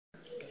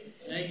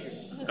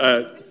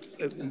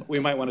We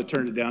might want to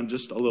turn it down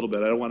just a little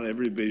bit. I don't want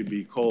everybody to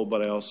be cold,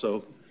 but I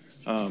also,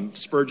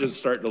 Spurgeon's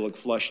starting to look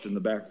flushed in the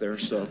back there.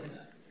 So,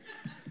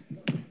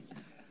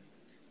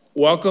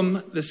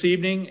 welcome this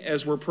evening.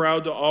 As we're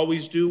proud to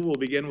always do, we'll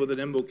begin with an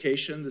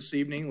invocation this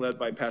evening led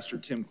by Pastor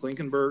Tim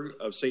Klinkenberg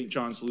of St.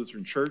 John's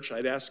Lutheran Church.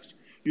 I'd ask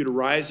you to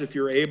rise if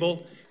you're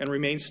able and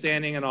remain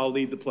standing, and I'll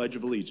lead the Pledge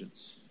of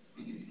Allegiance.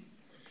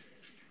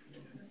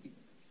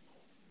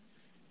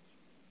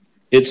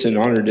 It's an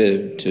honor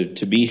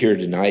to be here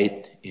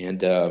tonight and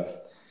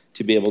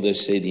to be able to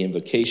say the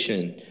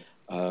invocation.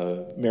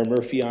 Mayor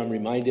Murphy, I'm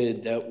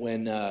reminded that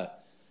when a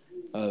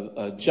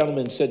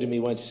gentleman said to me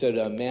once, said,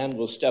 "A man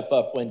will step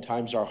up when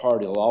times are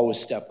hard. He'll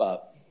always step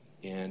up."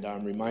 And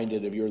I'm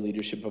reminded of your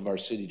leadership of our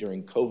city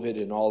during COVID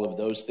and all of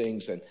those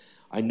things. And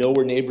I know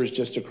we're neighbors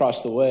just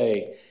across the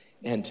way,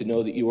 and to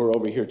know that you were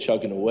over here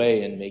chugging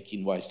away and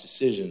making wise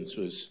decisions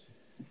was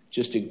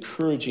just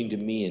encouraging to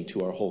me and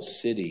to our whole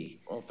city.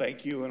 Well,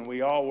 thank you. And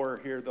we all were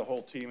here, the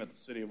whole team at the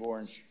City of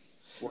Orange,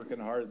 working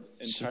hard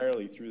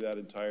entirely through that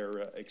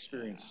entire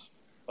experience,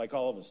 like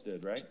all of us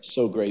did, right?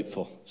 So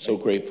grateful. So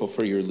grateful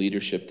for your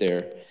leadership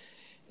there,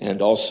 and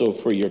also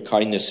for your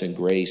kindness and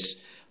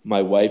grace.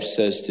 My wife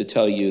says to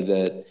tell you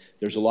that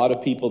there's a lot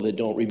of people that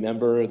don't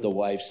remember the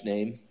wife's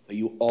name, but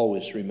you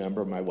always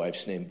remember my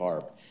wife's name,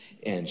 Barb.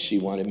 And she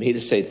wanted me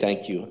to say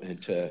thank you and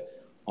to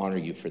honor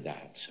you for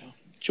that. So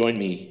join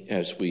me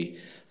as we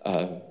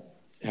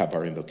have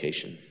our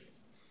invocation.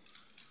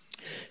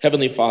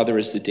 Heavenly Father,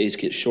 as the days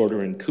get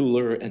shorter and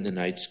cooler and the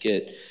nights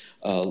get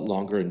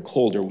longer and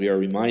colder, we are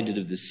reminded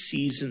of the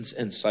seasons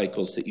and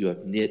cycles that you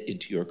have knit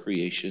into your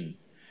creation.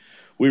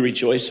 We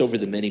rejoice over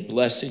the many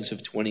blessings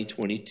of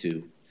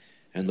 2022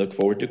 and look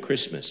forward to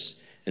Christmas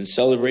and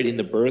celebrating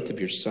the birth of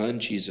your Son,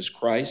 Jesus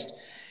Christ.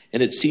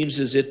 And it seems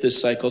as if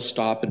this cycle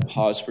stop and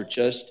pause for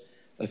just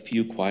a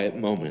few quiet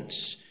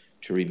moments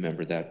to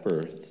remember that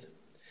birth.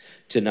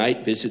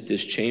 Tonight, visit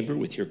this chamber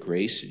with your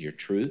grace and your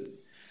truth.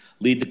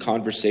 Lead the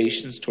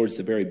conversations towards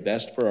the very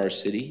best for our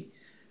city,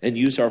 and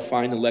use our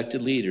fine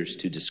elected leaders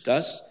to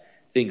discuss,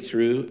 think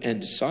through,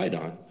 and decide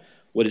on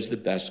what is the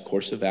best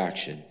course of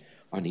action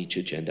on each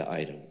agenda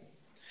item.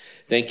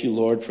 Thank you,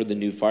 Lord, for the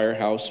new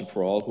firehouse and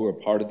for all who are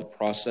part of the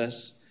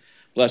process.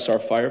 Bless our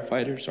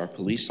firefighters, our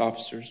police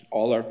officers,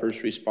 all our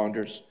first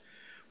responders.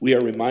 We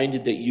are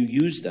reminded that you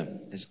use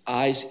them as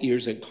eyes,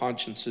 ears, and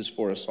consciences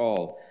for us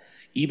all.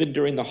 Even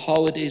during the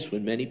holidays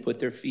when many put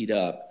their feet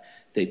up,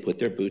 they put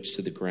their boots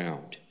to the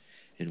ground.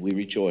 And we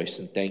rejoice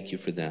and thank you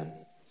for them.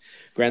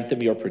 Grant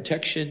them your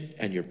protection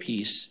and your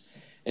peace,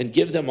 and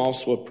give them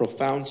also a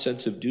profound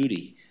sense of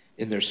duty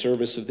in their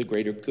service of the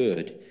greater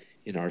good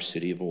in our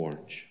city of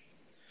Orange.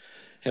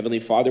 Heavenly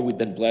Father, we've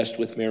been blessed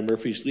with Mayor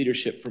Murphy's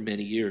leadership for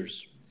many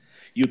years.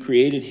 You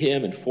created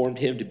him and formed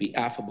him to be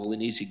affable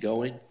and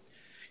easygoing.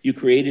 You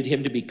created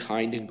him to be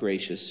kind and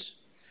gracious.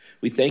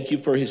 We thank you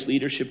for his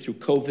leadership through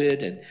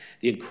COVID and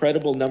the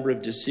incredible number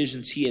of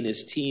decisions he and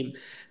his team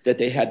that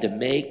they had to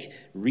make,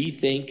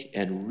 rethink,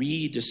 and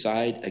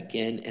redecide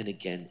again and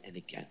again and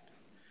again.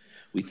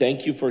 We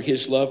thank you for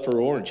his love for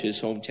Orange, his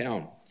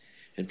hometown,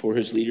 and for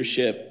his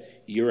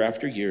leadership year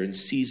after year and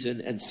season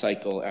and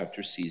cycle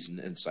after season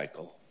and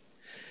cycle.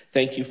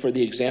 Thank you for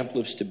the example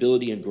of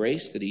stability and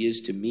grace that he is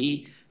to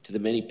me, to the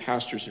many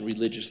pastors and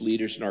religious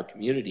leaders in our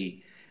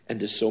community, and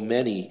to so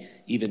many,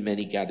 even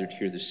many gathered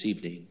here this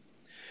evening.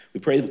 We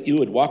pray that you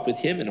would walk with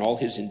him in all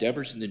his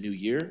endeavors in the new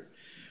year.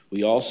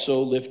 We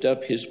also lift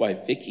up his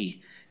wife,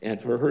 Vicki,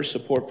 and for her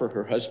support for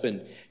her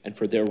husband and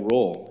for their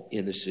role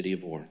in the city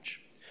of Orange.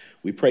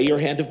 We pray your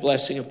hand of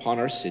blessing upon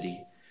our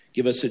city.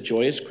 Give us a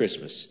joyous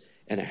Christmas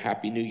and a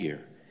happy new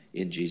year.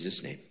 In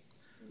Jesus' name,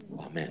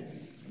 amen.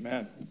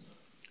 Amen.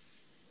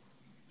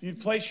 If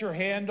you'd place your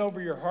hand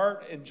over your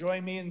heart and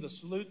join me in the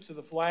salute to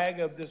the flag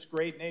of this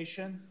great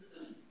nation.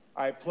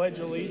 I pledge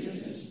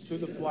allegiance to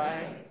the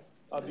flag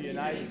of the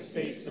United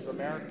States of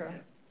America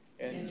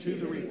and to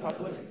the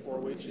republic for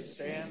which it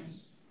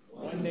stands,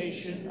 one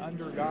nation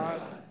under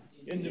God,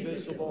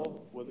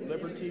 indivisible, with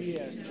liberty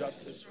and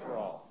justice for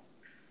all.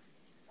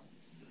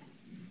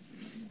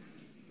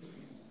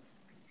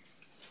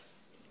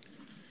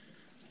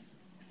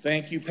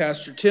 Thank you,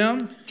 Pastor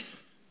Tim.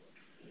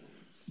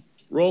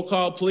 Roll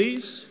call,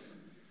 please.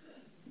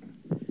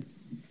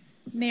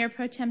 Mayor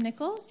Pro Tem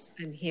Nichols.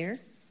 I'm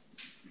here.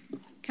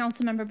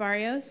 Councilmember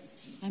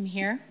Barrios. I'm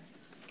here.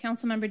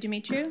 Councilmember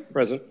Dumitru.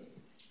 Present.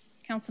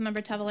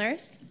 Councilmember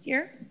Tavares.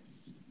 Here.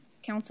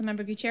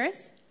 Councilmember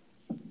Gutierrez.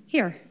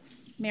 Here.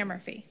 Mayor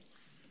Murphy.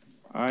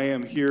 I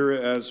am here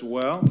as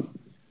well.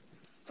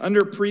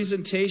 Under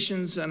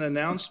presentations and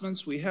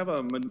announcements, we have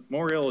a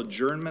memorial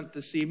adjournment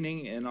this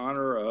evening in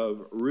honor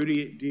of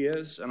Rudy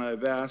Diaz, and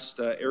I've asked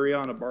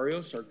Ariana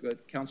Barrios, our good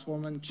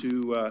councilwoman,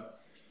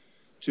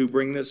 to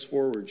bring this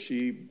forward.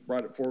 She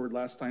brought it forward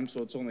last time,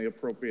 so it's only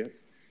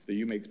appropriate that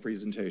you make the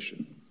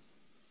presentation.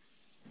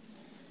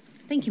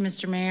 Thank you,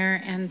 Mr.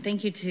 Mayor, and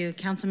thank you to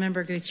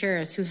Councilmember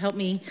Gutierrez, who helped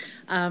me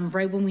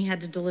right when we had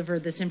to deliver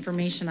this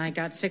information. I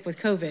got sick with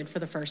COVID for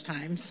the first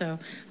time, so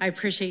I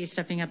appreciate you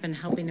stepping up and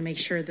helping to make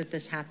sure that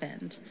this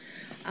happened.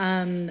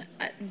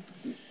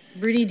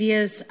 Rudy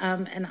Diaz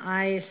and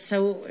I,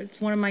 so it's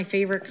one of my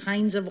favorite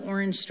kinds of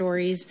orange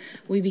stories.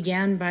 We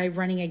began by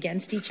running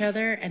against each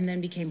other and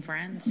then became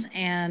friends,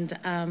 and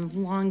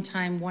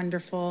longtime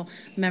wonderful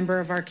member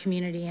of our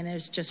community, and it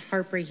was just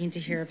heartbreaking to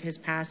hear of his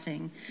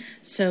passing.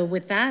 So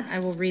with that, I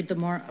will read the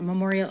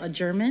memorial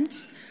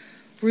adjournment.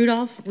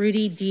 Rudolph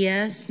Rudy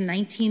Diaz,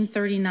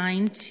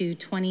 1939 to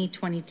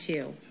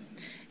 2022.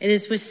 It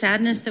is with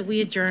sadness that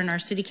we adjourn our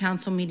City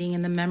Council meeting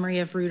in the memory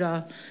of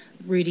Rudolph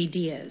Rudy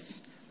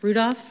Diaz.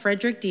 Rudolph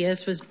Frederick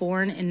Diaz was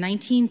born in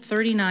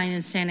 1939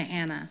 in Santa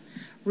Ana.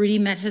 Rudy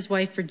met his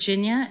wife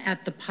Virginia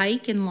at the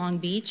Pike in Long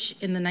Beach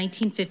in the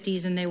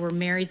 1950s, and they were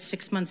married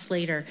 6 months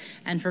later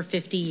and for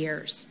 50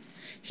 years.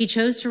 He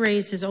chose to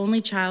raise his only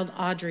child,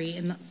 Audrey,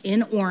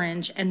 in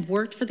Orange and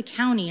worked for the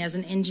county as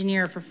an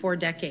engineer for 4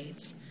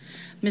 decades.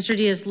 Mr.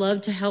 Diaz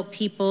loved to help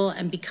people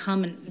and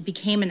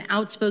became an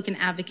outspoken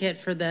advocate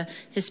for the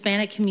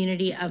Hispanic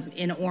community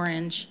in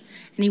Orange.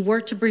 And he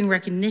worked to bring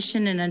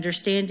recognition and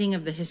understanding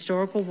of the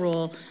historical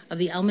role of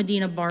the El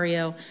Medina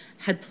barrio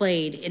had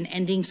played in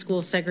ending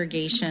school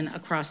segregation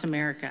across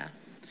America.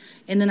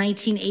 In the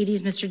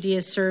 1980s, Mr.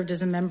 Diaz served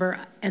as a member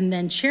and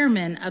then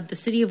chairman of the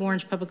City of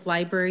Orange Public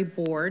Library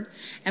Board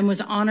and was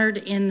honored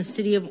in the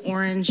City of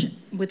Orange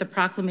with a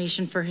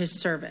proclamation for his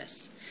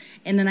service.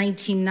 In the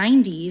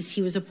 1990s,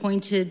 he was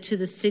appointed to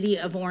the City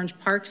of Orange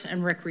Parks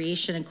and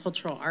Recreation and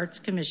Cultural Arts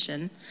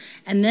Commission,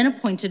 and then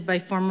appointed by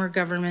former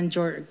Governor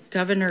George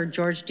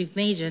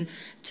Deukmejian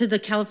to the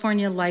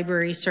California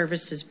Library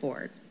Services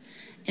Board.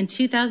 In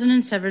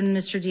 2007,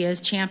 Mr.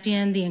 Diaz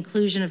championed the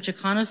inclusion of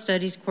Chicano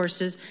Studies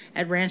courses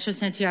at Rancho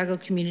Santiago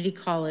Community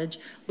College,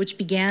 which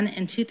began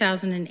in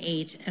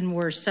 2008 and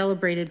were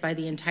celebrated by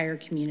the entire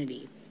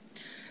community.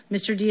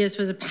 Mr. Diaz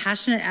was a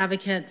passionate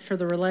advocate for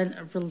the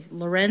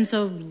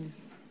Lorenzo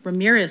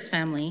Ramirez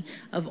family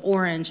of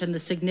Orange and the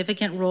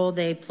significant role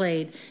they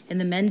played in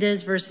the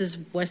Mendez versus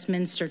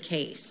Westminster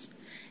case.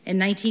 In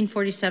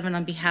 1947,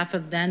 on behalf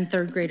of then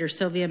third grader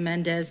Sylvia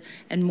Mendez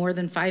and more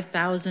than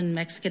 5,000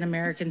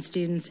 Mexican-American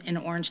students in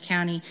Orange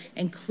County,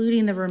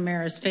 including the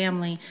Ramirez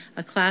family,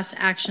 a class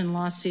action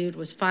lawsuit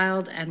was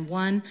filed and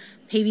won,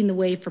 paving the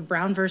way for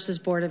Brown versus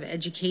Board of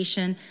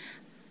Education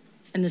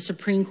and the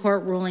Supreme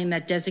Court ruling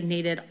that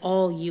designated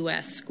all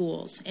U.S.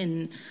 schools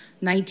in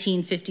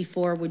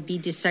 1954 would be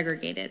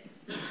desegregated.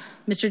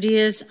 Mr.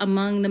 Diaz,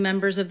 among the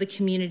members of the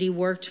community,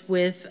 worked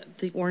with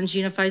the Orange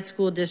Unified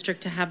School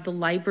District to have the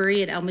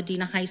library at El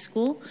Medina High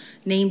School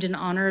named in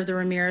honor of the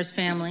Ramirez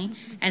family.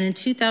 And in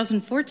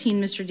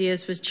 2014, Mr.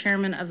 Diaz was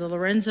chairman of the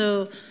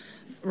Lorenzo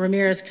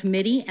Ramirez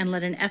Committee and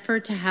led an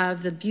effort to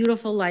have the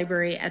beautiful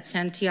library at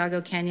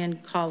Santiago Canyon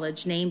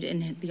College named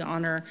in the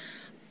honor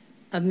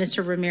of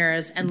Mr.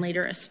 Ramirez, and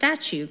later a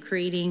statue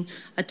creating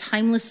a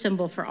timeless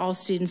symbol for all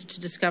students to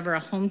discover a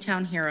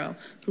hometown hero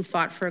who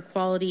fought for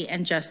equality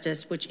and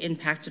justice, which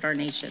impacted our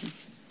nation.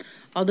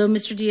 Although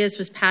Mr. Diaz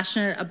was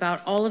passionate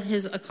about all of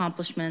his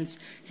accomplishments,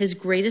 his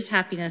greatest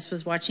happiness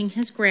was watching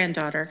his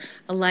granddaughter,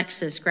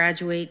 Alexis,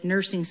 graduate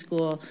nursing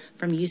school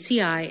from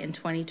UCI in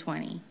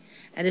 2020.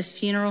 At his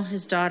funeral,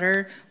 his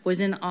daughter was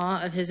in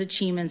awe of his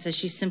achievements as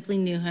she simply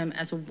knew him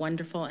as a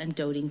wonderful and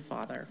doting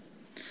father.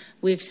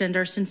 We extend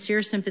our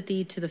sincere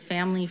sympathy to the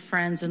family,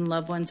 friends, and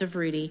loved ones of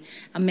Rudy,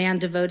 a man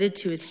devoted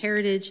to his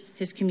heritage,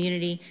 his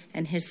community,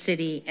 and his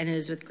city, and it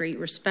is with great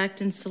respect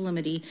and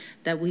solemnity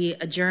that we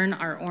adjourn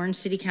our Orange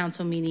City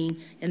Council meeting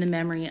in the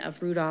memory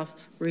of Rudolph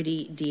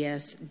Rudy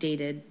Diaz,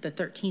 dated the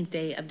 13th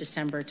day of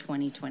December,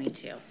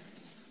 2022.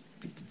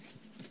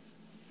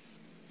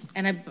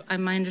 And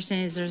my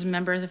understanding is there's a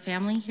member of the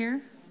family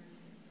here?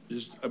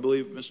 I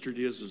believe Mr.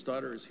 Diaz's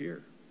daughter is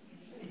here.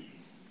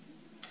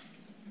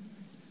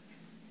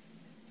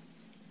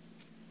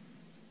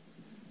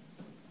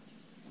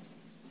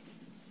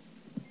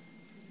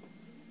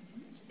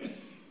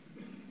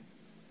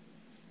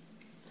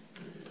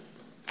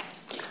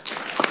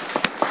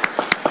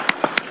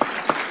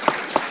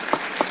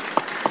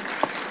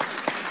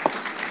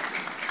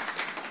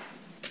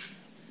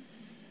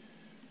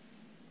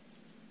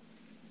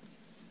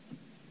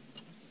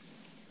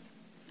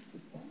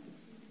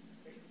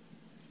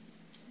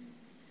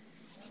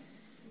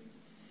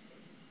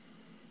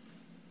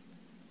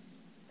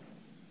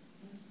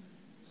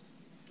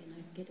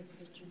 Get a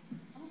picture.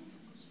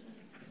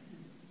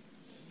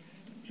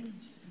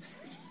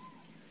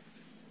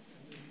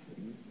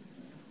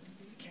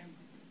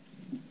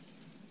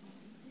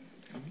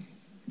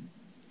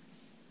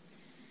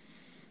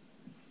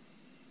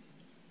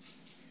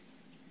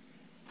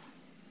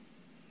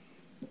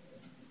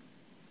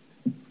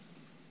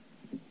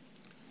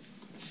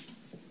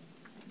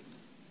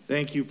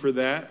 Thank you for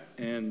that,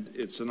 and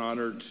it's an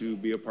honor to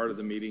be a part of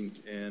the meeting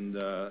and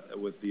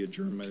with the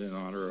adjournment in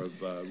honor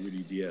of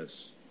Rudy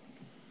Diaz.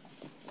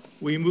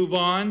 We move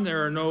on.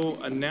 There are no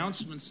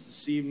announcements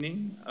this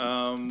evening.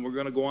 We're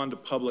going to go on to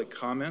public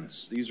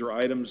comments. These are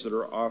items that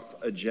are off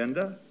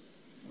agenda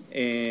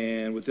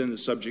and within the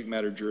subject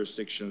matter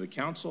jurisdiction of the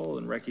council,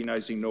 and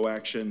recognizing no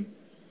action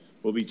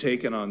will be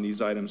taken on these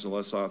items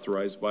unless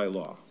authorized by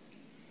law.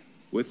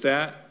 With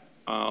that,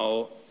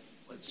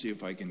 let's see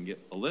if I can get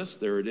a list.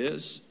 There it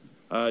is.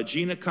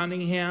 Gina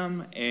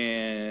Cunningham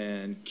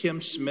and Kim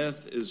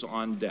Smith is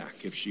on deck.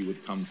 If she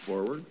would come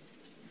forward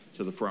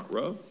to the front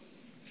row.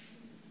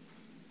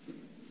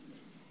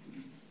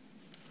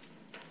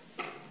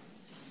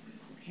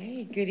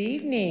 Okay, good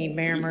evening,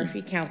 Mayor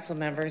Murphy, council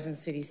members, and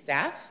city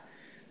staff.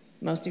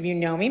 Most of you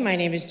know me. My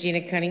name is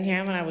Gina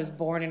Cunningham, and I was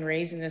born and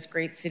raised in this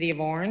great city of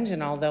Orange,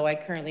 and although I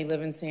currently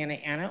live in Santa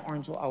Ana,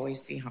 Orange will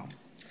always be home.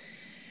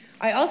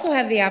 I also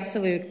have the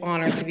absolute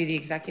honor to be the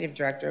executive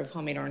director of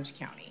Homemade Orange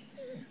County,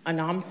 a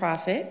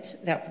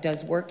nonprofit that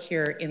does work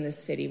here in the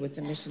city with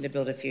the mission to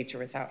build a future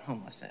without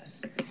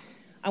homelessness.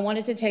 I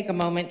wanted to take a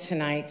moment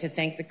tonight to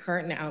thank the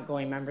current and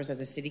outgoing members of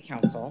the City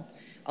Council,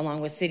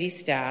 along with city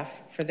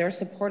staff, for their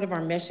support of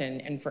our mission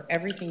and for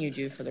everything you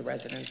do for the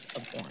residents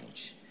of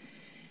Orange.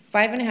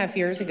 5.5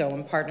 years ago,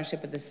 in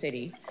partnership with the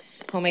city,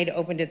 Homemade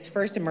opened its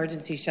first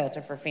emergency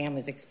shelter for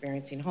families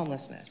experiencing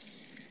homelessness.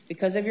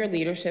 Because of your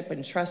leadership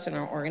and trust in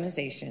our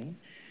organization,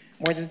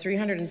 more than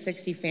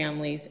 360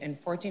 families and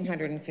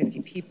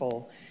 1,450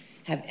 people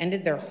have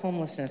ended their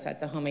homelessness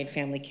at the Homemade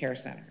Family Care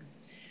Center.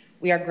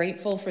 We are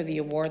grateful for the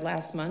award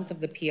last month of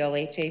the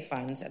PLHA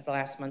funds at the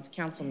last month's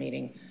council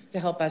meeting to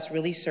help us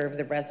really serve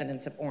the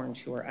residents of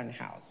Orange who are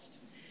unhoused.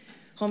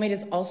 Homemade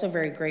is also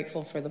very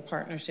grateful for the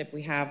partnership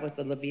we have with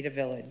the La Vida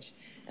Village,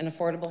 an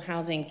affordable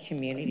housing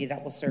community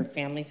that will serve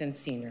families and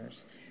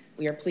seniors.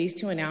 We are pleased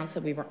to announce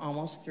that we were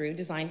almost through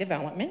design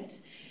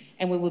development,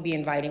 and we will be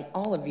inviting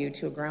all of you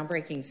to a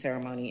groundbreaking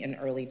ceremony in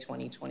early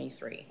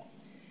 2023.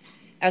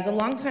 As a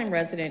longtime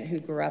resident who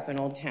grew up in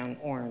Old Town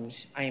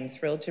Orange, I am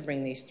thrilled to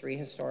bring these 3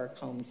 historic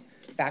homes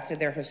back to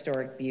their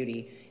historic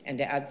beauty and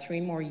to add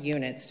 3 more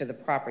units to the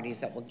properties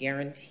that will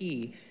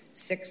guarantee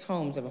 6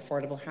 homes of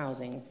affordable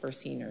housing for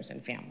seniors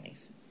and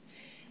families.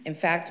 In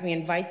fact, we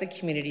invite the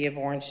community of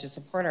Orange to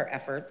support our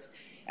efforts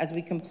as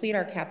we complete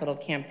our capital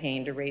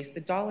campaign to raise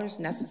the dollars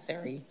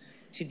necessary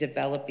to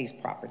develop these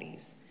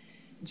properties.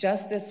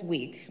 Just this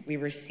week, we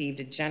received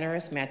a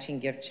generous matching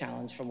gift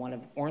challenge from one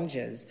of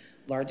Orange's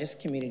largest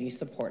community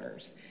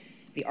supporters,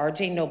 the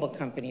RJ Noble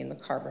Company and the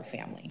Carver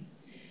family.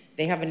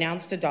 They have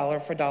announced a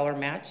dollar-for-dollar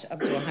match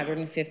up to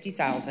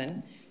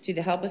 $150,000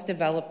 to help us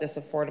develop this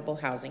affordable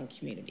housing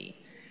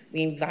community.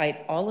 We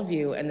invite all of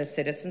you and the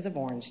citizens of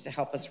Orange to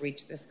help us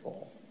reach this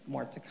goal.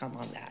 More to come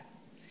on that.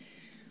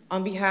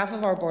 On behalf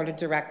of our board of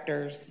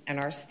directors and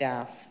our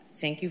staff,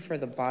 thank you for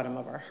the bottom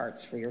of our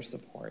hearts for your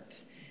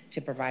support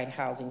to provide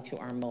housing to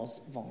our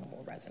most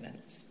vulnerable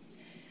residents.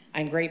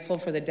 I'm grateful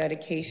for the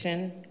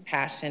dedication,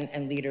 passion,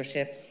 and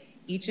leadership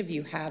each of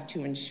you have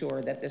to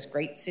ensure that this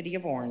great city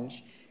of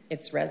Orange,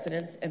 its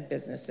residents and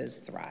businesses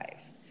thrive.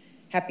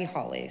 Happy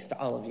holidays to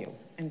all of you,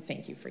 and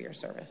thank you for your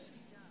service.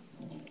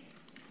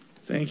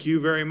 Thank you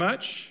very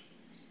much.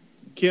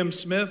 Kim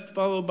Smith,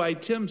 followed by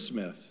Tim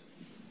Smith.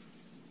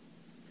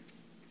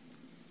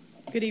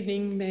 Good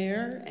evening,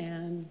 Mayor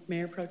and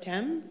Mayor Pro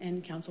Tem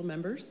and council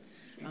members.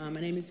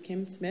 My name is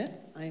Kim Smith.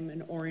 I'm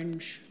an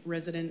Orange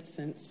resident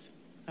since,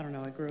 I don't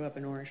know, I grew up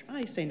in Orange.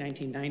 I say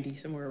 1990,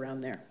 somewhere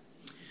around there.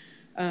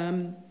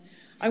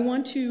 I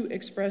want to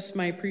express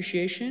my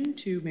appreciation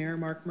to Mayor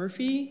Mark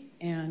Murphy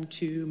and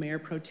to Mayor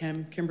Pro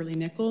Tem Kimberly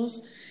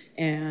Nichols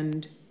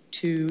and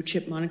to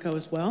Chip Monaco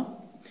as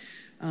well.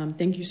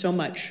 Thank you so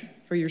much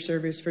for your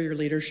service, for your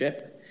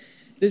leadership.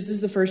 This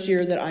is the first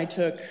year that I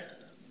took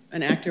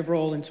an active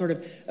role in sort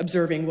of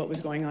observing what was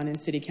going on in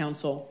City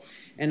Council,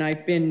 and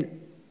I've been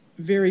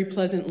very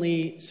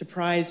pleasantly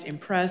surprised,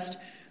 impressed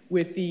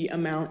with the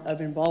amount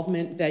of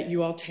involvement that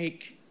you all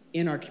take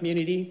in our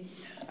community.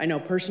 I know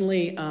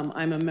personally,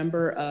 I'm a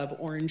member of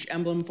Orange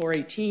Emblem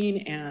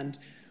 418, and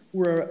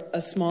we're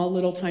a small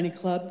little tiny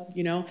club,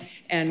 you know,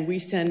 and we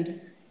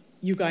send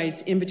you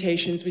guys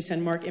invitations, we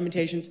send Mark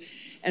invitations,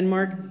 and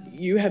Mark,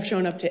 you have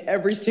shown up to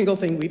every single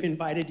thing we've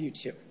invited you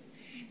to,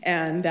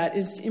 and that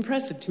is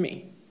impressive to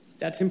me.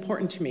 That's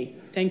important to me.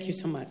 Thank you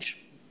so much.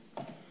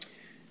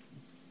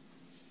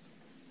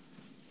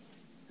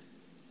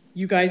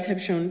 You guys have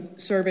shown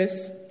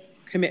service,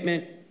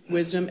 commitment,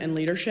 wisdom, and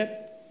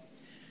leadership.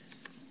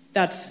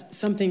 That's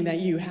something that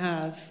you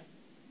have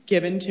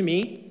given to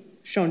me,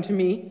 shown to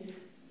me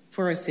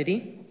for our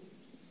city.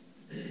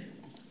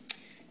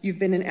 You've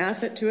been an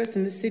asset to us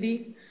in the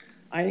city.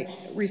 I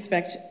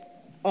respect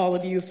all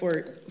of you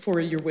for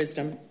your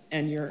wisdom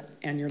and your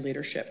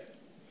leadership.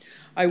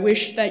 I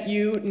wish that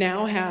you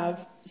now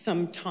have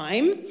some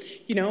time,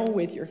 you know,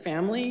 with your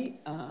family.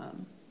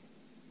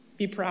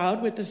 Be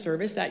proud with the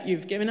service that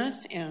you've given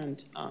us,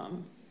 and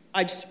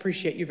I just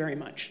appreciate you very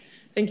much.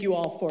 Thank you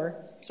all for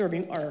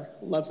serving our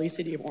lovely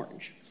city of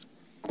Orange.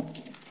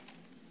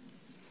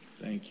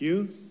 Thank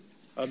you.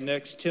 Up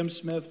next, Tim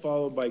Smith,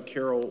 followed by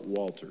Carol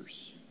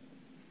Walters.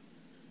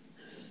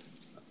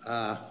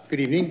 Good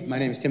evening. My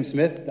name is Tim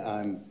Smith.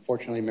 I'm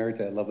fortunately married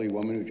to that lovely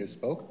woman who just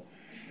spoke,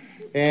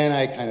 and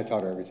I kind of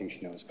taught her everything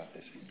she knows about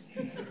this.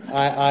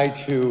 I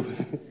too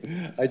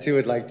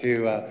would like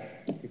to.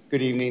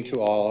 Good evening to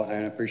all,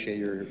 and I appreciate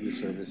your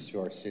service to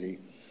our city.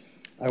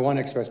 I want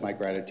to express my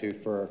gratitude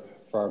for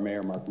our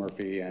Mayor Mark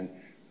Murphy and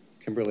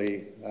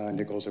Kimberly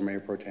Nichols, our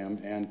Mayor Pro Tem,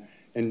 and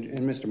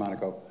Mr.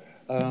 Monaco.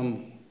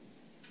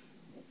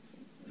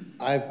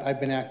 I've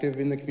been active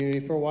in the community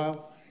for a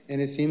while. And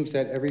it seems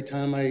that every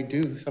time I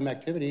do some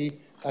activity,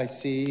 I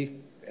see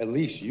at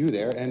least you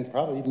there and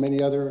probably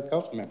many other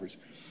council members.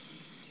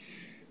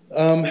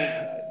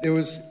 It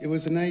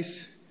was a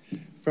nice,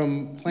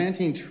 from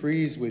planting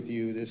trees with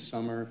you this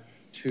summer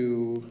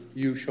to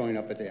you showing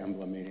up at the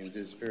emblem meetings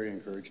is very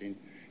encouraging.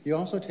 You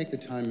also take the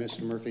time,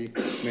 Mr. Murphy,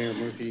 Mayor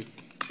Murphy,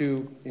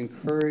 to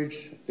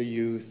encourage the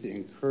youth,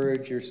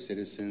 encourage your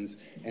citizens,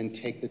 and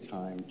take the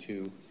time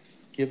to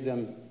give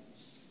them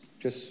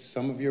just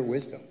some of your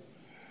wisdom.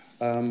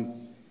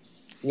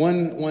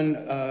 One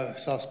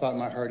soft spot in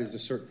my heart is the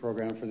CERT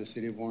program for the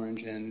City of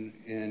Orange, and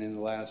in the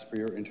last, for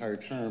your entire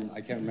term,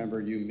 I can't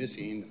remember you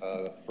missing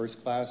a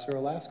first class or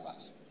a last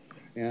class.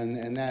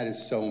 And that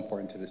is so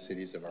important to the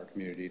cities of our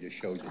community to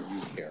show that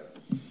you care.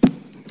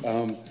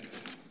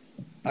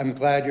 I'm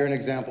glad you're an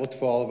example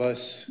to all of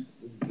us.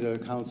 The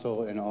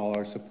council and all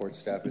our support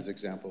staff is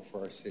example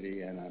for our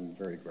city, and I'm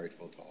very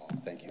grateful to all.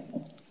 Thank you.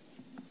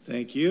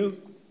 Thank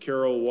you.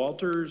 Carol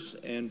Walters,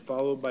 and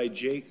followed by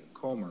Jake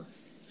Comer.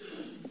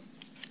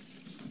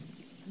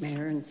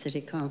 Mayor and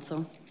City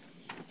Council,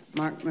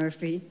 Mark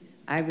Murphy,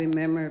 I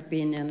remember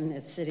being in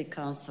the City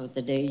Council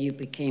the day you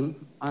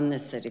became on the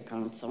City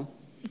Council.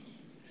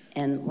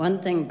 And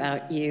one thing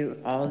about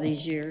you all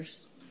these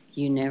years,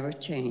 you never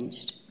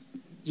changed.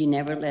 You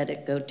never let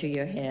it go to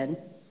your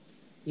head.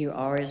 You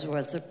always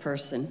was a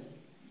person.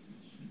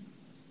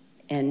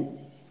 And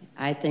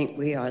I think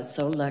we are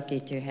so lucky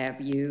to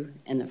have you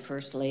and the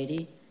First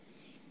Lady.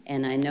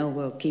 And I know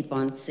we'll keep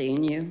on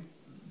seeing you.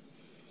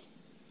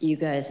 You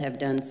guys have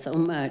done so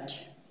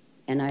much,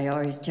 and I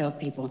always tell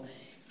people,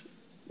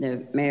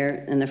 the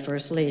mayor and the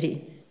First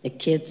Lady, the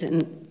kids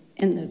in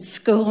the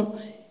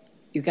school,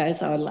 you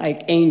guys are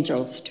like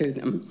angels to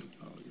them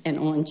in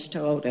Orange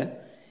Toyota.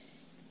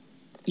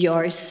 You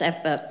always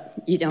step up.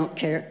 You don't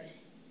care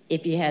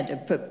if you had to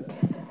put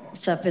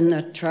stuff in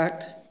the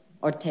truck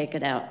or take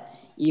it out.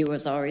 You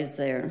was always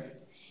there.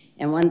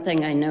 And one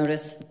thing I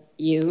noticed,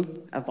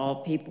 you, of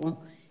all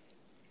people,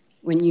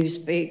 when you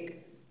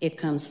speak, it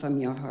comes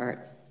from your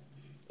heart.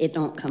 It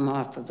don't come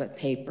off of a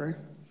paper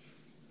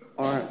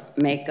or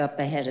make up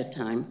ahead of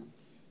time.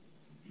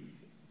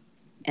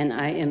 And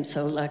I am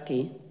so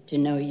lucky to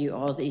know you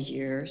all these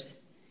years,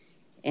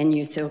 and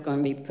you're still going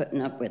to be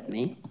putting up with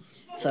me,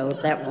 so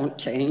that won't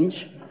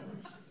change.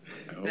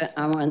 But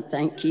I want to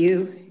thank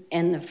you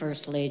and the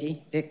First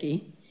Lady,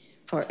 Vicki,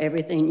 for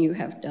everything you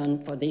have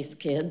done for these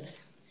kids.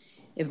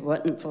 If it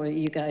wasn't for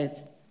you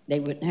guys, they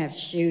wouldn't have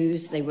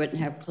shoes, they wouldn't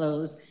have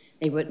clothes,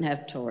 they wouldn't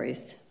have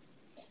toys.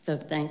 So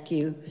thank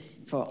you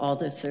for all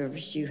the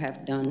service you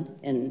have done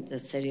in the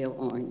City of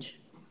Orange.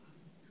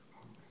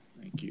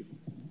 Thank you.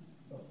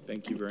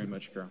 Thank you very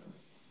much, Carol.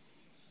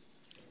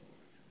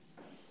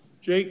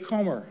 Jake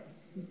Comer.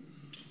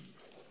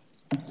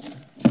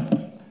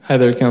 Hi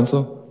there,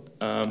 Council.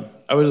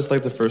 I would just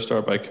like to first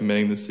start by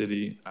commending the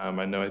city.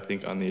 I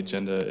think on the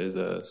agenda is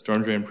a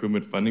storm drain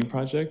improvement funding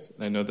project.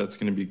 And I know that's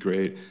going to be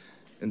great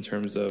in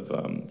terms of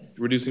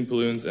reducing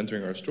pollutants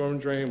entering our storm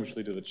drain, which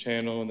lead to the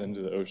channel and then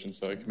to the ocean.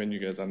 So I commend you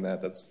guys on that.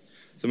 That's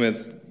something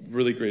that's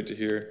really great to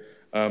hear.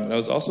 And I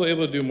was also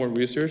able to do more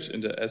research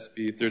into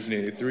SB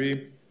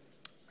 1383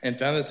 and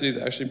found that the city is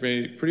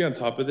actually pretty on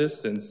top of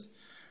this since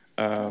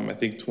I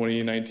think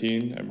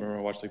 2019. I remember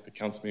I watched like the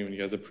council meeting when you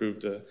guys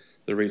approved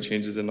the rate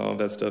changes and all of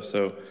that stuff.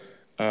 So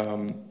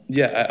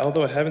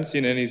although I haven't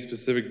seen any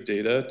specific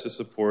data to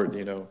support,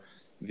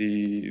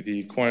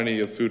 the quantity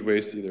of food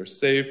waste either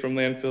saved from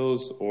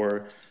landfills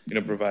or,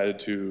 provided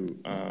to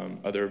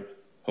other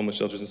homeless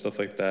shelters and stuff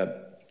like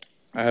that,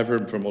 I have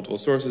heard from multiple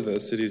sources that the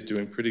city is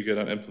doing pretty good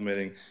on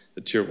implementing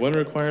the Tier 1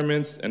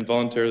 requirements and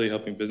voluntarily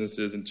helping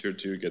businesses in Tier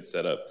 2 get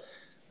set up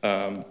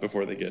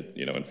before they get,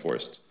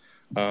 enforced.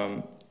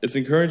 It's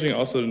encouraging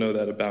also to know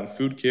that Abound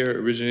Food Care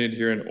originated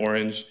here in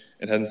Orange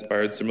and has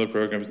inspired similar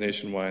programs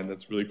nationwide.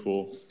 That's really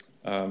cool.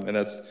 And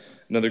that's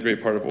another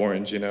great part of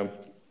Orange, A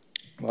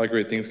lot of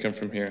great things come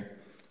from here.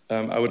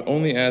 I would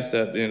only ask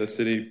that the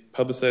city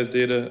publicize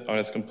data on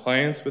its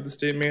compliance with the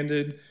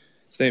state-mandated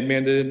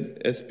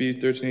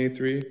SB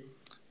 1383,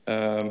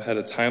 had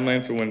a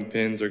timeline for when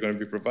PINs are going to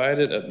be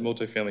provided at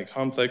multifamily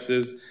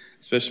complexes,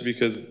 especially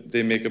because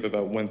they make up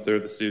about 1/3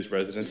 of the city's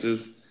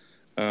residences.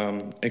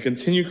 And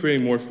continue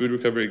creating more food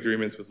recovery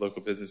agreements with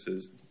local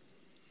businesses.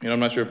 I'm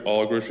not sure if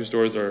all grocery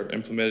stores are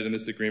implemented in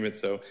this agreement,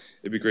 so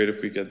it'd be great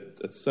if we could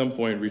at some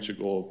point reach a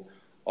goal of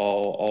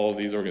all of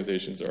these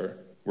organizations are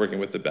working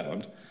with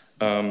Abound.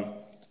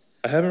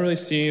 I haven't really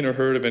seen or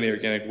heard of any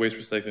organic waste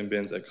recycling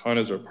bins at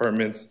condos or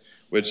apartments,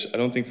 which I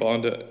don't think fall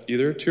into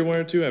either Tier 1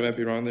 or 2. I might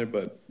be wrong there,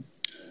 but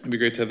it'd be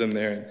great to have them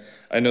there.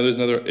 And I know there's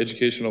another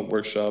educational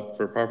workshop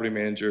for property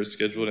managers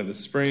scheduled in the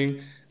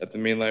spring at the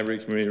main library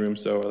community room,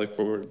 so I look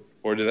forward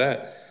to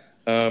that.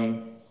 I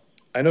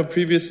know the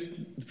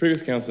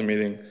previous council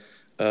meeting,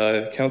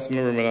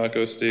 Councilmember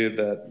Monaco stated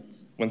that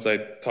once I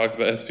talked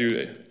about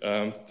SB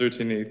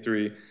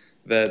 1383,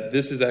 that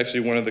this is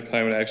actually one of the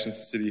climate actions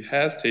the city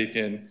has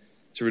taken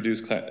to reduce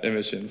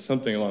emissions,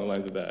 something along the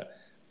lines of that.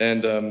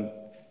 And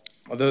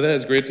although that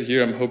is great to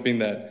hear, I'm hoping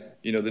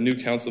that the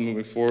new council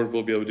moving forward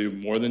will be able to do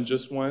more than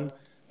just one.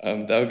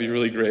 That would be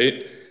really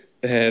great.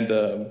 And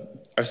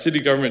our city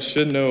government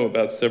should know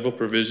about several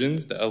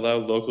provisions that allow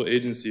local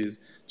agencies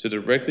to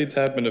directly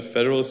tap into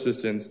federal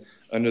assistance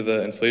under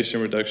the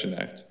Inflation Reduction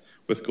Act,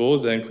 with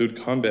goals that include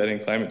combating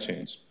climate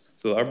change.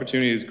 So the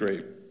opportunity is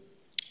great.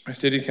 Our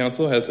city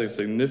council has a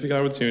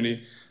significant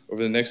opportunity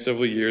over the next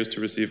several years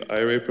to receive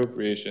IRA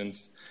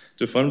appropriations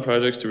to fund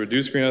projects to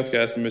reduce greenhouse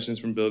gas emissions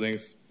from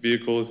buildings,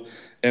 vehicles,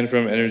 and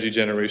from energy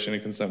generation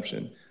and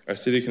consumption. Our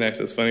city can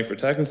access funding for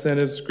tax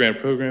incentives, grant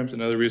programs,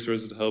 and other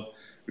resources to help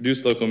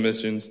reduce local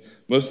emissions,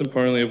 most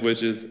importantly of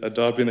which is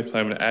adopting the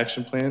Climate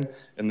Action Plan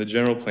and the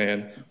General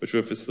Plan, which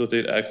will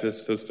facilitate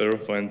access to those federal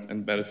funds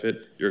and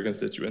benefit your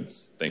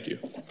constituents. Thank you.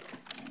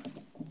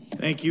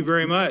 Thank you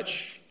very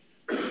much.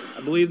 I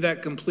believe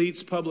that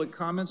completes public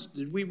comments.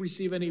 Did we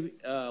receive any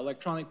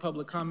electronic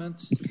public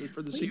comments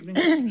for this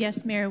evening?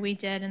 Yes, Mayor, we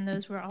did, and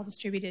those were all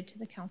distributed to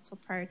the council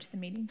prior to the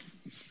meeting.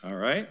 All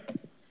right.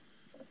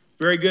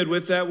 Very good.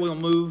 With that, we'll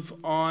move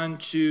on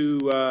to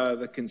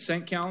the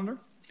consent calendar.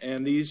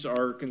 And these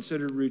are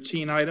considered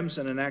routine items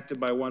and enacted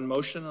by one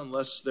motion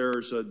unless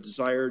there's a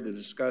desire to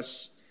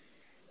discuss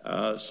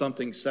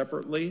something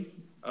separately.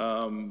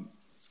 Unless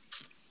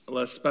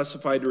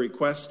specified to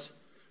request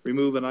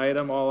remove an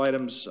item, all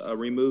items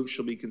removed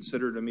shall be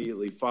considered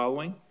immediately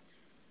following.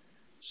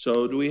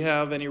 So do we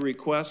have any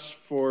requests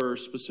for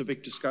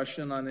specific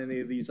discussion on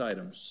any of these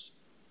items?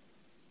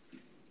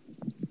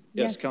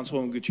 Yes,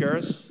 Councilwoman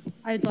Gutierrez?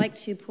 I'd like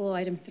to pull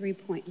item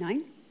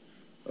 3.9.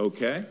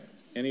 Okay.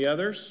 Any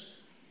others?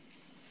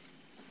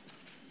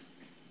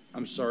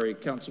 I'm sorry,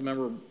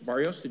 Councilmember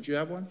Barrios, did you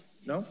have one?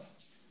 No?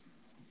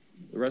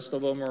 The rest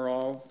of them are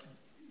all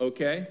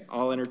okay?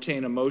 I'll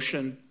entertain a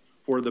motion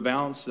for the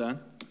balance then.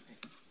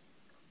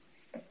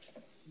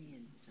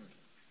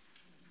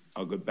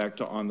 I'll go back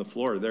to on the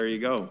floor. There you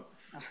go.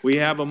 We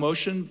have a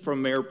motion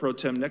from Mayor Pro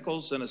Tem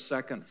Nichols and a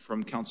second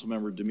from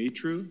Councilmember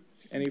Dumitru.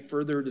 Any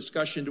further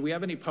discussion? Do we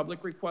have any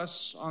public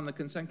requests on the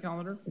consent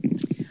calendar?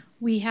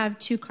 We have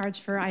 2 cards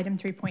for item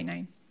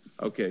 3.9.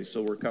 Okay,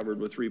 so we're covered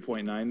with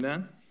 3.9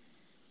 then.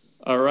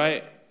 All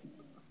right.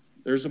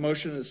 There's a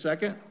motion and a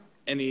second.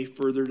 Any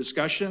further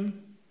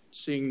discussion?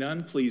 Seeing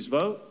none, please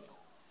vote.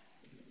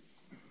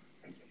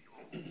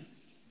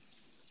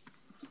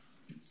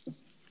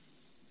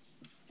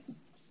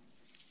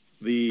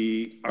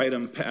 The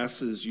item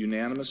passes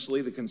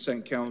unanimously. The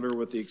consent calendar,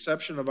 with the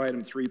exception of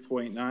item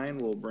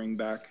 3.9, will bring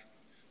back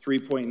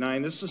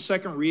 3.9. This is the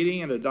second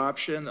reading and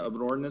adoption of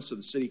an ordinance of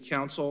the City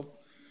Council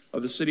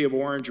of the City of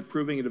Orange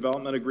approving a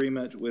development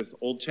agreement with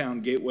Old Town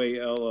Gateway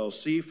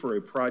LLC for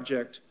a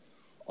project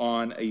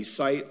on a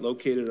site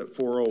located at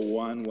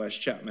 401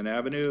 West Chapman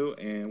Avenue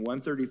and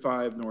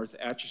 135 North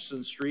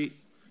Atchison Street.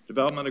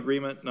 Development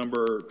agreement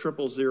number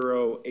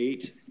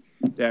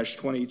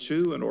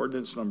 0008-22 and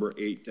ordinance number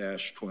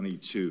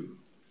 8-22.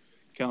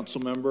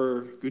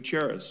 Councilmember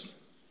Gutierrez.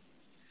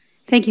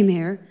 Thank you,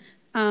 Mayor.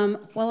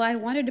 Well, I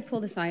wanted to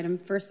pull this item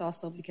first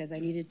also because I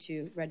needed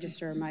to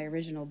register my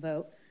original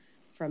vote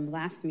from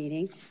last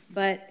meeting.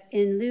 But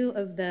in lieu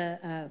of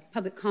the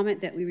public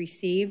comment that we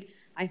received,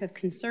 I have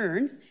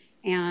concerns,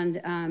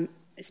 and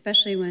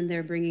especially when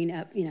they're bringing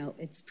up,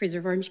 it's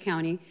Preserve Orange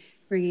County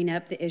bringing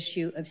up the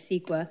issue of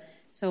CEQA.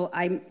 So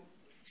I'm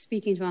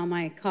speaking to all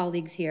my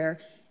colleagues here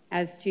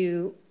as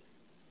to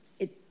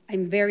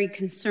I'm very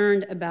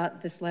concerned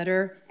about this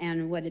letter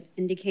and what it's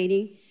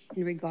indicating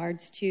in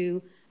regards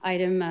to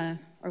item,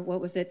 or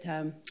what was it?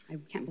 I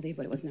can't believe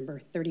what it was, number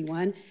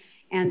 31.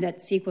 And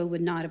that CEQA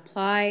would not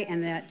apply,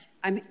 and that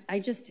I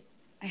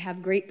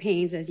have great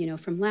pains, as you know,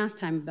 from last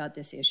time about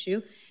this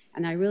issue,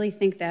 and I really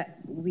think that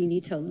we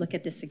need to look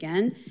at this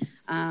again.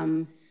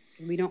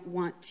 We don't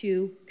want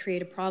to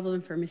create a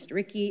problem for Mr.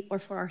 Ricky or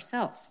for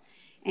ourselves.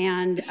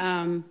 And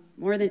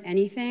more than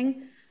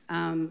anything,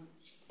 I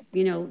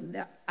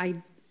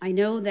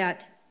know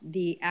that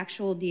the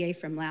actual DA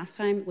from last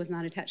time was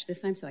not attached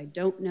this time, so I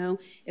don't know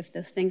if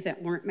those things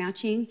that weren't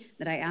matching,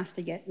 that I asked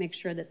to make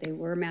sure that they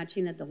were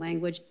matching, that the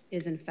language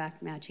is in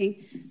fact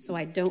matching. So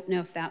I don't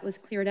know if that was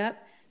cleared up.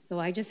 So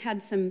I just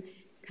had some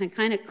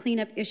kind of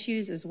cleanup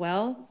issues as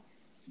well.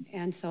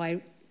 And so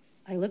I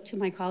look to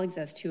my colleagues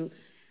as to,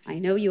 I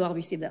know you all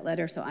received that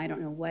letter, so I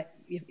don't know what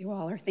you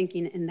all are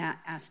thinking in that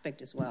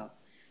aspect as well.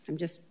 I'm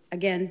just,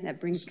 again,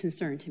 that brings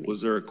concern to me.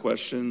 Was there a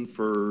question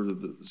for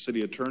the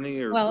city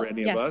attorney or for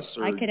any of us?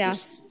 Or I could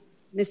ask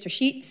Mr.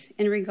 Sheets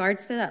in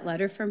regards to that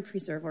letter from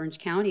Preserve Orange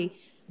County,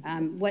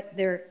 what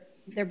they're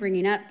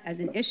bringing up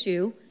as an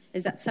issue.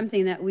 Is that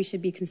something that we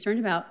should be concerned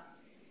about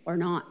or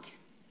not?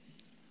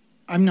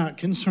 I'm not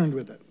concerned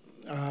with it.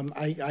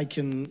 I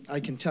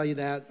can tell you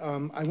that.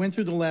 I went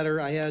through the letter.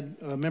 I had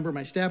a member of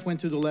my staff went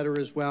through the letter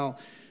as well.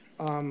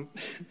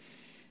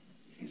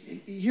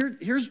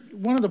 Here's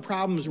one of the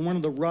problems, or one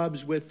of the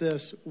rubs with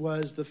this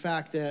was the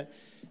fact that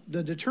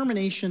the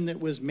determination that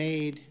was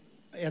made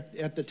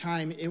at the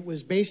time, it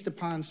was based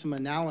upon some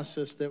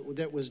analysis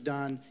that was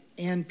done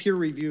and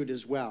peer-reviewed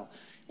as well.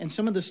 And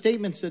some of the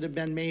statements that have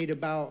been made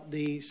about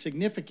the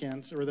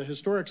significance or the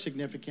historic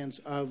significance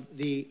of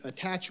the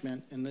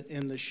attachment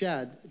in the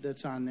shed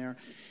that's on there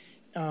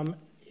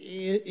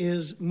it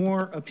is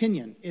more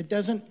opinion. It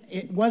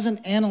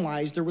wasn't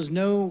analyzed. There was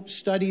no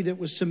study that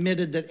was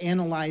submitted that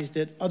analyzed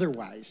it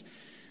otherwise.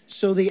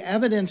 So the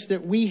evidence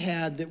that we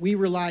had, that we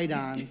relied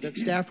on, that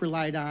staff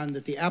relied on,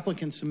 that the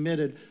applicant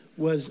submitted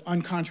was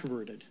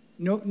uncontroverted.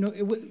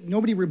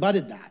 Nobody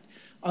rebutted that,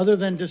 other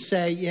than to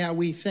say, yeah,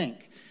 we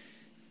think.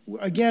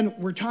 Again,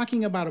 we're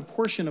talking about a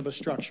portion of a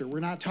structure.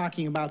 We're not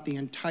talking about the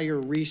entire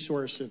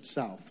resource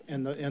itself,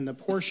 and the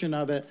portion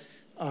of it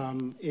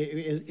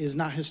is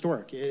not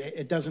historic.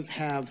 It doesn't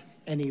have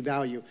any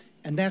value,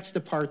 and that's the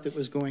part that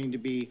was going to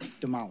be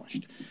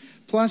demolished.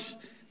 Plus,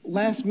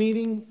 last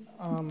meeting,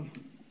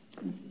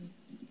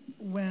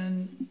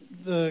 when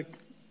the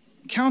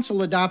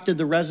council adopted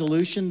the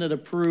resolution that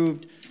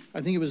approved,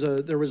 I think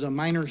there was a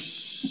minor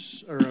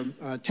or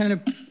a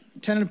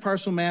tentative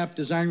parcel map,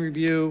 design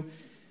review,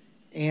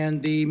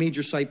 and the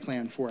major site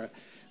plan for it.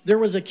 There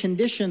was a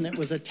condition that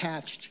was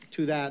attached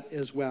to that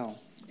as well.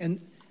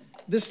 And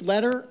this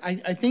letter, I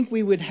think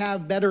we would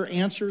have better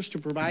answers to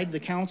provide the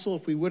council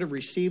if we would have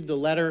received the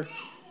letter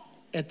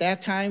at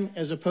that time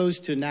as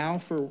opposed to now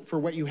for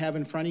what you have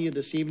in front of you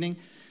this evening.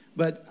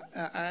 But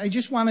I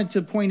just wanted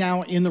to point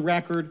out in the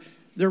record,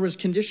 there was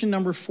condition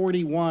number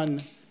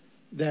 41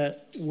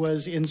 that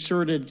was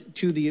inserted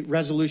to the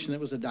resolution that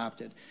was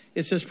adopted.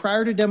 It says,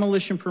 prior to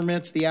demolition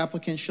permits, the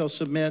applicant shall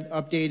submit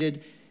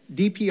updated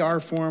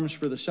DPR forms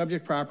for the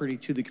subject property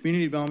to the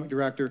Community Development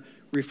Director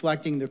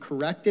reflecting the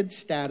corrected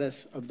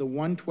status of the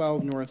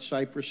 112 North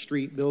Cypress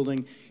Street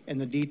building and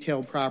the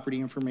detailed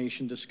property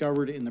information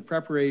discovered in the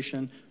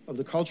preparation of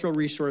the cultural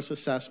resource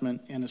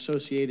assessment and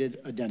associated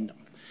addendum.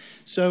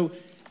 So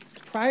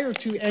prior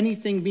to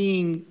anything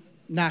being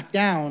knocked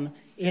down,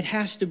 it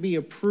has to be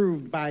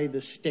approved by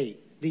the state,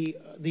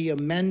 the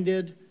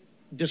amended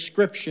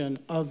description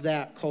of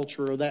that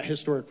culture or that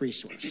historic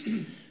resource.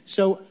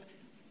 So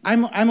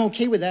I'm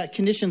okay with that.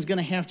 Condition's going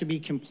to have to be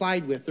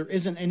complied with. There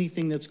isn't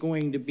anything that's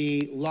going to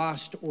be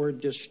lost or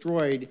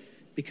destroyed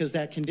because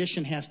that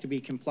condition has to be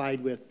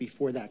complied with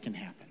before that can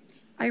happen.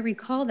 I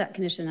recall that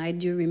condition. I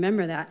do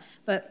remember that.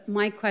 But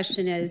my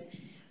question is,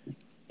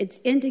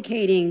 it's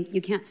indicating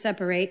you can't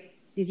separate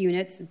these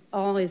units.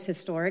 All is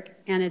historic.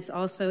 And it's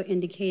also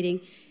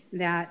indicating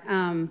that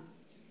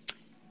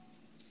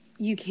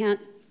you can't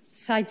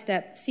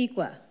sidestep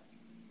CEQA.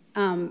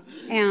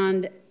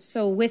 And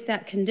so with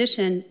that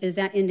condition, is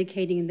that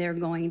indicating they're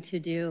going to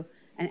do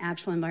an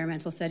actual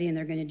environmental study and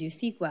they're going to do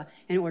CEQA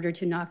in order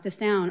to knock this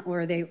down?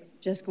 Or are they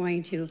just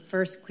going to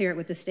first clear it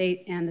with the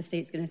state and the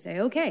state's going to say,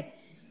 okay,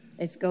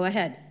 let's go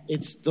ahead?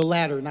 It's the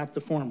latter, not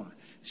the former.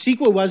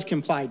 CEQA was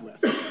complied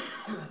with.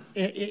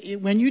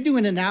 When you do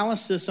an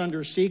analysis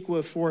under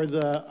CEQA for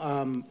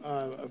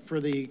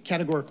the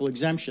categorical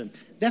exemption,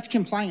 that's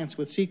compliance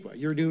with CEQA.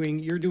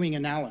 You're doing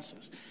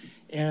analysis.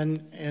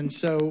 And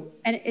so...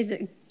 And is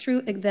it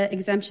true, the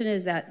exemption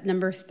is that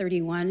number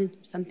 31,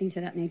 something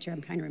to that nature?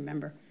 I'm trying to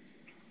remember.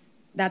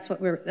 That's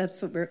what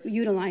we're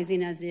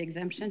utilizing as the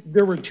exemption?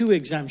 There were two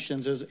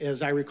exemptions,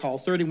 as I recall.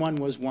 31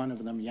 was one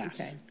of them,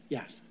 yes. Okay.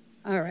 Yes.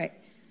 All right.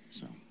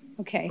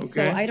 Okay,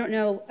 so I don't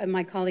know,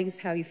 my colleagues,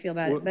 how you feel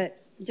about it, but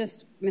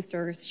just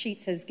Mr.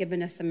 Sheets has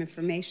given us some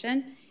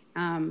information,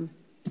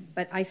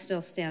 but I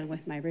still stand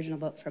with my original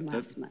vote from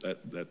last month.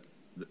 That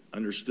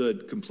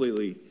understood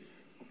completely.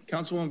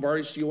 Councilwoman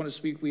Bardage, do you want to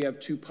speak? We have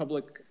two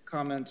public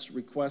comments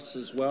requests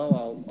as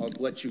well. I'll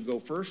let you go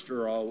first,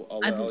 or I'll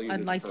allow you to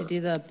I'd like to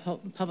do the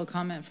public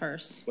comment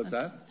first. What's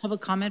that?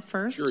 Public comment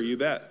first? Sure, you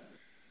bet.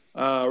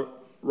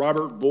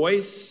 Robert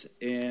Boyce,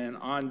 and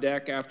on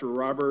deck after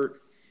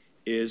Robert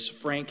is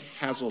Frank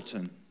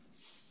Hazelton.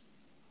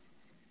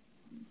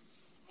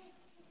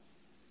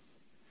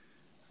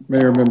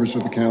 Mayor, members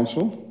of the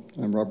council,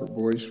 I'm Robert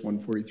Boyce,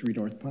 143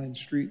 North Pine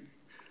Street,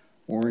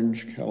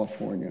 Orange,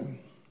 California.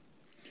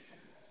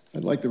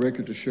 I'd like the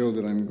record to show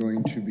that I'm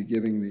going to be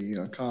giving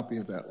the copy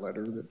of that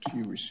letter that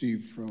you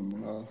received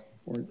from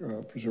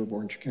Preserve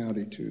Orange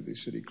County to the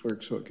city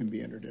clerk so it can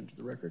be entered into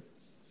the record.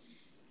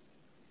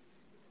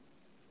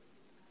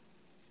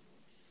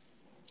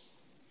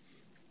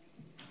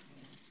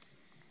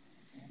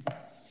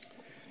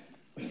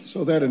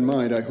 So that in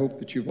mind, I hope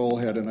that you've all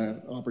had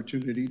an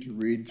opportunity to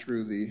read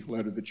through the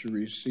letter that you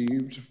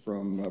received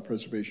from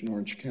Preservation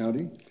Orange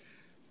County.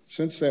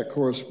 Since that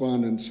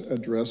correspondence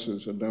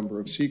addresses a number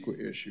of CEQA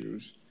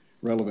issues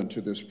relevant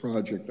to this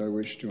project, I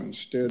wish to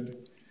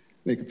instead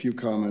make a few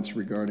comments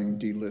regarding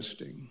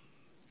delisting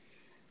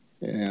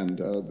and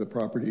the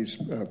properties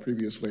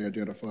previously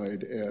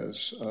identified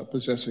as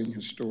possessing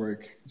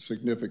historic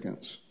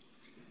significance.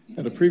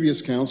 At a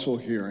previous council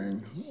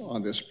hearing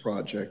on this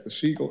project,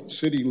 the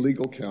city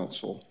legal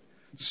counsel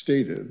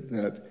stated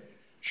that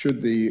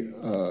should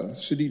the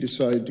city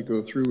decide to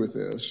go through with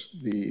this,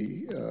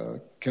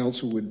 the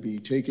council would be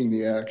taking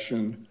the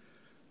action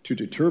to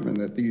determine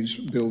that these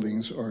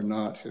buildings are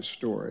not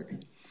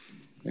historic,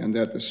 and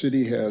that the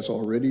city has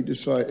already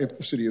decided, if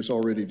the city has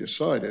already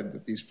decided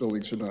that these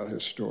buildings are not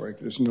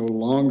historic, it is no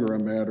longer a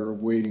matter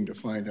of waiting to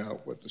find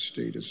out what the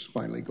state is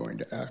finally going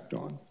to act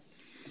on.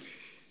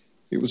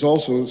 It was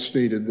also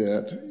stated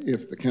that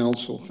if the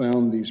council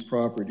found these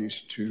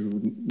properties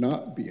to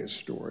not be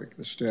historic,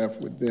 the staff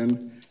would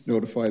then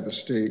notify the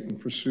state and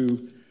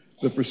pursue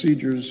the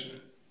procedures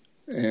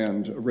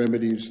and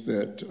remedies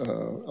that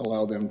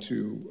allow them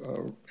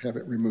to have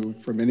it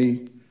removed from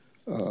any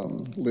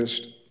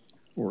list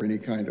or any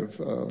kind of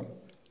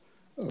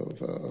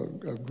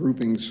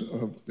groupings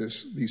of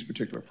these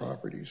particular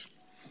properties.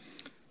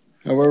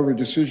 However, a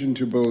decision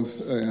to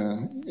both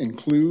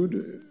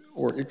include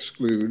or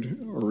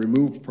exclude or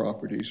remove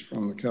properties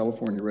from the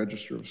California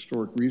Register of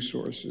Historic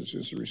Resources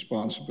is the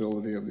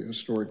responsibility of the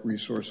Historic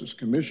Resources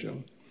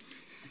Commission,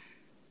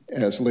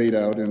 as laid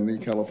out in the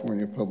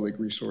California Public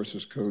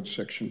Resources Code,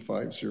 Section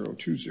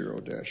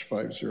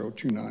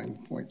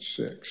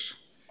 5020-5029.6.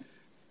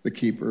 The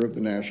keeper of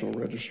the National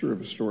Register of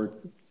Historic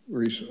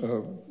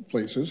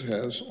Places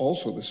has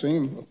also the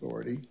same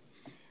authority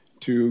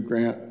to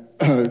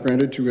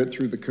granted to it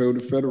through the Code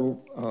of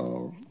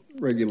Federal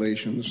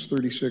Regulations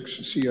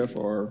 36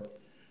 CFR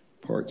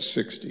Part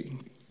 60.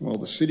 While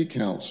the City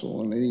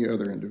Council and any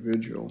other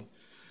individual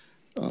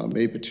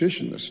may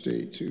petition the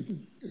state to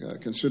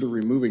consider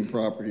removing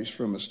properties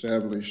from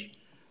established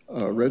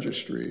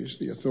registries,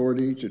 the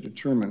authority to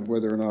determine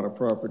whether or not a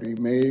property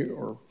may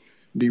or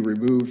be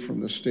removed from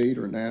the state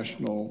or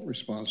national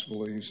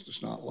responsibilities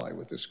does not lie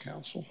with this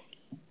council.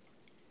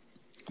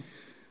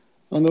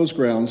 On those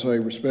grounds, I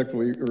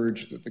respectfully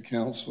urge that the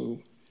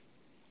council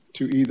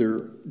to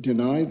either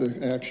deny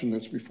the action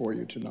that's before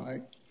you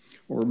tonight,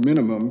 or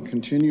minimum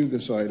continue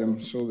this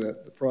item so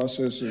that the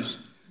process is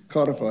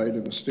codified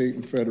in the state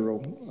and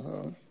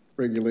federal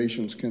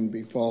regulations can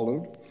be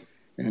followed,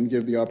 and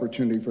give the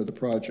opportunity for the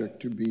project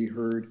to be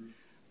heard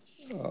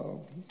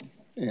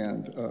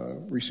and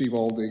receive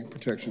all the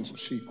protections of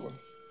CEQA.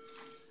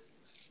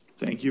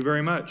 Thank you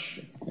very much.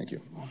 Thank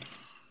you.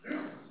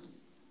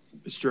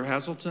 Mr.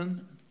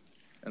 Hazelton,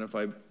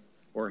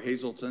 or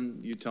Hazelton,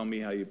 you tell me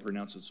how you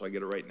pronounce it so I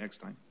get it right next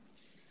time.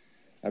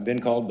 I've been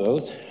called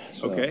both,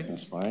 so okay.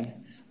 That's fine.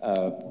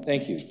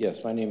 Thank you.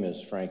 Yes, my name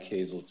is Frank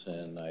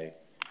Hazelton. I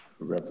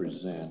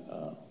represent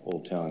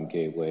Old Town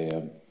Gateway.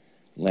 I'm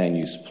land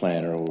use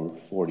planner over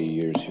 40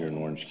 years here in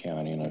Orange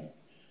County, and I've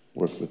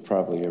worked with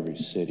probably every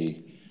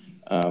city.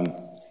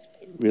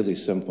 Really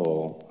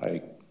simple,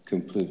 I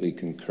completely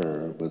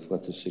concur with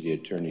what the city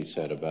attorney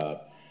said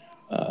about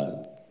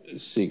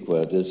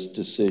CEQA. This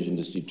decision,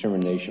 this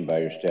determination by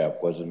your staff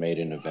wasn't made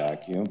in a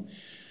vacuum.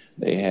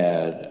 They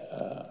had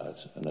a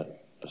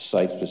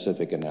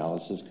site-specific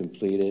analysis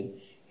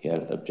completed. You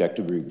had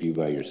objective review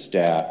by your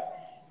staff.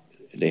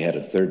 They had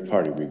a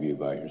third-party review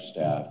by your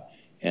staff.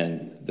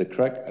 And the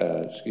crux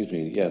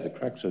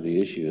of the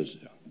issue is,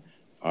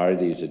 are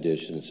these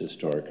additions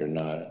historic or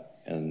not?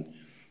 And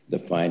the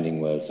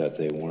finding was that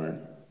they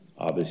weren't.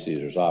 Obviously,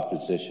 there's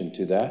opposition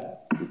to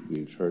that.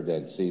 We've heard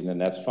that this evening,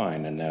 and that's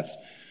fine, and that's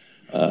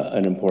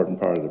an important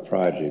part of the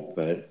project.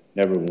 But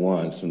never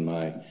once in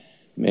my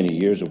many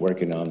years of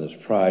working on this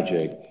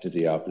project did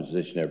the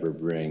opposition ever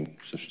bring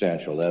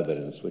substantial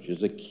evidence, which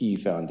is a key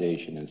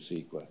foundation in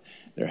CEQA.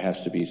 There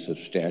has to be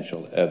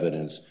substantial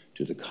evidence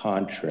to the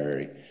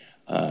contrary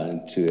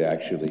to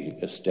actually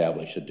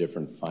establish a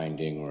different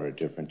finding or a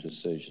different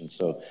decision.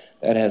 So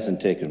that hasn't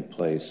taken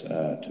place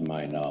to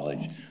my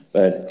knowledge.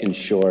 But in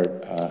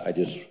short, I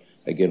just,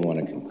 again, want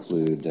to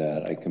conclude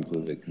that I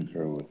completely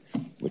concur with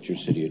what your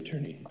city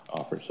attorney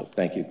offered. So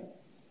thank you.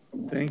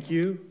 Thank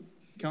you.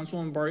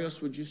 Councilwoman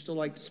Barrios, would you still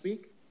like to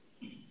speak?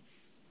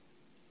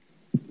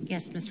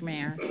 Yes, Mr.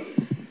 Mayor.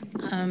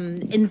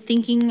 In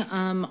thinking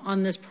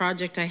on this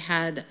project, I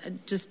had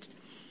just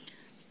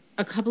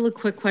a couple of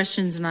quick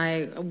questions, and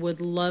I would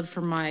love for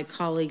my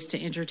colleagues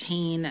to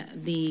entertain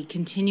the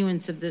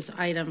continuance of this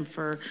item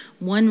for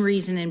one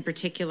reason in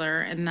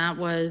particular, and that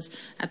was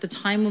at the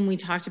time when we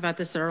talked about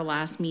this at our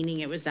last meeting,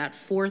 it was that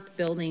fourth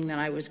building that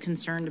I was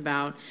concerned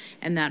about,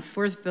 and that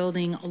fourth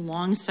building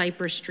along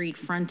Cypress Street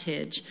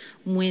frontage.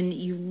 When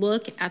you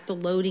look at the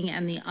loading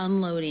and the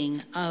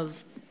unloading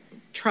of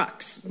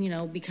trucks, you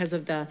know, because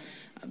of the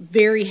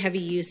very heavy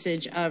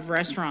usage of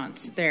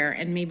restaurants there,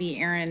 and maybe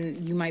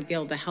Aaron, you might be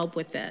able to help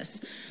with this.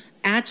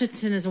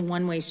 Atchison is a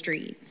one-way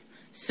street.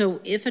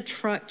 So if a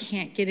truck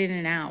can't get in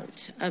and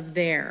out of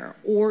there,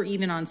 or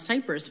even on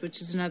Cypress,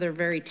 which is another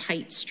very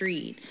tight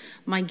street,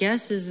 my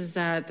guess is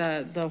that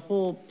the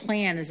whole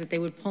plan is that they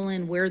would pull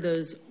in where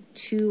those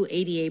two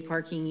ADA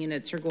parking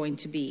units are going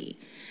to be.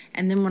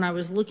 And then when I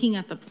was looking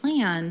at the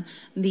plan,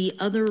 the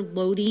other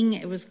loading,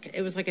 it was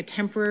like a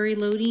temporary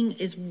loading,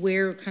 is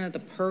where kind of the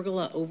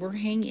pergola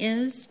overhang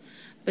is.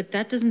 but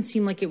that doesn't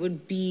seem like it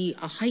would be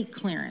a height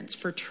clearance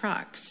for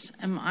trucks.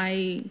 I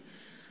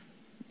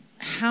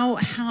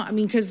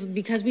mean,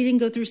 because we didn't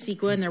go through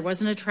CEQA and there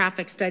wasn't a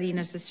traffic study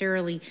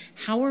necessarily,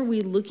 how are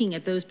we looking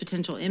at those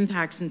potential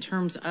impacts in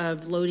terms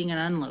of loading and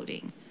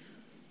unloading?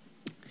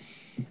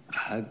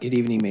 Good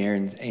evening, Mayor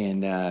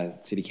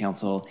and City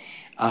Council.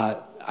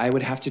 I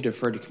would have to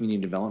defer to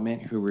Community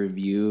Development, who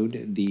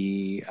reviewed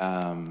the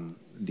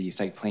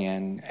site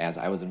plan as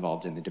I was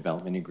involved in the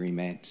development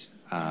agreement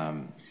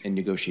and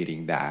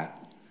negotiating that.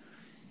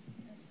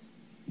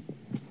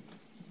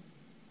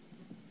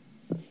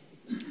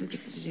 Who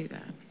gets to do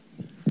that?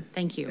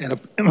 Thank you.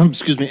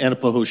 Excuse me, Anna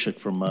Plahoshek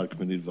from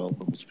Community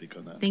Development will speak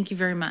on that. Thank you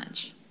very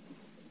much.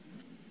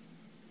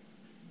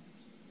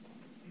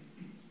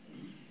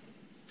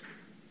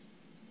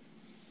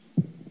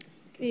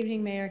 Good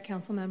evening, Mayor,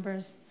 Council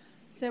members.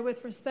 So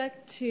with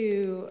respect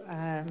to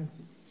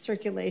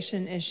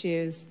circulation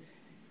issues,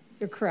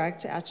 you're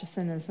correct.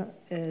 Atchison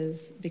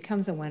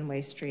becomes a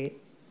one-way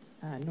street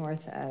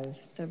north of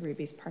the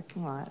Ruby's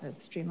parking lot or the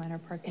Streamliner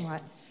parking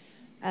lot.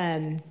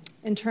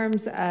 In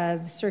terms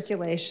of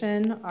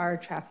circulation, our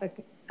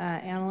traffic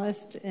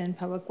analyst in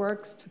Public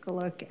Works took a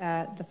look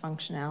at the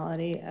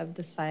functionality of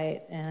the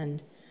site,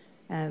 and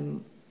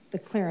the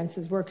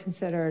clearances were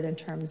considered in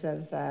terms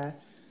of the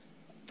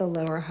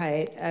lower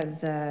height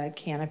of the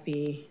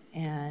canopy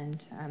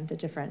and the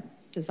different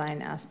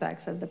design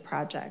aspects of the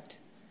project.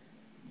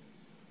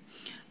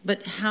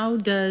 But how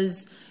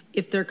does,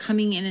 if they're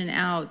coming in and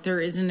out, there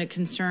isn't a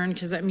concern?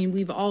 Because, I mean,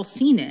 we've all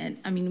seen it.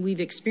 I mean, we've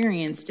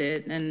experienced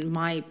it. And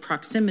my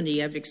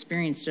proximity, I've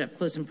experienced it up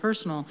close and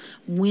personal.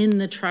 When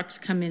the trucks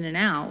come in and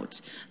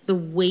out, the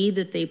way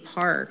that they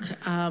park,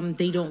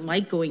 they don't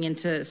like going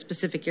into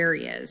specific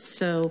areas.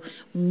 So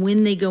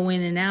when they go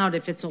in and out,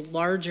 if it's a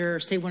larger,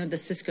 say one of the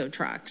Cisco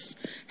trucks,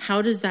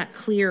 how does that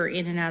clear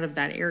in and out of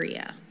that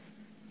area?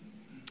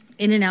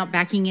 In and out,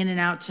 backing in and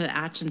out to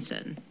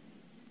Atchison.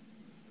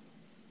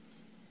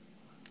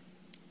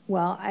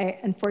 Well,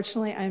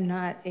 unfortunately, I'm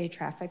not a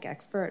traffic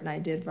expert, and I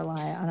did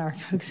rely on our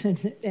folks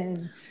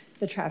in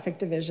the traffic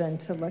division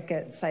to look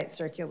at site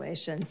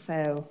circulation.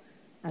 So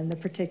the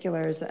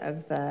particulars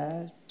of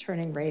the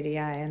turning radii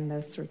and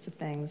those sorts of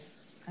things,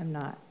 I'm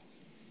not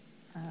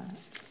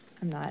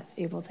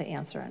able to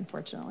answer,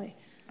 unfortunately.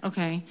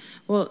 Okay.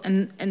 Well,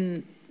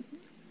 and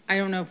I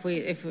don't know if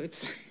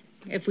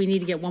we need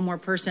to get one more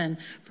person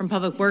from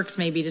Public Works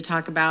maybe to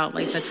talk about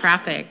like the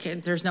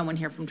traffic. There's no one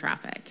here from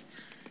traffic.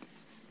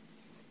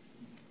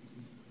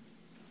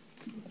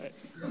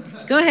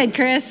 Go ahead,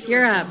 Chris,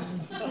 you're up.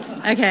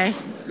 Okay.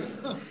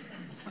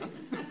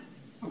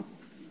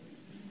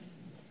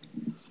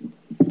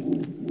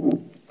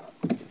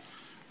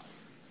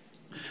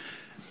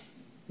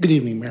 Good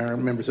evening, Mayor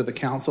and members of the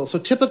council. So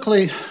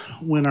typically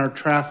when our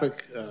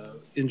traffic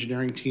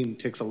engineering team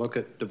takes a look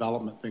at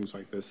development, things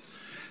like this,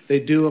 they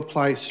do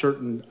apply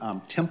certain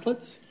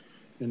templates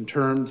in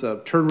terms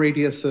of turn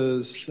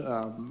radiuses,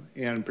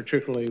 and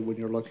particularly when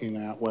you're looking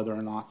at whether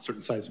or not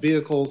certain size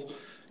vehicles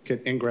can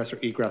ingress or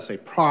egress a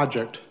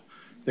project,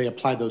 they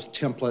apply those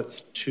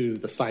templates to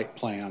the site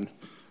plan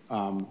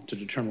to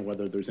determine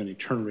whether there's any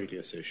turn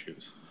radius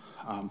issues.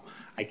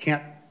 I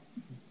can't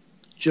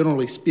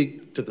generally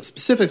speak to the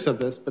specifics of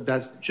this, but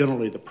that's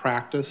generally the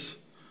practice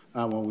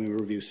when we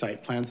review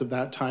site plans of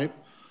that type.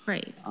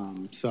 Right.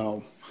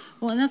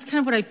 Well, and that's kind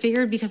of what I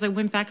figured, because I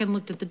went back and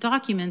looked at the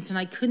documents and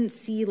I couldn't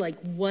see like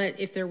what,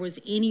 if there was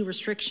any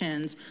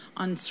restrictions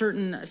on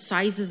certain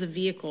sizes of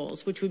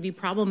vehicles, which would be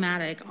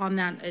problematic on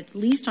that, at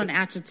least on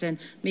Atchison,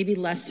 maybe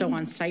less so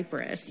on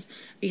Cypress.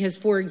 Because,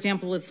 for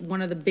example, if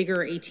one of the bigger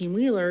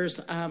 18-wheelers,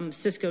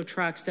 Cisco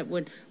trucks that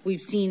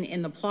we've seen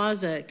in the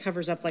plaza, it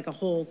covers up like a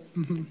whole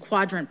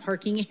quadrant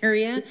parking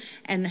area,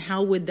 and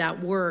how would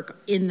that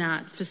work in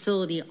that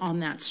facility on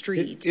that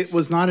street? It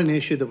was not an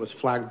issue that was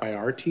flagged by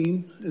our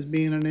team as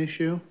being an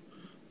issue.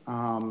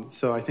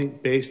 So I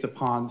think based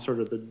upon sort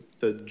of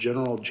the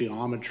general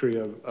geometry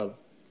of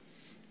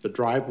the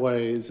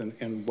driveways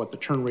and what the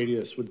turn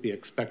radius would be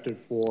expected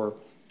for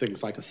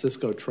things like a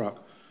Cisco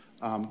truck,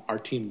 our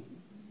team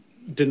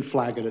didn't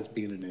flag it as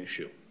being an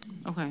issue.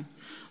 Okay.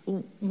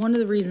 Well, one of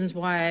the reasons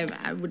why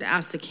I would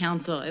ask the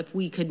council if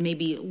we could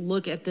maybe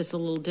look at this a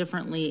little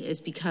differently is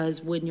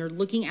because when you're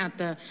looking at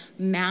the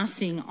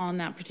massing on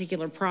that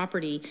particular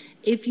property,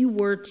 if you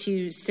were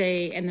to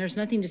say, and there's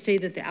nothing to say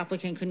that the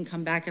applicant couldn't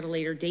come back at a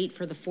later date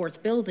for the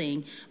fourth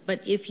building,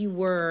 but if you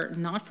were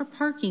not for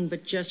parking,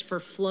 but just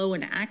for flow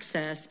and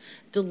access,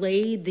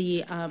 delay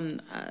the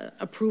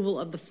approval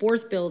of the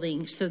fourth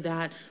building so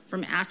that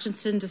from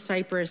Atchison to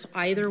Cypress,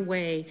 either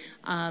way,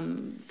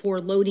 for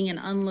loading and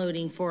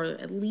unloading for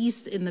at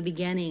least in the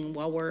beginning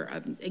while we're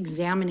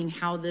examining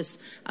how this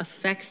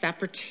affects that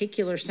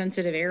particular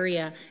sensitive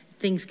area,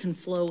 things can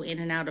flow in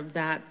and out of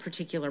that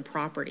particular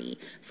property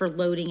for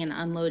loading and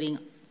unloading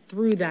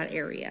through that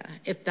area,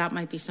 if that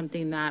might be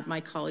something that my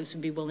colleagues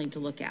would be willing to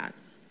look at.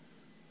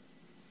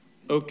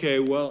 Okay,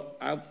 well,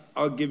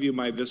 I'll give you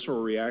my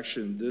visceral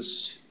reaction.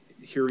 This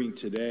hearing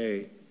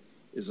today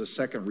is a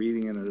second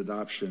reading and an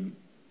adoption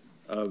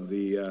of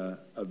the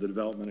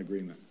development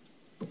agreement.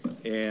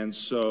 And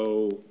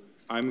so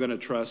I'm going to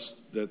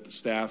trust that the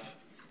staff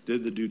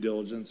did the due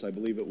diligence. I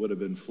believe it would have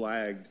been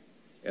flagged,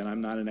 and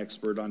I'm not an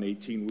expert on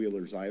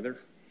 18-wheelers either.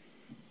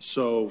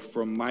 So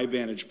from my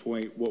vantage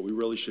point, what we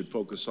really should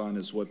focus on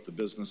is what the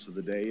business of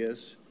the day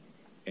is.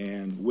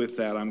 And with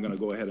that, I'm going to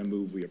go ahead and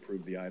move we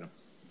approve the item.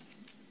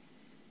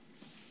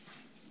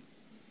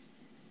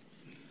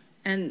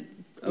 And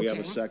We have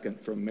a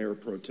second from Mayor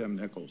Pro Tem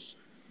Nichols.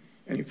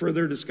 Any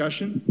further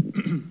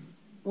discussion?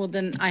 Well,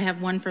 then I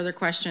have one further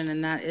question,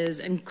 and that is,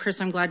 and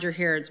Chris, I'm glad you're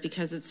here. It's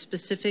because it's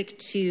specific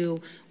to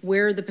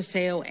where the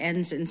Paseo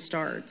ends and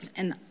starts.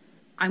 And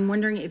I'm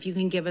wondering if you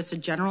can give us a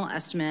general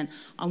estimate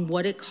on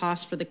what it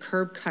costs for the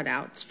curb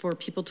cutouts for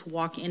people to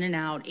walk in and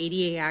out,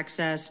 ADA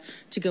access,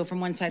 to go from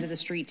one side of the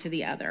street to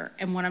the other.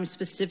 And what I'm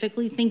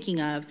specifically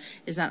thinking of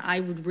is that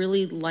I would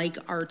really like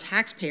our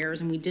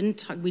taxpayers, and we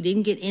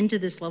didn't get into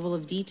this level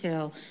of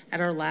detail at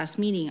our last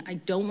meeting. I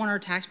don't want our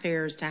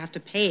taxpayers to have to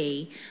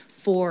pay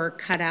for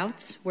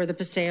cutouts where the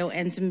Paseo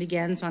ends and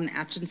begins on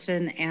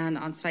Atchison and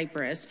on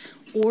Cypress,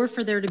 or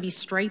for there to be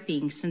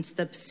striping since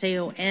the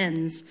Paseo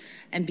ends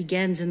and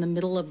begins in the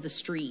middle of the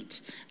street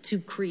to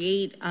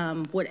create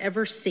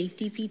whatever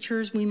safety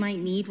features we might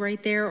need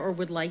right there or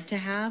would like to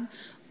have.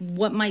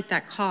 What might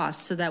that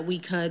cost so that we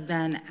could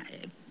then,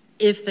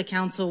 if the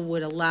council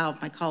would allow,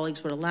 if my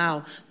colleagues would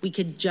allow, we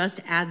could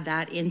just add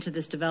that into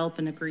this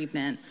development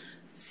agreement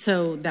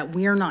so that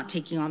we're not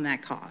taking on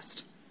that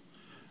cost?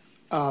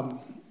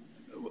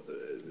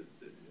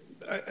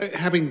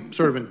 Having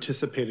sort of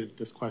anticipated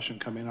this question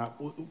coming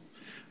up,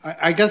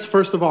 I guess,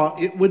 first of all,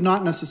 it would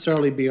not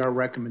necessarily be our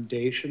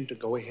recommendation to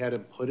go ahead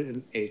and put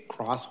in a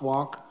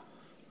crosswalk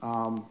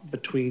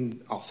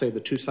between, I'll say, the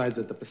two sides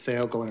of the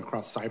Paseo going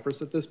across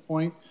Cypress at this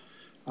point.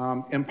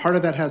 And part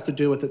of that has to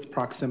do with its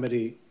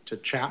proximity to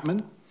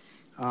Chapman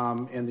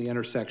and the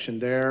intersection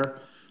there.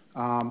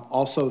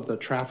 Also, the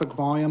traffic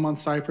volume on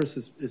Cypress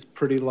is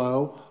pretty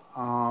low.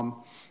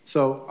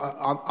 So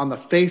on the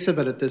face of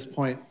it at this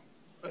point,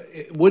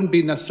 it wouldn't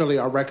be necessarily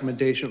our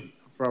recommendation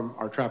from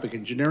our traffic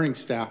engineering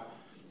staff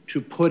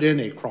to put in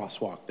a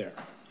crosswalk there.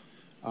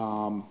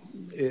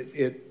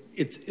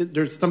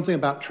 There's something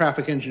about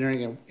traffic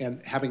engineering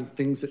and having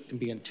things that can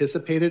be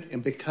anticipated,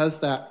 and because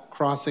that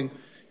crossing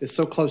is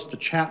so close to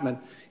Chapman,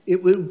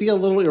 it would be a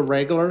little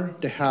irregular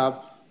to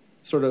have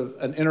sort of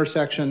an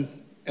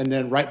intersection and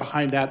then right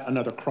behind that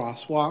another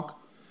crosswalk.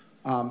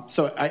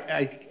 So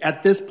I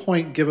at this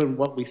point, given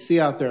what we see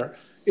out there,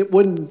 it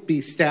wouldn't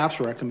be staff's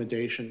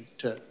recommendation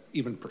to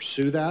even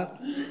pursue that.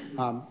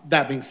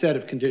 That being said,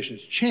 if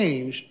conditions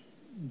change,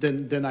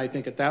 then I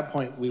think at that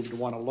point we would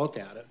want to look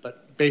at it.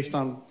 But based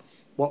on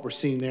what we're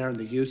seeing there and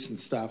the use and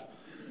stuff,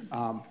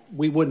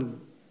 we wouldn't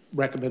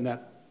recommend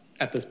that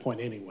at this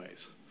point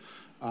anyways.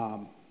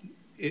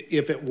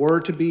 If it were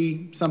to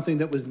be something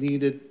that was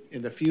needed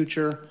in the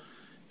future,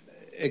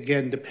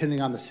 again,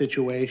 depending on the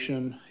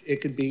situation, it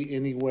could be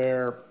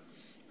anywhere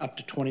up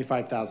to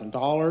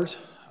 $25,000.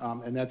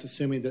 And that's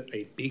assuming that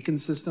a beacon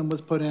system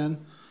was put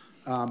in.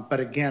 But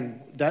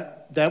again,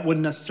 that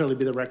wouldn't necessarily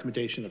be the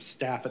recommendation of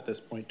staff at this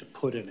point to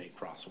put in a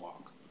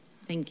crosswalk.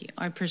 Thank you.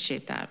 I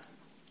appreciate that.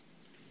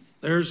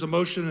 There's a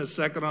motion and a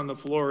second on the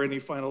floor. Any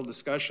final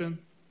discussion?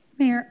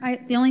 Mayor,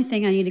 the only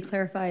thing I need to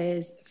clarify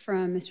is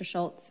from Mr.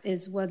 Schultz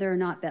is whether or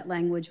not that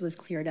language was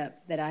cleared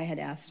up that I had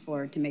asked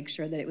for to make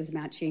sure that it was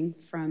matching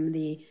from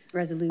the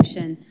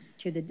resolution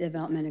to the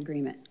development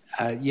agreement.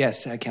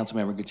 Yes,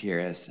 Councilmember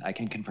Gutierrez, I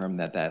can confirm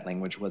that that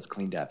language was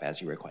cleaned up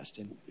as you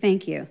requested.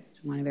 Thank you.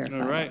 I want to verify.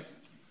 All right.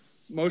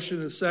 Motion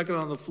and a second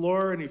on the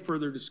floor. Any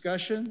further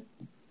discussion?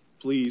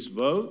 Please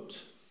vote.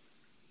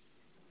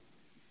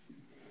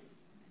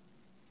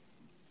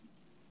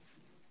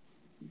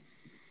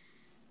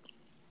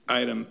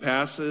 Item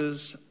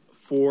passes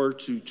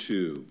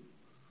 4-2.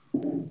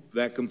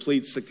 That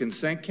completes the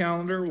consent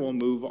calendar. We'll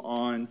move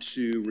on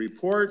to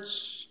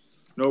reports.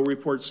 No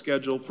report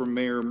scheduled from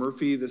Mayor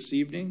Murphy this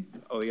evening.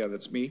 Oh, yeah,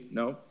 that's me.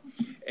 No.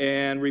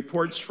 And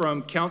reports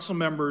from council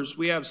members.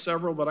 We have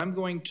several, but I'm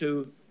going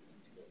to.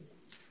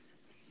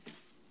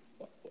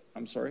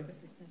 I'm sorry?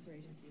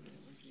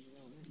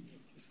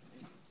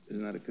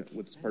 Isn't that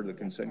what's part of the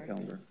consent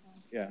calendar?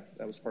 Yeah,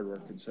 that was part of our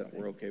consent.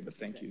 We're okay, but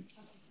thank you.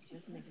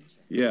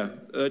 Yeah,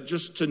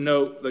 just to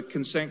note, the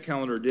consent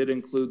calendar did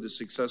include the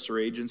successor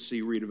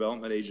agency,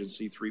 redevelopment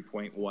agency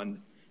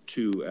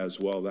 3.12 as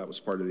well. That was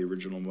part of the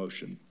original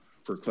motion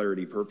for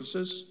clarity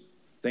purposes.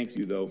 Thank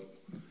you, though.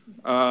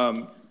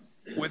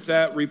 With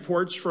that,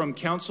 reports from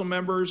council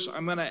members.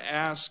 I'm going to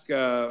ask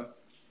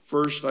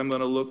first, I'm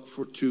going to look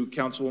to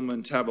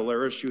Councilwoman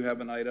Tavaleras. You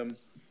have an item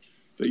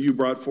that you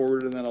brought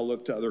forward, and then I'll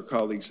look to other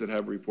colleagues that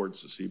have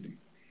reports this evening.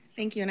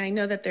 Thank you, and I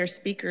know that they're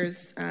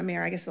speakers,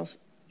 Mayor. I guess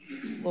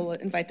we'll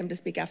invite them to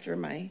speak after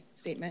my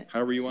statement.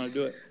 However you want to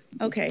do it.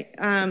 Okay,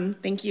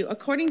 thank you.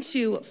 According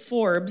to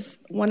Forbes,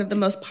 one of the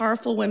most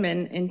powerful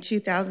women in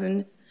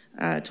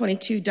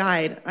 2022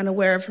 died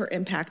unaware of her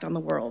impact on the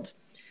world.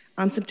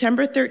 On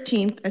September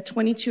 13th, a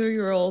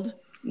 22-year-old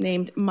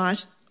named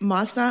Mahsa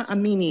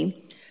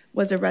Amini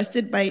was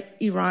arrested by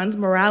Iran's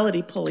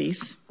morality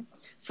police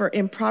for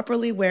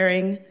improperly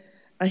wearing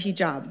a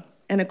hijab,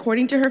 and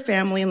according to her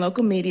family and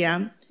local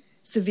media,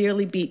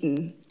 severely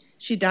beaten.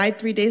 She died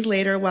 3 days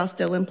later while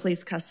still in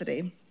police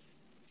custody.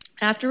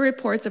 After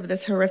reports of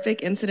this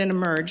horrific incident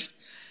emerged,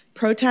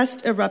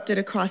 protests erupted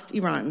across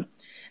Iran.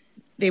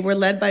 They were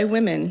led by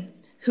women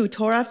who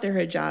tore off their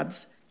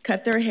hijabs,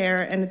 cut their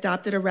hair, and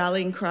adopted a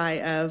rallying cry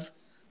of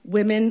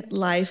women,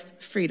 life,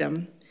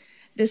 freedom.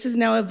 This has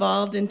now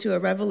evolved into a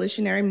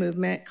revolutionary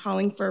movement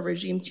calling for a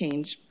regime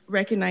change,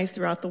 recognized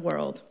throughout the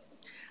world.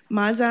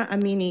 Mahsa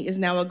Amini is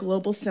now a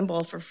global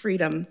symbol for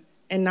freedom,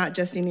 and not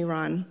just in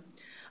Iran.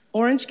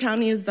 Orange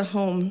County is the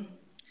home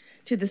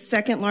to the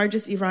second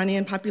largest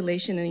Iranian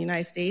population in the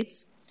United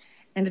States,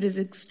 and it is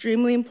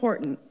extremely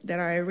important that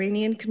our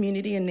Iranian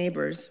community and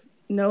neighbors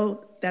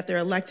know that their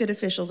elected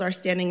officials are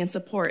standing in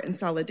support and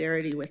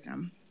solidarity with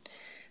them.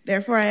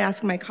 Therefore, I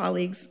ask my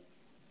colleagues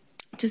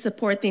to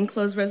support the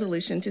enclosed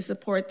resolution to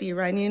support the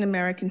Iranian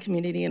American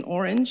community in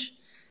Orange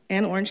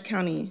and Orange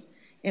County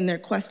in their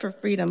quest for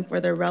freedom for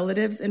their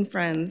relatives and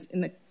friends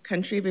in the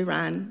country of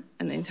Iran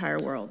and the entire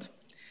world.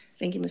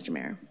 Thank you, Mr.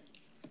 Mayor.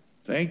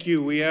 Thank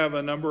you. We have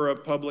a number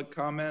of public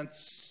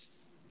comments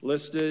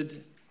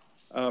listed.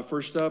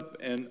 First up,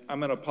 and I'm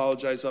going to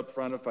apologize up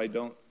front if I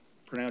don't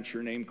pronounce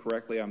your name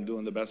correctly. I'm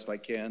doing the best I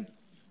can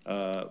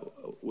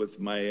with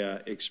my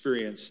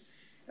experience.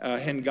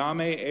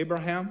 Hengame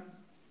Abraham,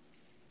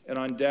 and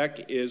on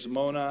deck is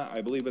Mona,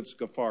 I believe it's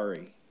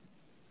Ghaffari.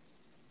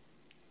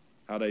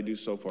 How'd I do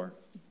so far?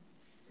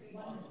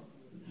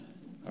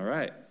 All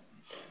right,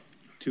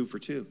 2 for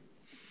 2.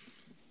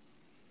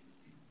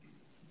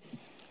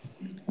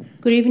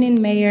 Good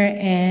evening, Mayor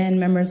and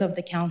members of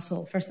the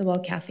council. First of all,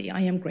 Kathy,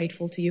 I am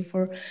grateful to you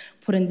for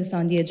putting this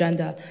on the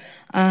agenda.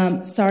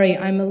 Sorry,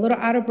 I'm a little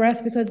out of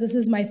breath because this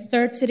is my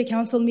 3rd city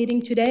council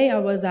meeting today. I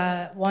was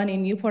at one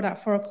in Newport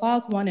at 4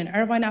 o'clock, one in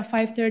Irvine at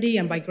 5:30,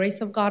 and by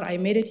grace of God, I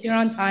made it here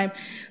on time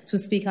to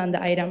speak on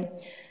the item.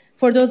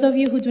 For those of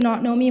you who do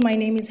not know me, my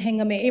name is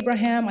Hengame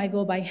Abraham. I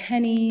go by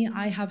Henny.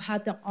 I have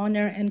had the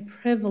honor and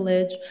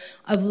privilege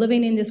of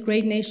living in this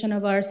great nation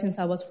of ours since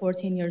I was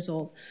 14 years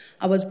old.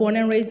 I was born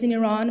and raised in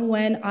Iran.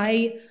 When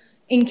I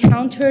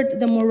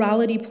encountered the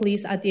morality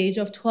police at the age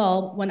of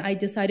 12, when I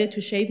decided to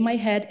shave my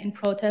head in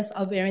protest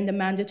of wearing the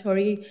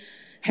mandatory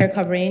hair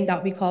covering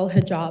that we call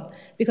hijab,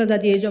 because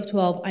at the age of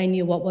 12, I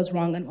knew what was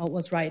wrong and what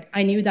was right.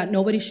 I knew that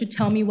nobody should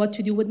tell me what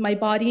to do with my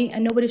body,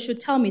 and nobody should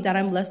tell me that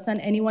I'm less than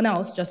anyone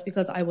else just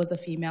because I was a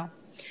female.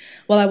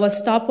 Well, I was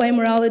stopped by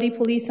morality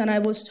police, and I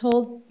was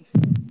told,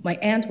 my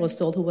aunt was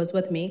told, who was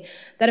with me,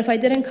 that if I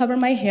didn't cover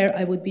my hair,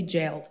 I would be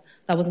jailed.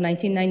 That was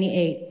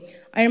 1998.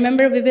 I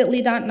remember vividly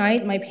that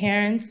night, my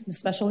parents,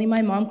 especially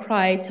my mom,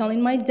 cried,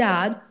 telling my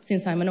dad,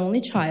 since I'm an only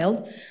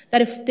child,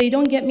 that if they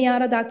don't get me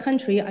out of that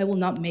country, I will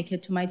not make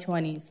it to my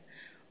 20s.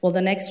 Well,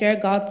 the next year,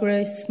 God's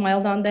grace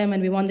smiled on them,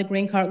 and we won the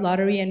green card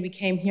lottery, and we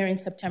came here in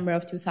September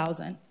of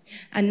 2000.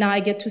 And now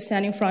I get to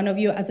stand in front of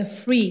you as a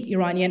free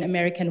Iranian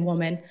American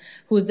woman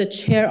who is the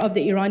chair of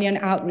the Iranian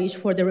outreach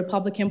for the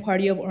Republican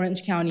Party of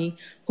Orange County,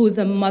 who is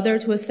a mother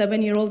to a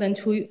 7-year-old and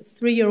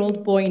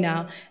 3-year-old boy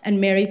now, and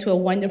married to a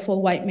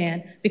wonderful white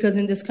man. Because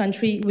in this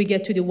country, we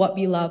get to do what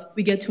we love,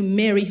 we get to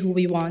marry who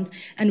we want,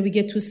 and we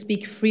get to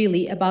speak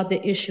freely about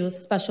the issues,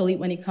 especially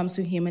when it comes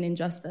to human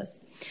injustice.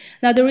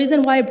 Now, the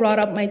reason why I brought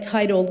up my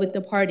title with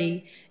the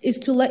party is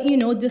to let you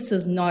know this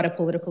is not a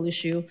political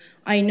issue.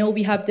 I know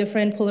we have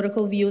different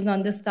political views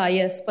on this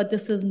dais, but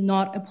this is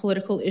not a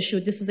political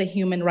issue. This is a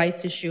human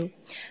rights issue.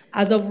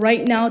 As of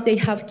right now, they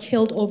have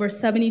killed over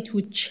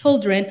 72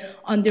 children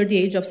under the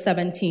age of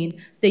 17,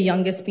 the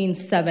youngest being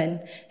 7.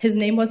 His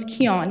name was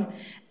Kian,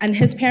 and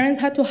his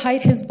parents had to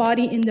hide his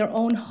body in their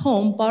own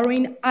home,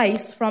 borrowing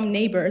ice from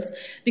neighbors,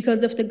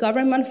 because if the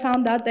government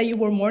found out that you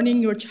were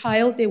mourning your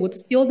child, they would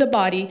steal the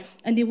body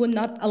and they would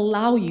not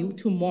allow you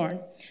to mourn.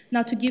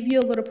 Now, to give you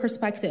a little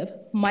perspective,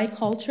 my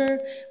culture,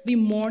 we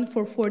mourn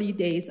for 40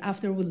 days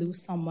after we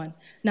lose someone.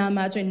 Now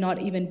imagine not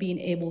even being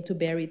able to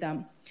bury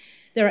them.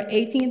 There are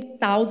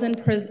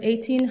 18,000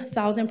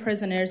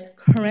 prisoners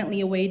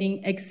currently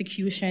awaiting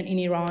execution in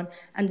Iran,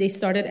 and they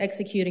started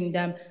executing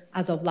them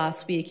as of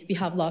last week. We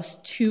have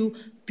lost 2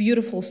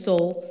 beautiful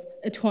souls,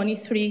 a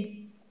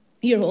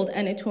 23-year-old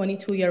and a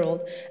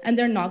 22-year-old, and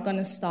they're not going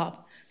to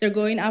stop. They're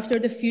going after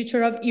the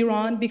future of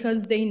Iran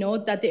because they know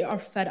that they are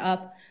fed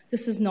up.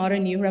 This is not a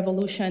new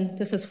revolution.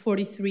 This is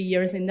 43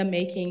 years in the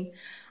making.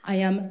 I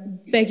am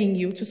begging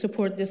you to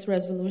support this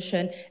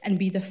resolution and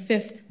be the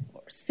 5th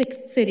or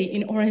 6th city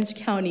in Orange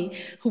County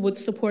who would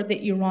support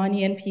the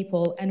Iranian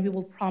people, and we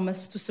will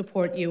promise to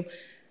support you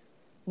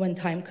when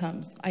time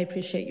comes. I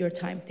appreciate your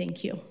time.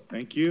 Thank you.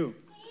 Thank you.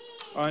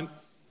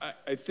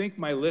 I think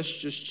my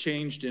list just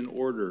changed in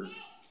order.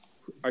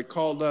 I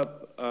called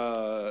up,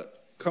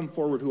 come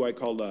forward who I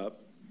called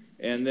up,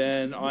 and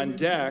then on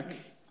deck,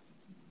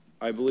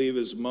 I believe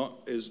is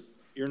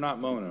you're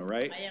not Mona,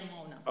 right? I am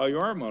Mona. Oh, you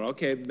are Mona.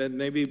 Okay, then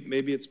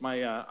maybe it's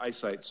my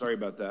eyesight. Sorry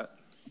about that.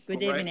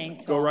 Good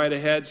evening. Go right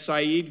ahead.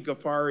 Saeed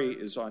Ghaffari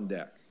is on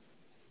deck.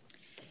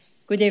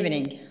 Good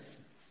evening.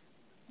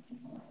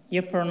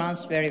 You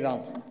pronounced very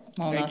well.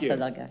 Mona Thank you.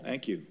 Sadaga.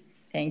 Thank you.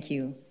 Thank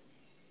you.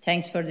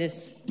 Thanks for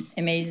this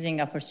amazing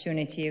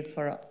opportunity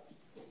for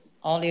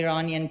all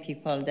Iranian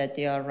people that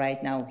they are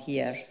right now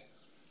here.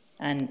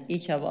 And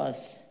each of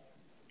us,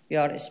 we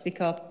are speak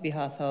up on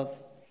behalf of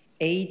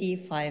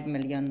 85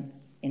 million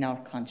in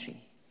our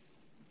country.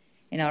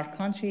 In our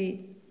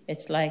country,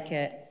 it's like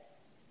a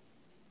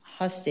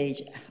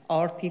hostage.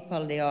 Our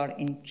people, they are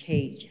in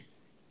cage.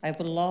 I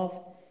would love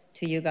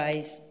to you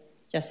guys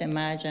just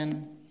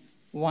imagine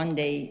one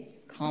day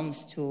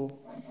comes to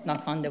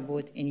knock on the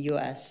wood in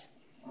U.S.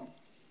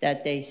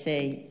 that they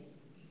say,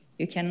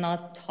 you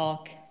cannot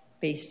talk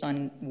based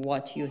on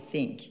what you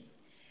think.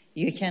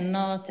 You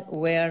cannot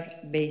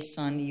wear based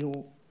on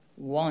you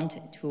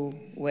want to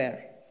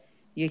wear.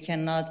 You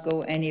cannot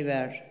go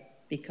anywhere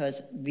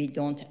because we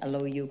don't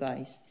allow you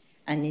guys.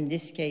 And in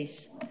this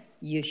case,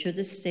 you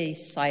should stay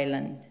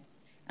silent.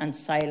 And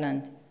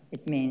silent,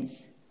 it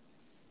means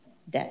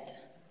dead.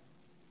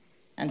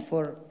 And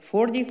for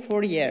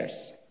 44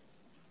 years,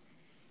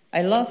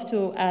 I love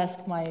to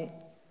ask my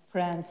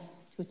friends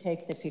to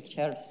take the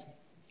pictures.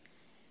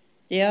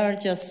 They are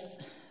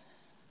just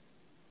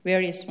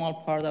very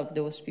small part of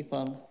those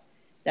people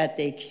that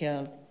they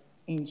killed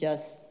in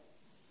just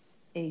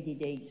 80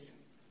 days.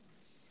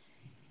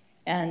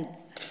 And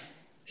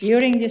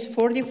during these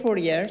 44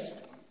 years,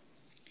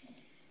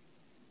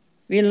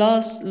 we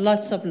lost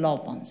lots of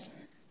loved ones,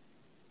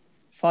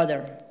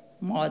 father,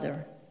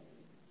 mother,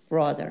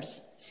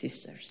 brothers,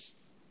 sisters,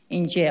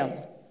 in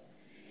jail.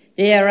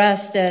 They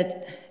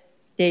arrested,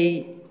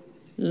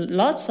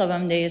 lots of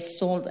them they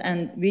sold,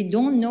 and we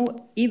don't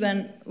know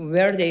even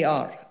where they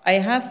are. I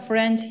have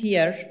friend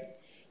here,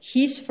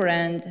 his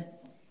friend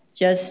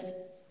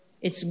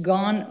it's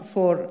gone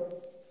for,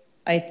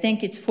 I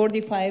think it's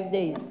 45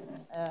 days,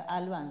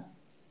 Alwan.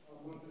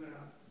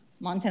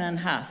 Month and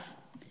a half.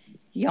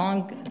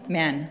 Young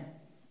man,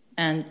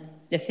 and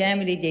the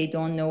family, they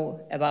don't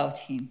know about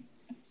him.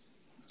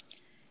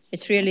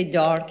 It's really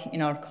dark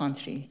in our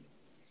country.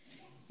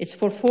 It's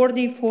for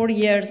 44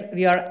 years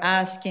we are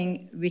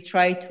asking, we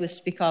try to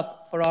speak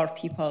up for our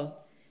people,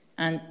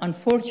 and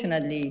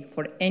unfortunately,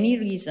 for any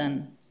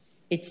reason,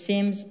 it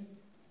seems,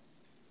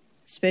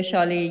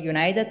 especially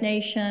United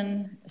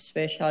Nations,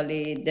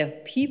 especially the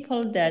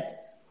people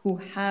who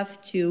have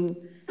to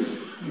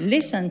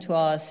listen to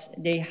us,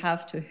 they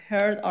have to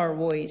hear our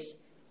voice.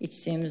 It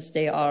seems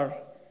they are,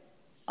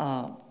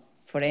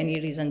 for any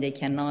reason, they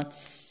cannot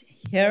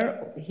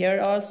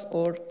hear us,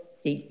 or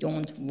they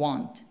don't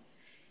want.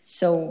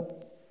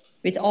 So,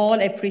 with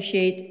all,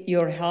 appreciate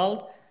your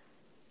help,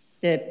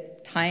 the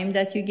time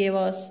that you gave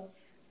us.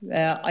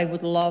 I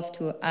would love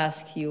to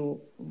ask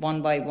you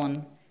one by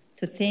one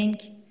to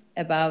think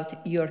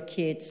about your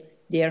kids,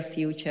 their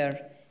future,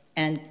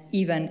 and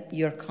even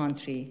your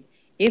country.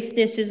 If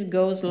this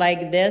goes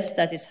like this,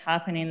 that is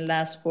happening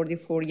last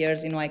 44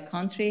 years in my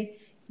country,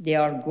 they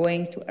are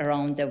going to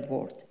around the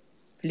world.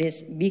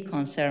 Please be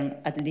concerned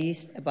at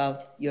least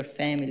about your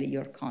family,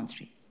 your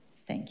country.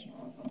 Thank you.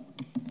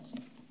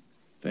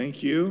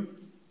 Thank you.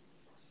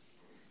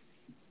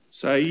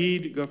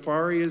 Saeed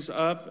Ghaffari is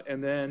up,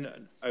 and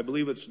then I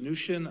believe it's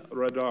Nushin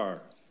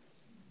Radar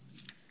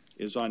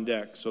is on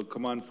deck. So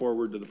come on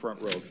forward to the front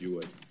row if you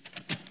would.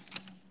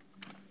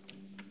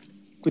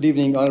 Good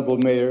evening, Honorable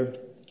Mayor,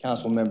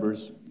 Council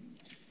members.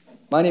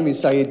 My name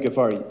is Saeed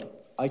Ghaffari.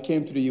 I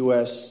came to the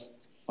U.S.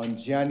 on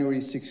January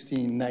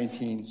 16,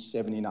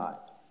 1979.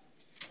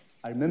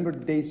 I remember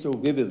the date so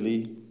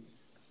vividly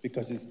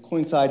because it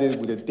coincided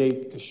with the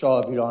date the Shah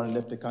of Iran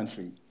left the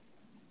country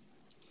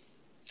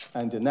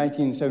and the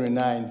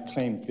 1979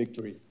 claimed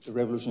victory, the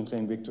revolution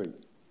claimed victory.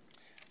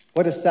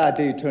 What a sad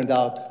day it turned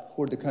out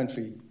for the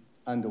country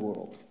and the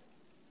world.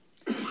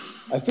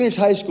 I finished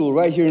high school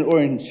right here in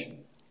Orange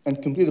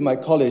and completed my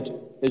college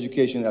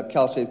education at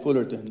Cal State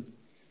Fullerton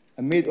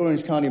and made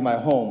Orange County my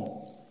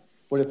home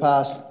for the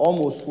past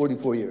almost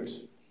 44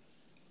 years.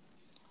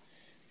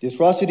 The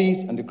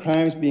atrocities and the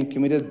crimes being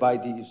committed by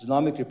the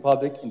Islamic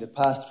Republic in the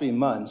past 3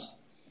 months,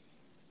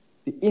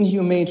 the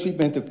inhumane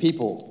treatment of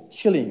people,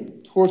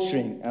 killing,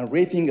 torturing, and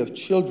raping of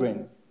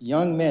children,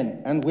 young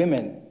men, and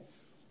women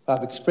who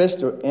have expressed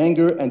their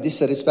anger and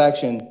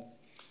dissatisfaction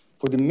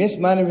for the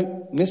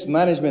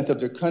mismanagement of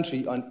their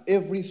country on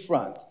every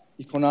front,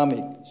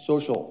 economic,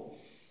 social,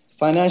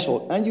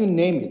 financial, and you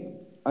name it,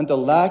 and the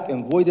lack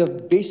and void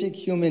of basic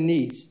human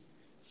needs,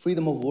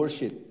 freedom of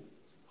worship,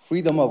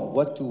 freedom of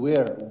what to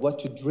wear, what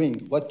to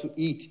drink, what to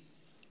eat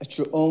at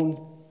your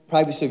own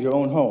privacy of your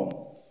own home.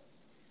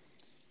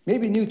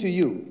 Maybe new to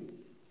you,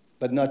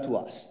 but not to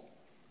us.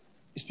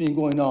 It's been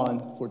going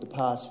on for the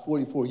past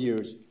 44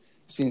 years,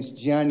 since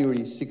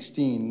January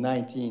 16,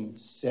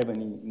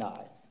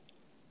 1979.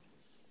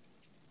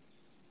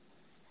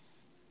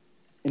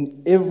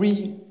 And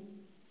every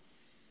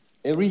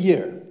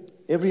year,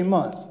 every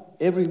month,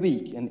 every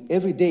week, and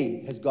every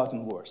day has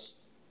gotten worse.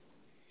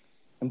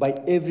 And by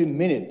every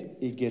minute,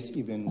 it gets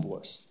even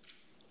worse.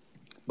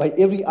 By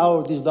every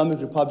hour the Islamic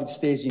Republic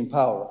stays in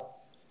power,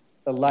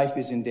 a life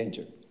is in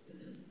danger.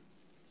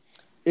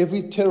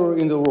 Every terror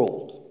in the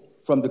world,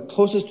 from the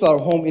closest to our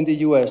home in the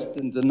U.S.,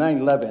 the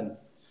 9/11,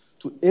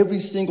 to every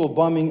single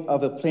bombing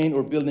of a plane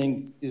or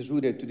building is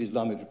rooted to the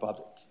Islamic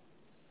Republic.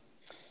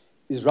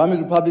 The Islamic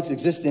Republic's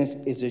existence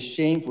is a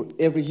shame for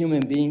every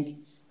human being,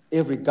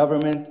 every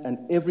government, and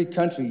every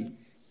country,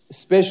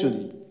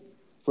 especially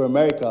for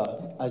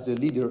America as the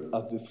leader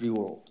of the free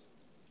world.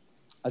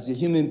 As a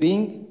human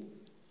being,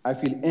 I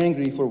feel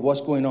angry for what's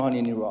going on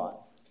in Iran.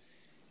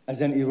 As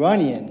an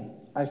Iranian,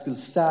 I feel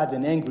sad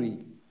and angry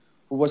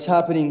for what's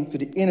happening to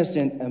the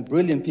innocent and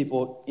brilliant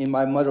people in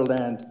my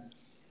motherland.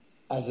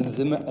 As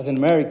an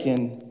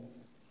American,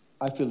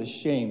 I feel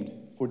ashamed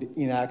for the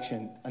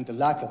inaction and the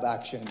lack of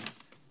action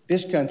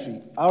this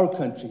country, our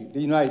country,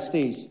 the United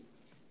States,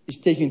 is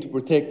taking to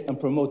protect and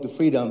promote the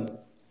freedom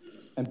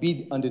and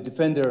be on the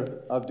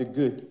defender of the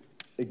good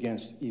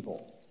against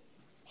evil.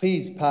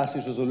 Please pass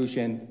this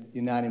resolution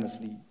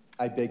unanimously.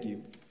 I beg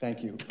you.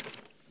 Thank you.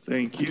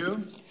 Thank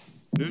you.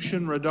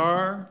 Nushin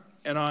Radar,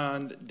 and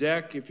on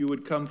deck, if you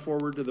would come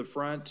forward to the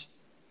front,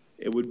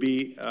 it would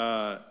be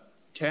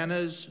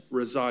Tanaz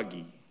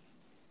Razagi.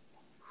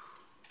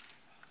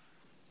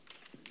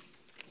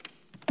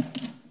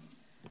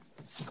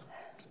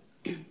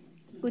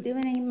 Good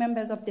evening,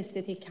 members of the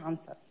City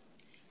Council.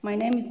 My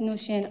name is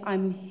Nushin.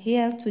 I'm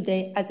here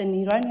today as an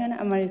Iranian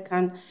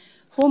American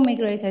who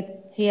migrated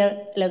here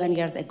 11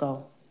 years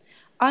ago.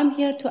 I'm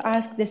here to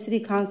ask the City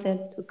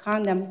Council to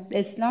condemn the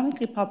Islamic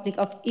Republic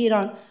of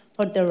Iran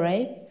for the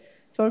rape,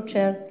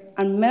 torture,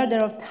 and murder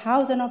of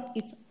thousands of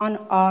its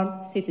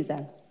unarmed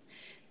citizens.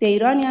 The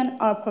Iranians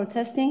are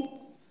protesting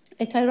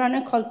a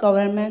tyrannical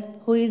government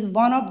who is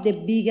one of the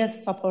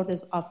biggest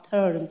supporters of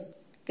terrorism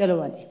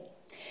globally.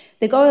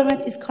 The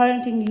government is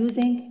currently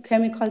using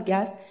chemical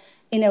gas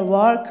in a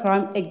war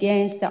crime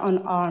against the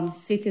unarmed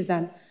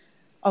citizens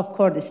of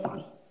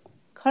Kurdistan.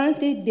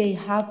 Currently, they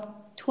have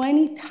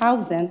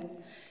 20,000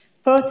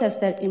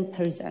 protesters in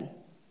prison,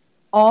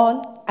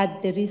 all at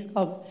the risk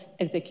of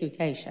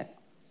execution.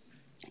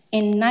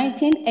 In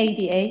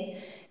 1988,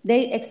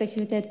 they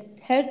executed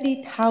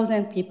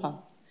 30,000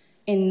 people.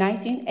 In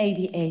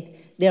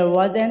 1988, there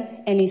wasn't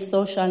any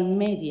social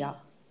media,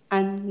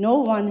 and no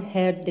one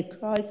heard the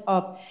cries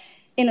of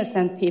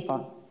innocent people.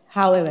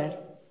 However,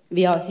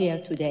 we are here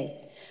today,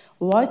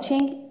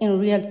 watching in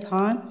real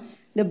time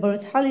the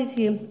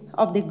brutality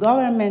of the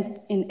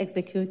government in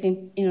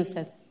executing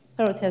innocent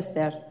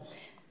protesters.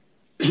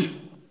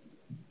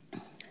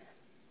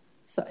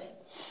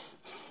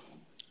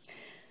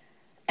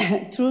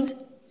 Through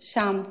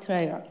sham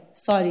trial.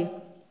 Sorry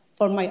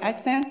for my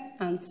accent,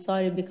 and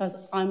sorry because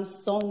I'm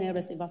so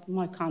nervous about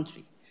my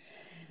country.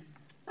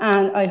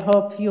 And I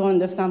hope you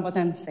understand what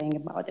I'm saying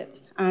about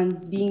it.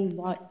 And being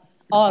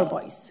our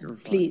voice,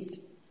 please.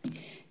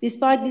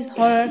 Despite this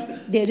horror,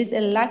 there is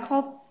a lack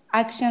of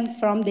action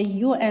from the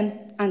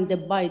UN and the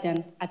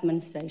Biden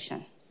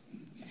administration.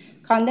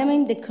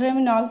 Condemning the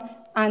criminal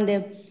and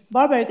the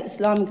barbaric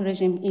Islamic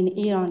regime in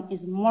Iran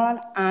is moral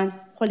and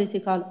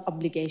political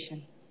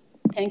obligation.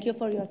 Thank you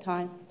for your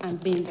time and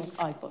being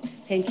on iPods.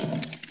 Thank you.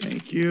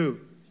 Thank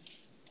you.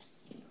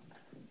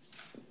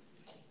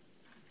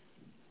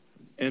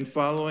 And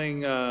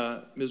following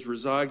Ms.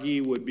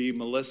 Razagi would be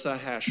Melissa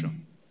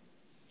Hashem.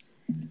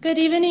 Good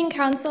evening,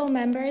 council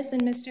members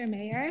and Mr.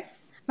 Mayor.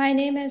 My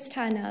name is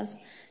Tanaz.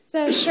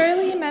 So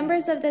surely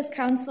members of this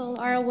council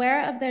are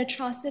aware of the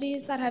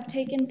atrocities that have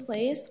taken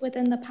place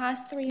within the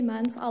past 3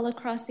 months all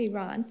across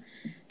Iran.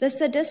 The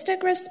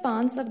sadistic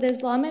response of the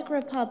Islamic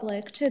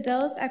Republic to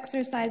those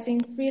exercising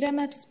freedom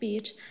of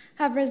speech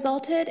have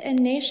resulted in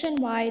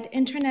nationwide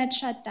internet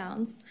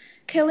shutdowns,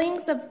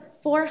 killings of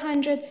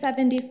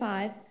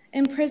 475,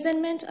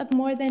 imprisonment of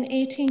more than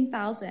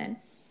 18,000,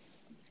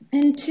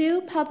 and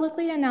 2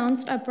 publicly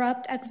announced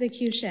abrupt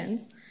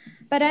executions.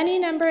 But any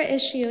number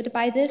issued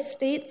by this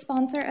state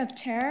sponsor of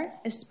terror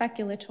is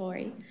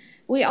speculatory.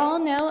 We all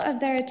know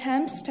of their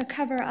attempts to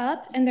cover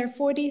up and their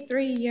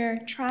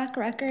 43-year track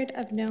record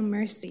of no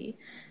mercy.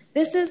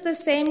 This is the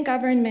same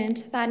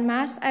government that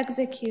mass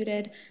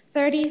executed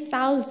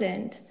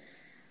 30,000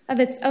 of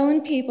its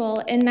own people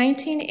in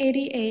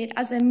 1988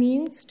 as a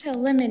means to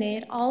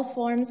eliminate all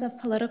forms of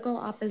political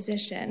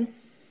opposition.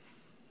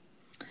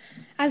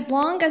 As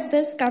long as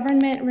this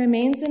government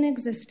remains in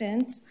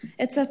existence,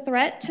 it's a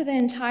threat to the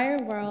entire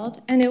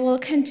world, and it will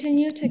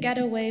continue to get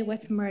away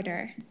with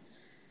murder.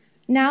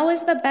 Now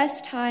is the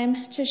best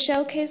time to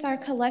showcase our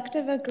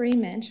collective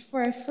agreement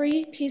for a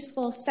free,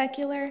 peaceful,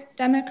 secular,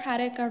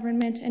 democratic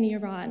government in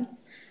Iran.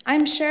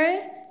 I'm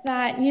sure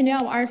that you know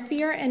our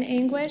fear and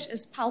anguish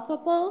is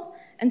palpable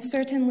and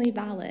certainly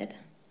valid.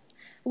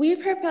 We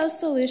propose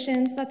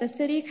solutions that the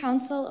City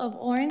Council of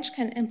Orange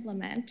can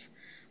implement.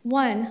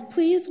 1,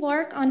 please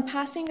work on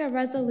passing a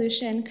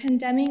resolution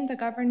condemning the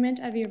government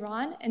of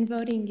Iran and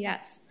voting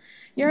yes.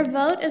 Your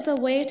vote is a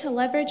way to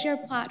leverage your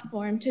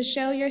platform to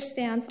show your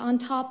stance on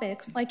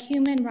topics like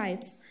human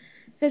rights,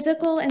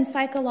 physical and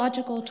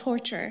psychological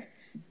torture,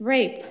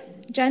 rape,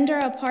 gender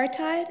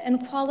apartheid,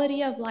 and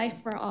quality of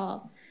life for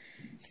all.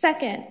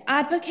 2nd,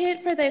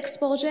 advocate for the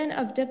expulsion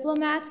of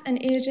diplomats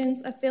and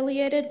agents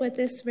affiliated with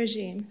this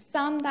regime,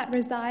 some that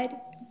reside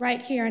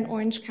right here in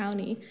Orange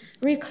County.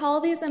 Recall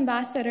these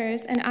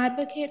ambassadors and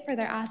advocate for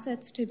their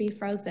assets to be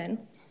frozen.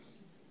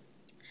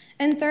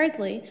 And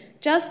thirdly,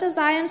 just as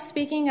I am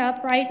speaking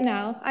up right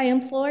now, I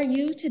implore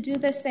you to do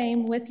the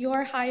same with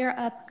your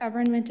higher-up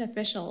government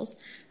officials.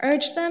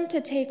 Urge them to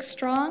take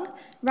strong,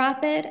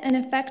 rapid, and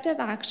effective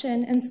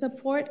action in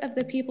support of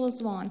the people's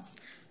wants.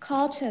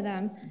 Call to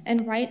them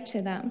and write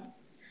to them.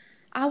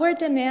 Our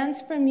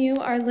demands from you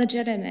are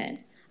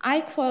legitimate.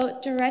 I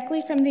quote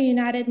directly from the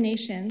United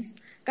Nations,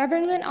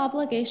 "Government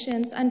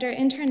obligations under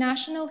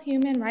international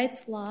human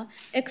rights law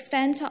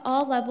extend to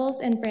all levels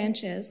and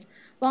branches.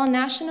 While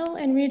national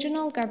and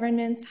regional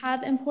governments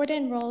have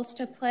important roles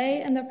to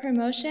play in the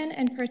promotion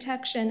and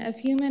protection of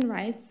human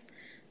rights,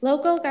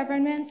 local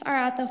governments are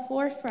at the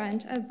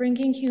forefront of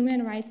bringing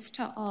human rights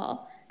to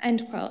all,"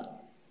 end quote.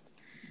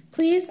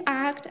 Please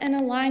act and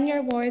align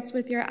your words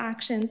with your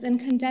actions in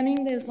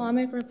condemning the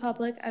Islamic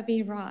Republic of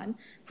Iran.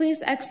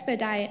 Please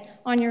expedite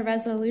on your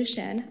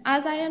resolution.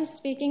 As I am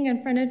speaking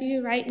in front of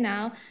you right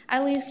now,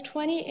 at least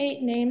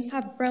 28 names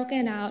have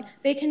broken out.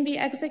 They can be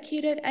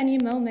executed any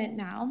moment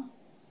now,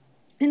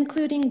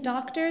 including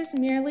doctors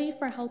merely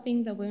for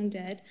helping the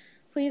wounded.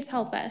 Please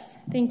help us.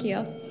 Thank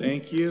you.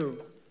 Thank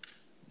you.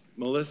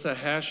 Melissa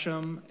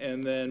Hashem,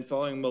 and then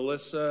following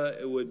Melissa,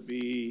 it would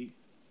be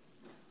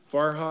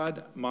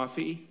Farhad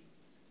Mafi.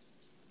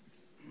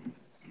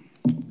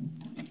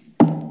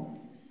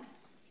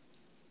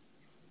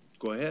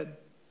 Go ahead.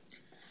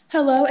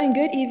 Hello and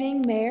good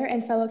evening, Mayor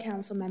and fellow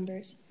council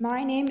members.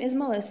 My name is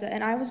Melissa,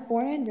 and I was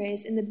born and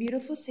raised in the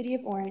beautiful city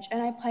of Orange,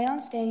 and I plan on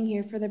staying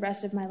here for the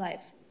rest of my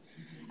life.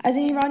 As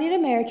an Iranian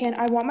American,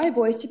 I want my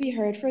voice to be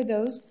heard for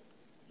those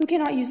who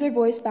cannot use their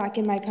voice back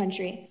in my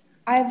country.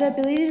 I have the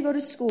ability to go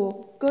to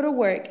school, go to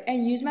work,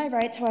 and use my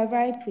rights however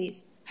I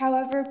please.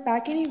 However,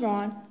 back in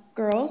Iran,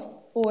 girls,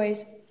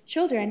 boys,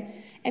 children,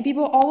 and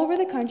people all over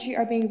the country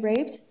are being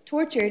raped,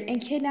 tortured,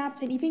 and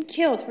kidnapped, and even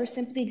killed for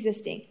simply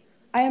existing.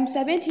 I am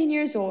 17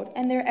 years old,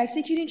 and they're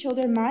executing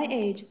children my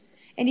age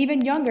and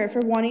even younger for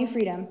wanting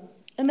freedom.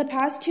 In the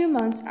past 2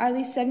 months, at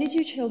least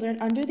 72 children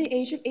under the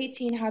age of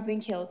 18 have been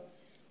killed.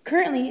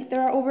 Currently, there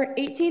are over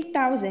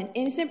 18,000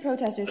 innocent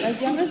protesters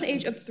as young as the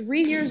age of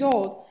 3 years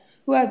old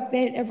who have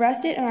been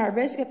arrested and are at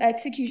risk of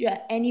execution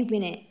at any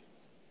minute.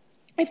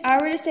 If I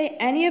were to say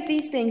any of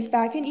these things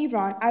back in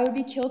Iran, I would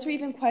be killed for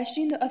even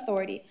questioning the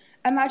authority.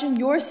 Imagine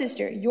your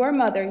sister, your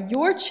mother,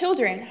 your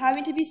children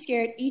having to be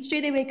scared each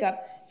day they wake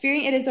up,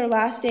 fearing it is their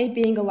last day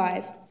being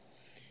alive.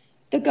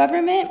 The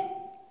government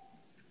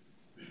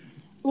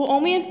will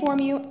only inform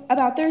you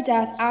about their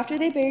death after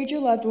they buried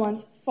your loved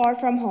ones far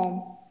from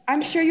home.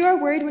 I'm sure you are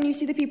worried when you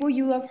see the people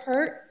you love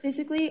hurt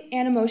physically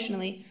and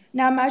emotionally.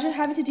 Now imagine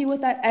having to deal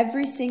with that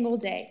every single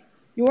day.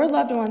 Your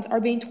loved ones are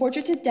being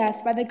tortured to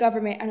death by the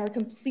government and are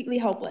completely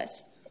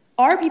helpless.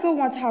 Our people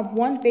want to have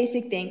one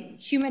basic thing,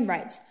 human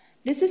rights.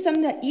 This is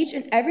something that each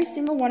and every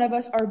single one of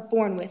us are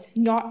born with,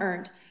 not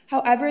earned.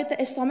 However, the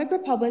Islamic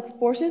Republic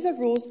forces the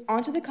rules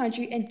onto the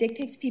country and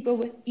dictates people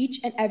with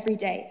each and every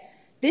day.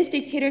 This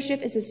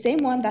dictatorship is the same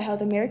one that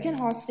held American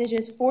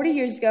hostages 40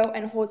 years ago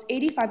and holds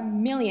 85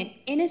 million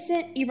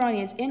innocent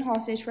Iranians in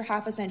hostage for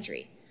half a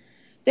century.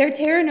 Their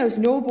terror knows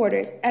no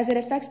borders, as it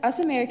affects us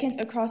Americans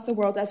across the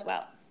world as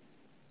well.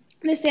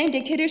 The same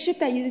dictatorship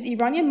that uses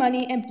Iranian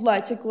money and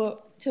blood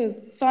to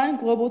fund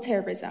global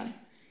terrorism.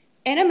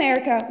 In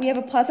America, we have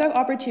a plethora of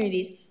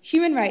opportunities,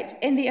 human rights,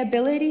 and the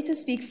ability to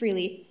speak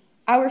freely.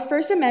 Our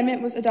First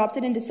Amendment was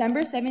adopted in December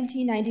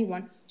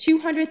 1791,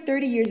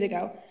 230 years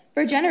ago.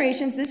 For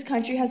generations, this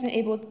country has been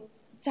able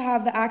to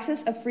have the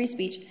access of free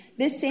speech.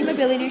 This same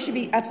ability should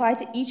be applied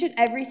to each and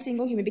every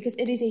single human because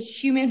it is a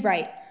human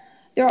right.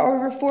 There are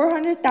over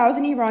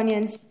 400,000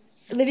 Iranians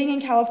living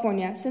in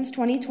California. Since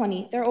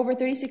 2020, there are over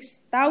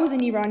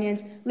 36,000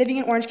 Iranians living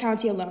in Orange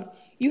County alone.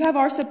 You have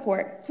our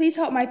support. Please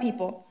help my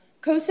people.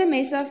 Costa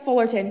Mesa,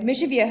 Fullerton,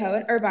 Mission Viejo,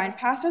 and Irvine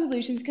passed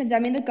resolutions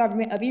condemning the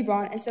government of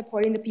Iran and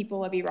supporting the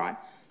people of Iran.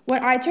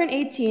 When I turn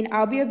 18,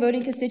 I'll be a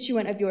voting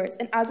constituent of yours,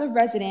 and as a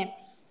resident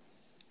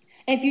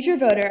and future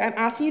voter, I'm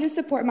asking you to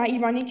support my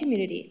Iranian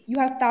community. You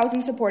have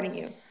thousands supporting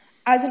you.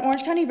 As an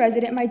Orange County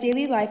resident, my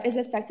daily life is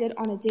affected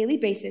on a daily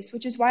basis,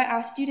 which is why I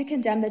asked you to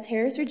condemn the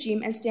terrorist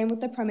regime and stand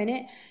with the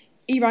permanent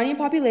Iranian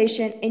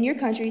population in your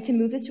country to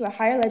move this to a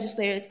higher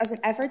legislators as an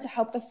effort to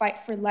help the fight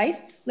for life,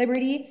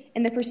 liberty,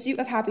 and the pursuit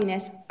of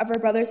happiness of our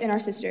brothers and our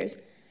sisters.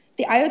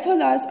 The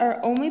Ayatollahs are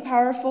only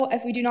powerful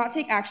if we do not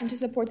take action to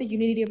support the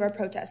unity of our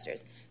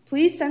protesters.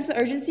 Please sense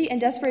the urgency and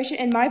desperation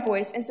in my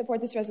voice and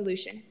support this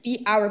resolution.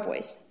 Be our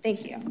voice.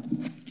 Thank you.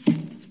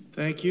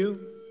 Thank you,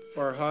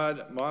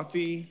 Farhad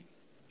Mafi.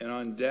 And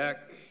on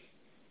deck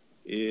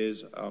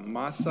is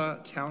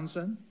Masa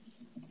Townsend.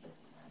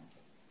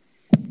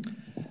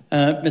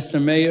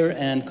 Mr. Mayor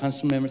and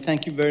Council Member,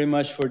 thank you very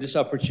much for this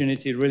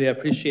opportunity. Really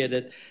appreciate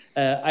it.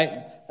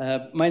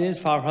 My name is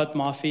Farhad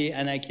Mafi,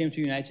 and I came to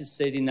the United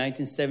States in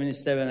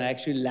 1977. I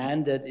actually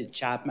landed at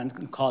Chapman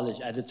College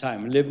at the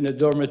time, lived in a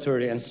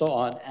dormitory and so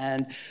on.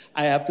 And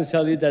I have to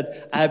tell you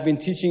that I have been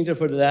teaching there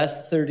for the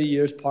last 30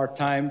 years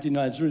part-time.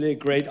 It's really a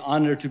great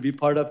honor to be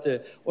part of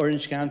the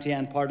Orange County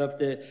and part of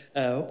the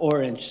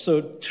Orange.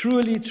 So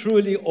truly,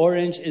 truly,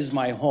 Orange is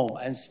my home,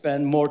 and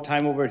spend more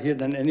time over here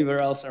than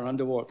anywhere else around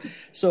the world.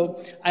 So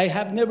I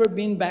have never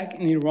been back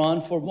in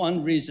Iran for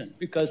one reason,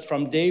 because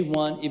from day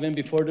one, even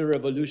before the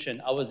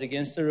revolution, I was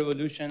against the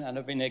revolution, and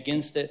I've been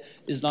against the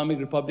Islamic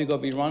Republic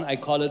of Iran. I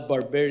call it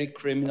barbaric,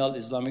 criminal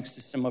Islamic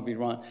system of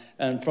Iran.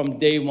 And from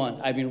day one,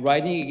 I've been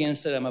writing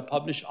against it. I'm a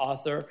published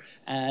author,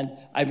 and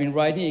I've been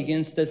writing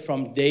against it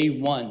from day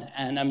one.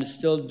 And I'm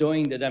still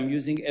doing that. I'm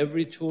using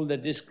every tool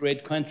that this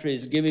great country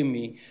is giving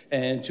me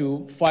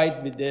to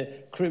fight with the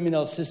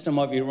criminal system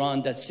of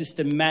Iran that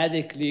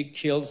systematically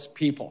kills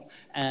people.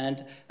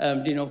 And,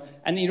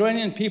 and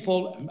Iranian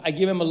people, I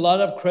give them a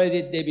lot of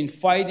credit. They've been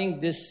fighting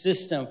this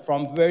system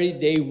from very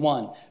day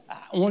one.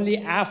 Only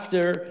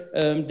after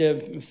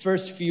the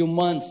first few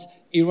months,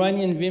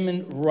 Iranian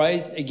women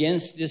rise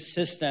against this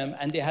system,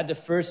 and they had the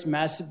first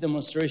massive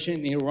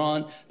demonstration in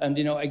Iran,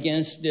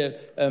 against the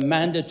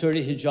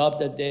mandatory hijab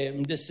that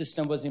this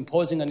system was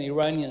imposing on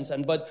Iranians.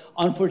 But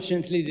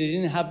unfortunately, they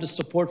didn't have the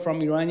support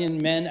from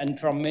Iranian men and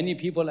from many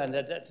people. And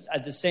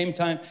at the same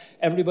time,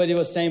 everybody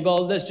was saying,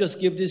 well, let's just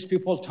give these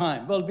people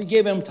time. Well, we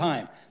gave them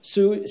time.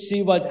 So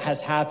see what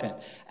has happened.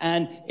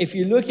 And if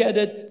you look at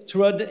it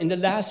in the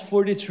last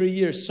 43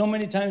 years, so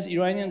many times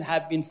Iranians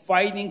have been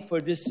fighting for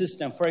this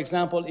system. For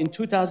example, in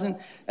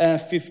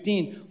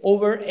 2015,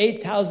 over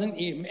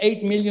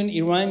 8 million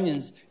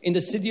Iranians in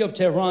the city of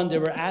Tehran, they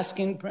were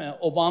asking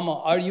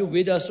Obama, are you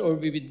with us or are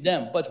we with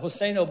them? But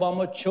Hossein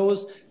Obama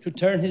chose to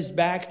turn his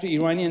back to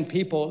Iranian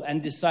people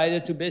and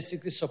decided to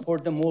basically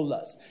support the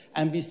mullahs.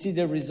 And we see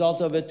the result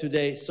of it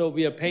today. So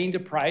we are paying the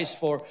price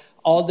for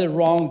all the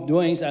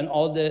wrongdoings and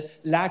all the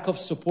lack of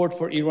support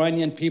for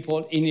Iranian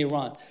people in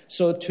Iran.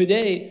 So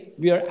today,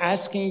 we are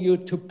asking you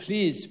to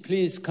please,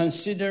 please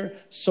consider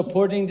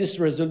supporting this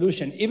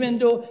resolution. Even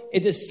though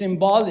it is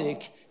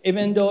symbolic,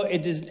 even though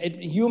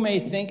you may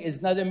think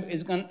it's not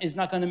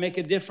going to make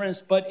a difference,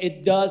 but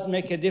it does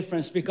make a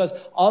difference, because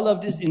all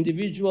of these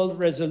individual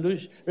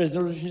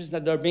resolutions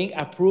that are being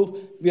approved,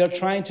 we are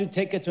trying to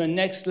take it to a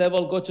next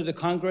level, go to the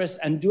Congress,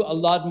 and do a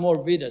lot more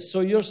with us.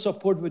 So your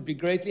support would be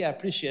greatly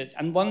appreciated.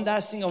 And one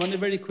last thing I want to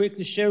very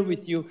quickly share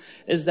with you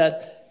is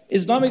that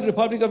Islamic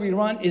Republic of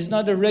Iran is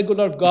not a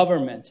regular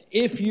government.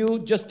 If you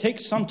just take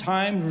some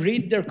time,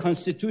 read their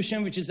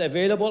constitution, which is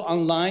available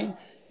online,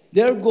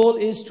 their goal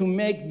is to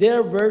make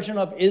their version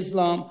of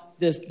Islam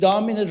the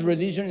dominant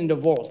religion in the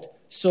world.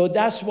 So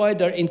that's why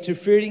they're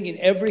interfering in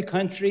every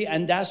country,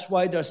 and that's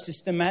why they're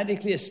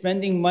systematically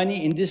spending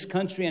money in this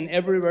country and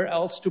everywhere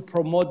else to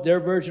promote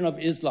their version of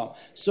Islam.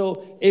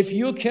 So if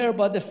you care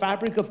about the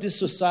fabric of this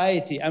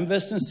society and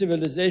Western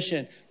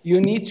civilization,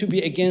 you need to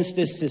be against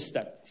this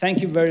system.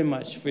 Thank you very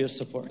much for your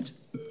support.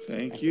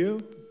 Thank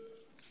you.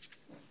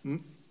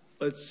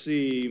 Let's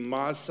see,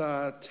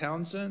 Masa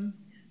Townsend.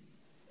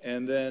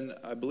 And then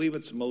I believe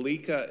it's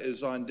Malika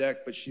is on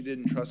deck, but she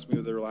didn't trust me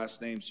with her last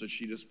name, so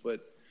she just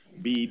put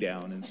B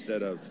down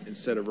instead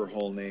of her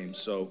whole name.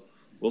 So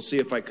we'll see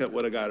if I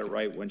would have got it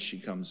right when she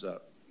comes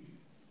up.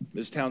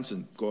 Ms.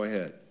 Townsend, go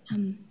ahead.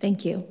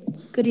 Thank you.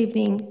 Good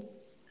evening,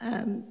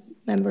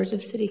 members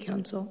of City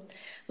Council.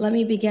 Let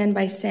me begin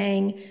by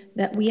saying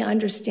that we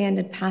understand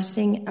that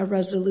passing a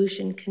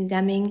resolution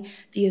condemning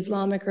the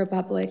Islamic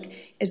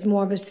Republic is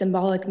more of a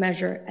symbolic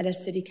measure at a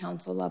City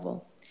Council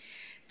level.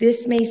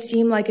 This may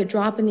seem like a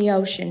drop in the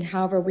ocean.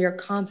 However, we are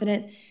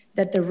confident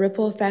that the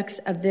ripple effects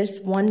of this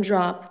one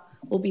drop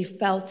will be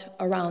felt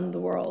around the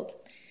world.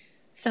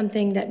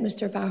 Something that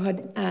Mr.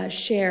 Farhad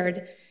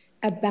shared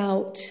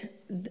about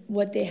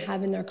what they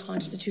have in their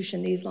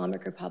constitution, the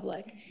Islamic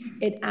Republic.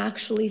 It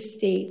actually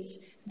states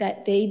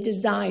that they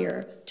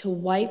desire to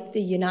wipe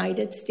the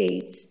United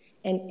States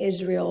and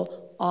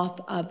Israel off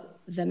of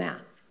the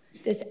map.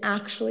 This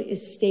actually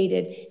is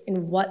stated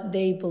in what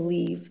they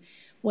believe.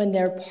 When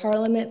their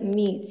parliament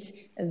meets,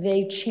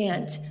 they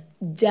chant,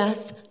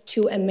 "Death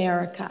to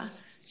America."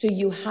 So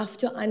you have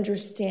to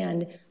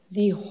understand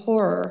the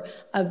horror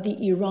of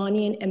the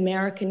Iranian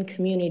American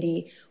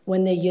community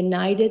when the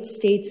United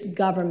States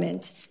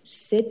government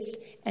sits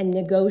and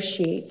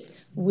negotiates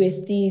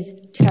with these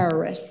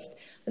terrorists,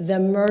 the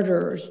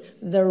murderers,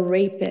 the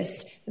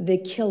rapists, the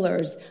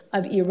killers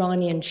of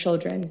Iranian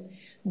children.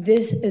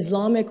 This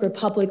Islamic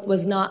Republic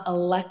was not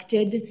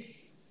elected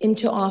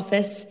into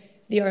office.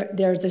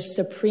 There's a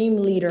supreme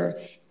leader,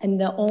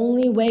 and the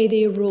only way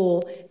they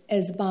rule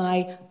is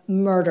by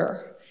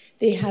murder.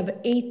 They have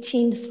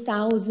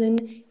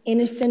 18,000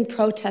 innocent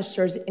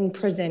protesters in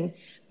prison,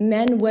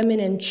 men,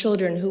 women, and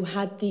children who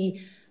had the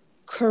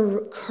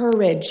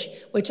courage,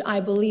 which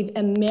I believe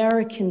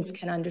Americans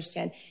can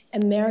understand,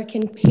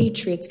 American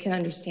patriots can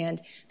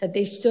understand, that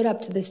they stood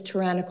up to this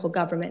tyrannical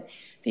government.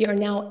 They are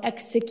now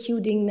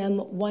executing them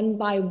one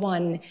by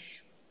one.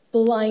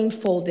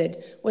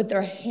 blindfolded, with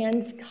their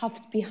hands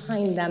cuffed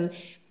behind them,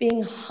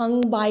 being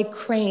hung by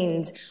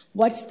cranes.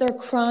 What's their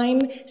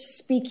crime?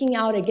 Speaking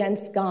out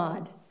against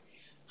God.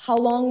 How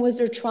long was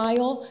their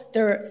trial?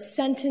 They're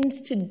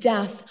sentenced to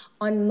death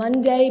on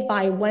Monday.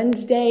 By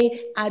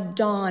Wednesday at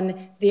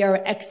dawn, they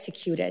are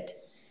executed.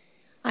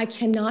 I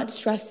cannot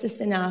stress this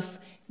enough.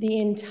 The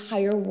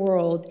entire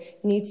world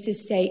needs to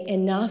say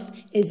enough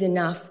is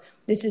enough.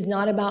 This is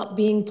not about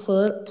being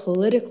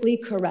politically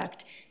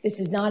correct. This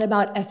is not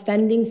about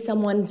offending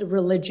someone's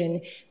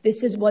religion.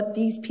 This is what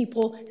these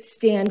people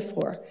stand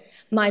for.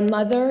 My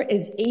mother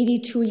is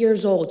 82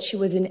 years old. She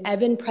was in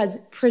Evin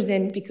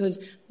prison because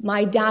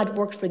my dad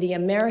worked for the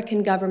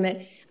American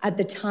government at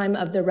the time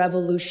of the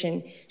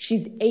revolution.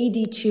 She's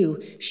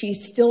 82.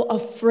 She's still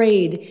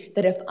afraid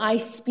that if I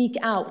speak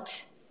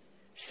out,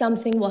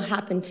 something will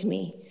happen to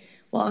me.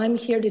 Well, I'm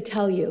here to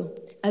tell you,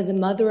 as a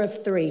mother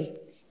of three,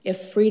 if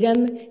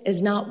freedom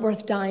is not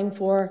worth dying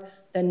for,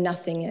 then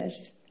nothing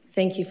is.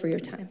 Thank you for your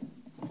time.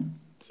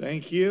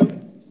 Thank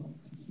you.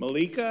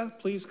 Malika,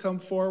 please come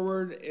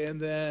forward. And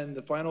then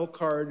the final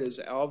card is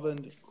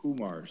Alvin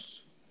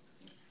Kumars.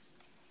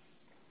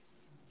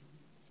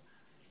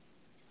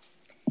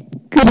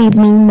 Good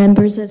evening,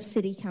 members of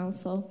City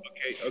Council.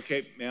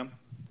 Okay, ma'am.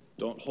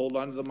 Don't hold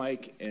on to the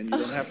mic, and you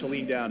don't have to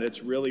lean down.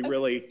 It's really,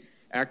 really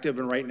active,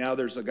 and right now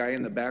there's a guy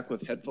in the back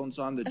with headphones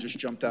on that just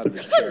jumped out of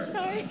his chair. I'm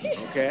sorry.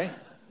 Okay?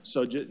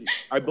 So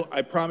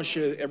I promise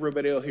you,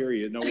 everybody will hear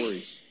you. No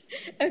worries.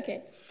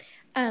 Okay.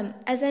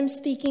 As I'm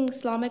speaking,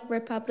 Islamic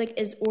Republic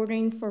is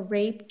ordering for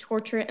rape,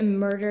 torture, and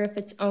murder of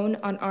its own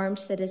unarmed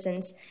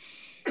citizens.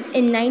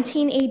 In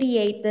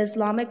 1988, the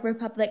Islamic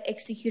Republic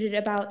executed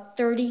about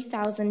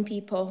 30,000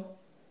 people.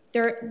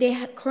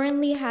 They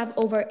currently have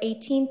over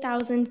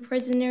 18,000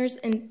 prisoners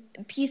and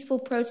peaceful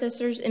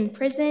protesters in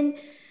prison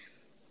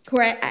who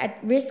are at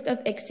risk of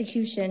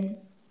execution.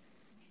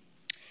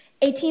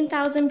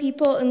 18,000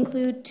 people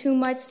include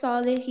Tumaj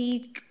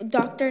Salehi,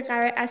 Dr.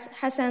 Qara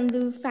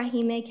Hassanlu,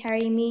 Fahime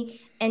Karimi,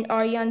 and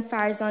Aryan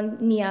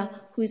Farzan Nia,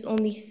 who is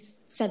only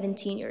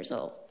 17 years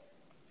old.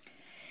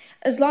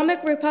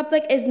 Islamic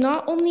Republic is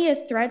not only a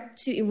threat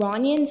to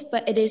Iranians,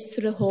 but it is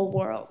to the whole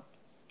world.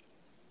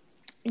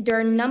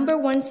 They're number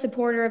one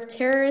supporter of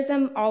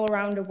terrorism all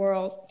around the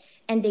world,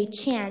 and they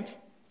chant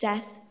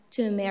death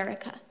to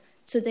America.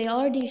 So they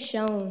already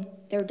shown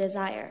their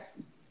desire.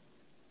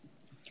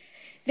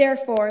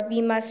 Therefore,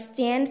 we must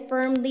stand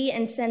firmly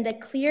and send a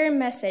clear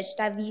message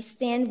that we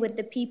stand with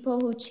the people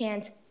who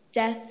chant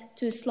death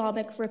to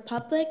Islamic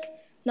Republic,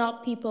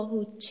 not people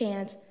who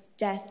chant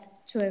death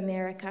to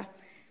America.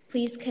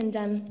 Please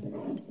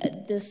condemn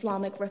the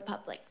Islamic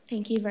Republic.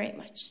 Thank you very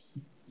much.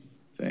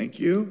 Thank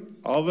you.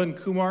 Alvin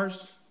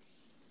Kumars.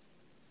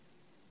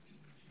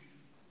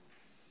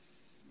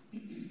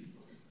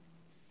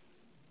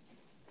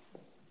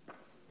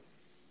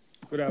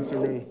 Good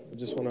afternoon. I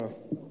just want to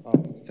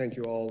thank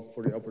you all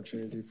for the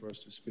opportunity for us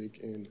to speak.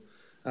 And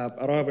I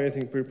don't have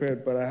anything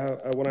prepared, but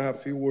I want to have a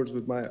few words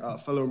with my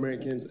fellow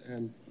Americans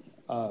and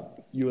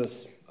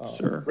U.S.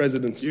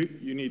 residents.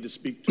 You need to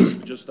speak to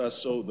just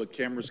us so the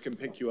cameras can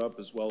pick you up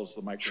as well as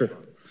the microphone. Sure.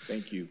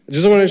 Thank you. I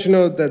just want to let you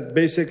know that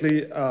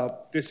basically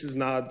this is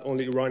not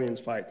only Iranians'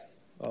 fight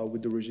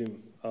with the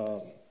regime.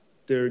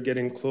 They're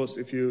getting close.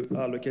 If you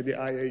look at the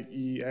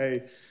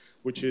IAEA,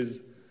 which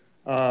is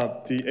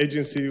the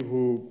agency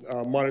who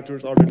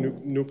monitors all the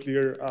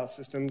nuclear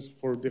systems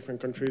for different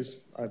countries,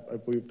 I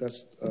believe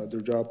that's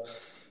their job.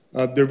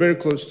 They're very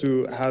close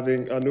to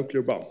having a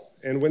nuclear bomb.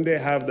 And when they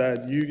have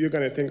that, you're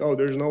going to think, oh,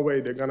 there's no way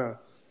they're going to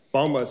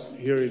bomb us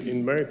here in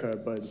America.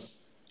 But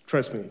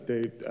trust me,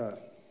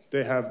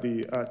 they have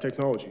the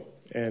technology.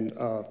 And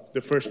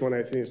the first one,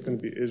 I think, is going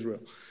to be Israel.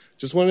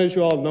 Just want to let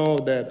you all know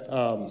that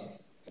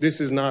this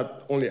is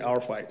not only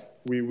our fight.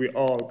 We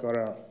all got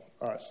to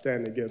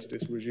stand against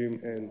this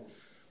regime, and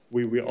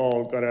we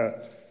all got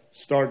to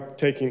start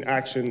taking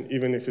action,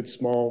 even if it's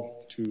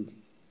small, to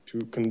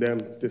condemn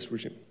this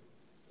regime.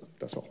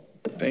 That's all.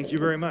 Thank you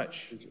very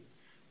much.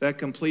 That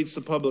completes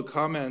the public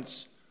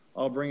comments.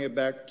 I'll bring it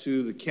back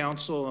to the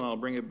council, and I'll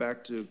bring it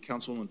back to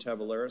Councilwoman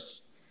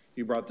Tavares.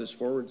 You brought this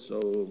forward,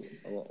 so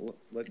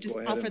let's just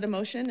go ahead. I'll for the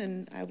motion,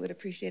 and I would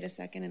appreciate a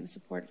second and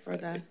support for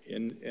the.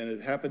 And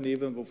it happened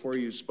even before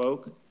you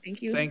spoke.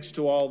 Thank you. Thanks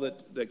to all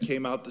that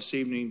came out this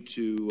evening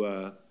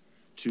to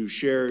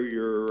share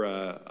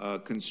your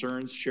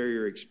concerns, share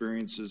your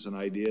experiences and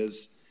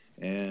ideas.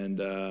 And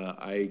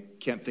I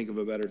can't think of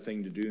a better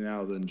thing to do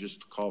now than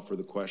just call for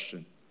the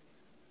question.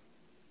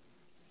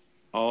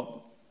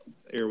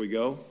 Here we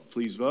go.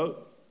 Please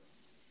vote.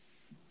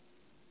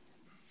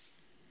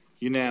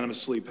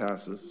 Unanimously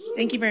passes.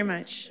 Thank you very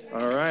much.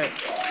 All right.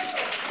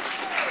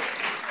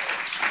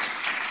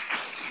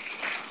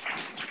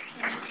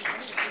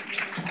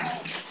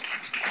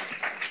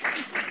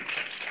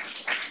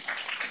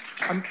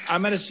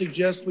 I'm going to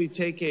suggest we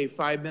take a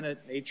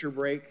 5-minute nature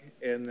break,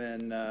 and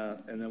then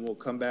we'll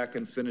come back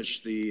and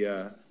finish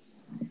the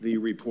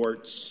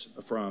reports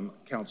from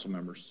council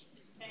members.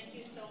 Thank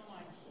you so much.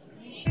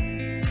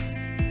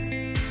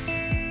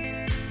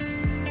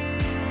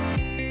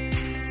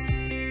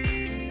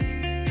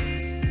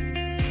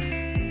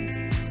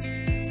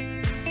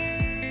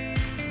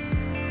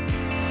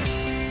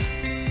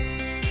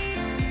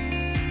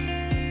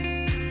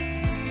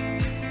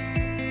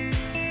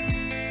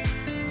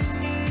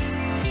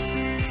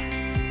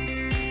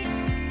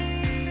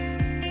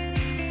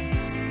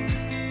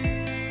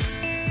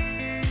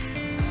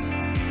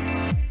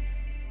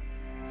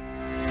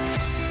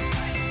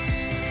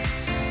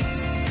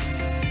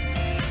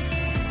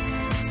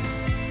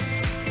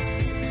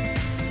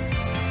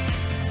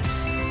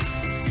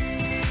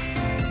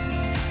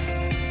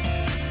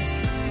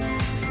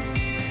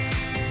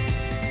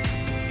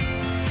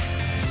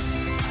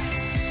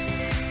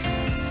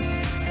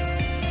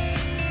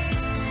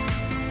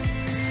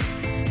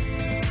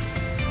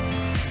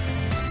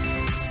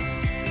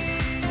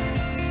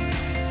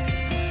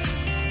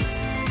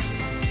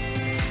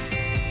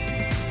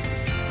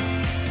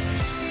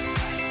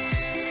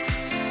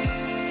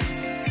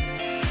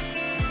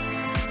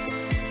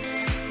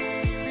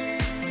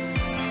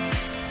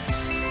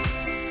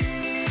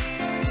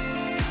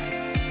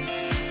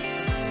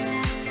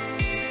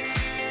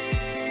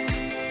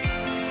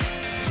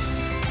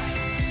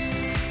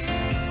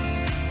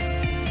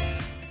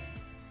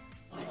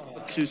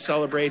 to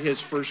celebrate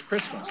his first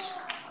Christmas.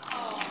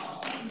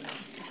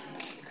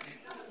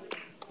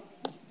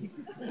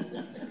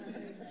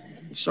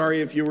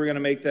 Sorry if you were going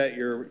to make that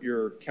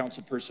your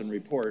councilperson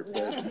report.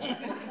 But...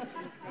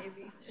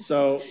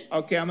 So,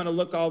 okay, I'm going to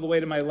look all the way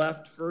to my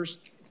left first.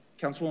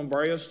 Councilwoman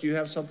Barrios, do you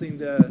have something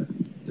to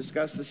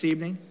discuss this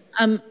evening?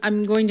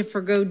 I'm going to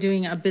forego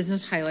doing a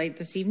business highlight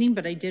this evening,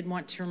 but I did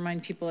want to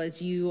remind people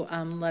as you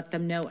let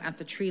them know at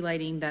the tree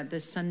lighting that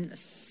this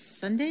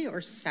Sunday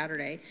or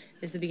Saturday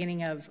is the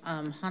beginning of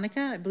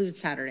Hanukkah. I believe it's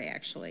Saturday,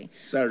 actually.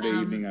 Saturday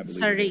evening, I believe.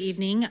 Saturday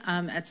evening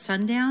at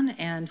sundown,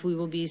 and we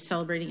will be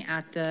celebrating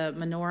at the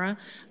menorah.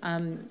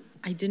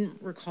 I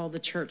didn't recall the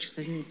church because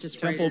I didn't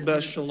just write it. Temple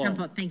Beth Shalom.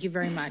 Temple, thank you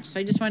very much. So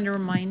I just wanted to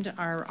remind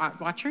our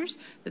watchers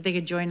that they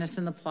could join us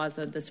in the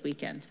plaza this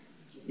weekend.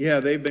 Yeah,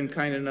 they've been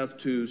kind enough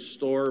to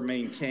store,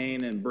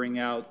 maintain, and bring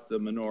out the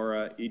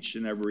menorah each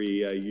and every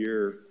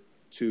year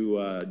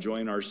to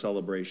join our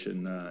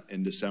celebration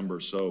in December.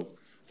 So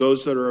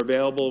those that are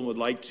available and would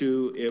like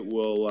to,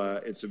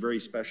 it's a very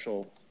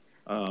special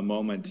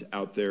moment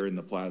out there in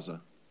the plaza.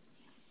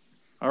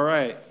 All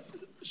right,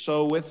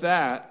 so with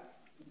that,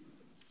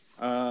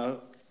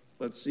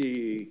 let's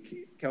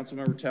see,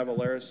 Councilmember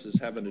Tavaleras is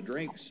having a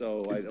drink,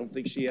 so I don't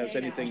think she has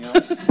anything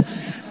else.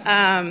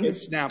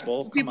 It's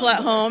Snapple. People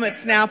at home,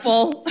 it's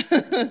Snapple.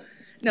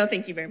 No,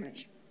 thank you very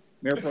much.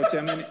 Mayor Pro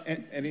Tem,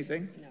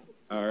 anything?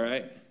 No. All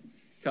right.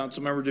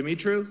 Councilmember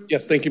Dumitru?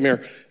 Yes, thank you,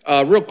 Mayor.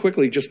 Real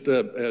quickly, just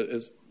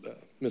as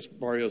Ms.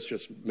 Barrios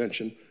just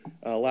mentioned,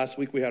 last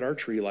week we had our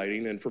tree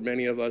lighting, and for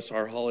many of us,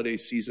 our holiday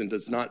season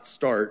does not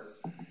start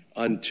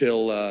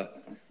until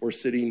we're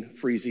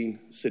freezing,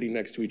 sitting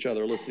next to each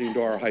other, listening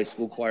to our high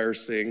school choir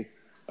sing,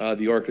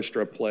 the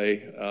orchestra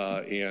play,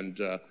 and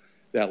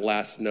that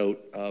last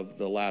note of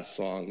the last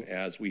song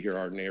as we hear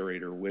our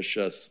narrator wish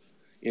us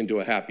into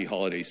a happy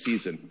holiday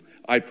season.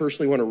 I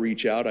personally want to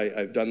reach out.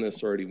 I've done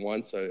this already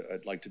once.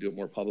 I'd like to do it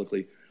more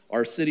publicly.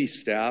 Our city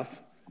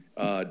staff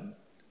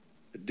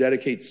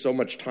dedicates so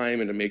much time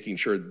into making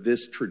sure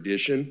this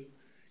tradition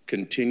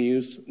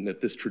continues and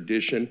that this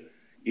tradition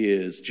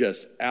is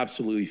just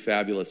absolutely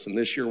fabulous. And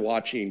this year,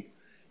 watching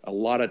a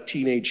lot of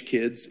teenage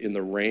kids in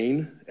the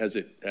rain as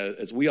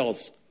we all,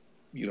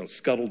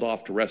 scuttled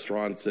off to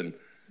restaurants and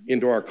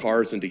into our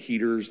cars, into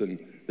heaters and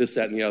this,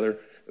 that, and the other.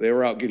 They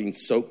were out getting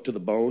soaked to the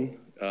bone,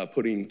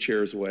 putting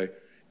chairs away.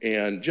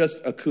 And just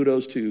a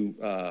kudos to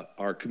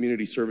our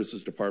community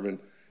services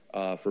department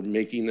for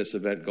making this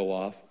event go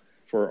off,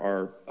 for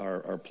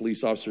our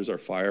police officers, our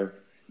fire,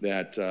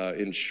 that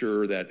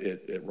ensure that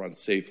it runs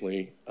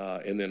safely.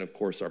 And then, of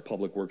course, our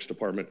public works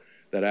department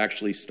that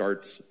actually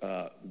starts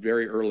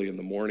very early in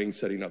the morning,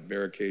 setting up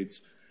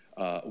barricades.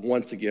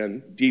 Once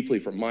again, deeply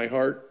from my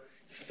heart,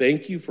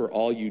 thank you for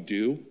all you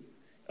do,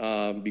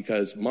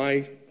 because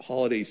my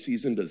holiday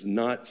season does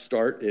not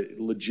start.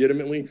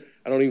 Legitimately,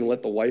 I don't even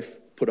let the wife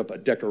put up a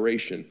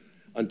decoration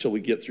until we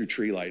get through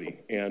tree lighting,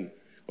 and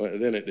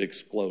then it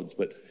explodes.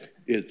 But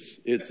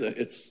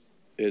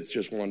it's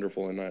just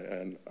wonderful,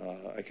 and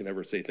I can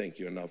never say thank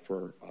you enough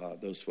for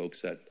those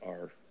folks that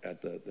are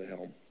at the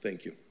helm.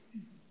 Thank you.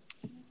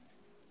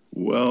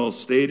 Well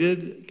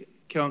stated.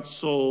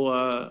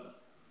 Councilwoman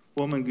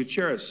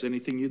Gutierrez,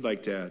 anything you'd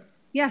like to add?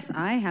 Yes,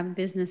 I have a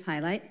business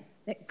highlight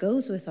that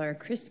goes with our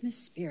Christmas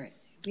spirit.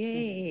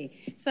 Yay.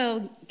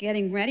 So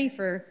getting ready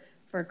for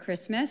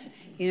Christmas,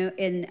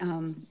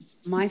 in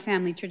my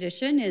family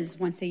tradition is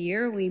once a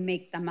year we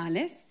make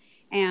tamales.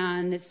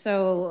 And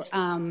so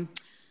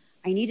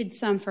I needed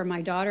some for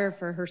my daughter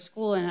for her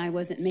school, and I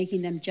wasn't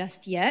making them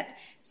just yet.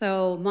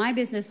 So my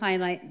business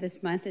highlight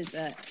this month is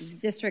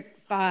District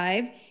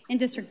 5,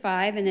 and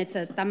it's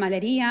a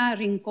Tamaleria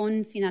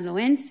Rincon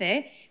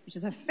Sinaloense, which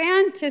is a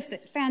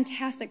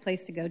fantastic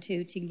place to go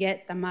to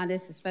get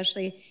tamales,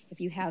 especially if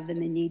you have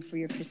them in need for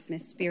your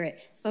Christmas spirit.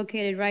 It's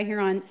located right here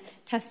on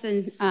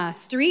Tustin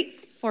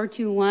Street,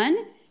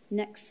 421.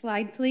 Next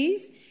slide,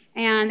 please.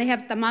 And they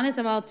have tamales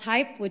of all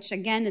type, which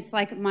again, it's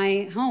like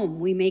my home.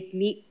 We make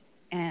meat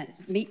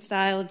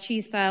style,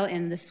 cheese style,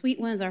 and the sweet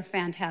ones are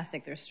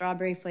fantastic. There's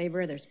strawberry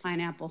flavor, there's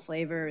pineapple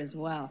flavor as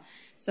well.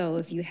 So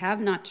if you have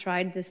not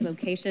tried this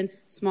location,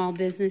 small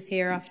business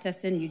here off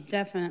Tustin, you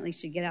definitely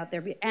should get out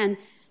there. And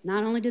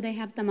not only do they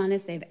have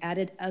tamales, they've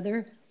added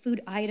other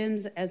food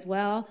items as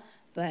well,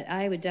 but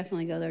I would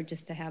definitely go there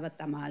just to have a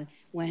tamal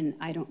when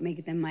I don't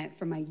make them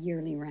for my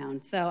yearly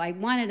round. So I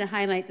wanted to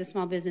highlight the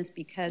small business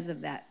because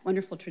of that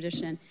wonderful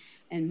tradition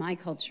in my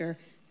culture,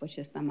 which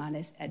is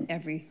tamales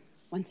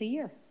once a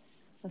year.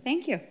 So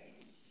thank you.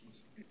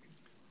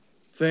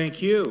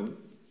 Thank you.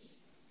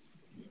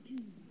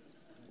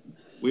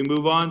 We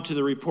move on to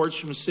the reports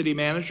from the city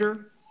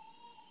manager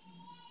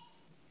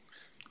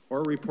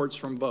or reports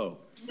from Bo.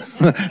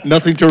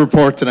 Nothing to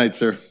report tonight,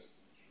 sir.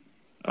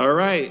 All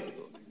right.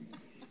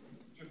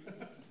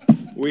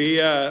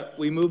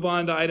 We move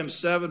on to item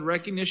 7,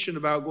 recognition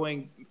of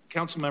outgoing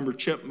Councilmember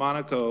Chip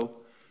Monaco.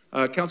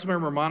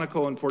 Councilmember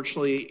Monaco,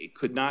 unfortunately,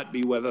 could not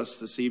be with us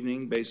this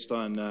evening based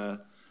on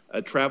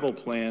a travel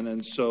plan,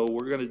 and so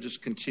we're going to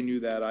just continue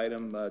that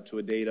item to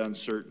a date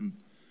uncertain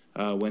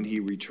when he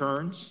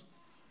returns.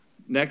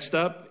 Next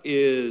up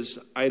is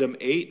item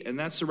 8, and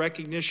that's the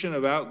recognition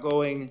of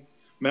outgoing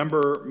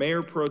member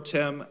Mayor Pro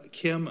Tem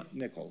Kim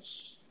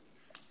Nichols.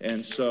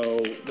 And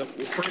so,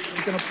 first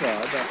we can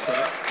applaud. That's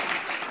right.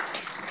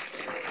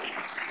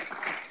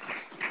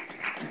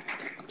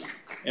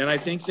 And I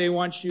think they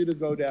want you to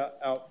go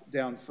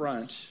down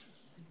front.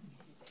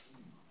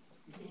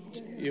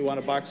 You want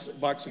a box of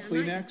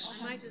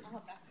Kleenex?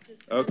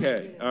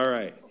 Okay, all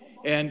right.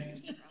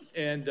 And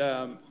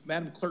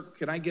Madam Clerk,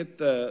 can I get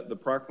the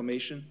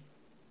proclamation?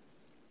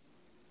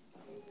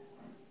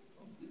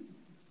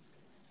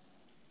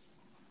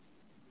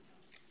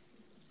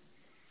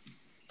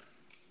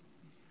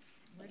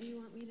 Where do you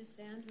want me to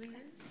stand, Mayor?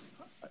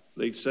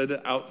 They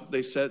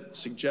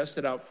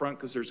suggested out front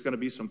because there's going to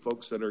be some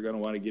folks that are going to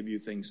want to give you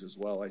things as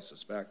well, I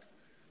suspect.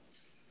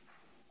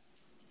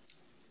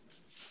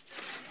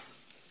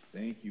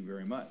 Thank you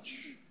very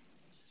much.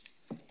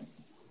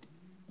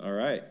 All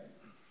right.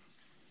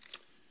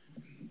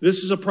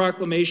 This is a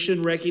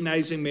proclamation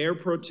recognizing Mayor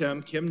Pro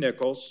Tem Kim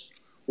Nichols.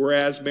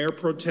 Whereas Mayor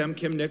Pro Tem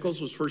Kim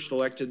Nichols was first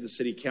elected to the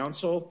City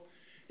Council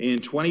in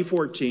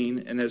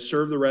 2014 and has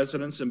served the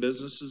residents and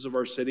businesses of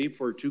our city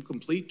for 2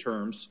 complete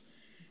terms.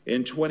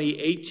 In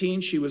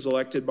 2018, she was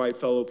elected by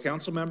fellow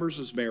council members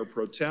as Mayor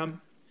Pro Tem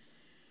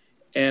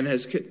and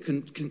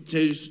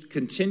continues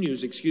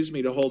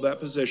to hold that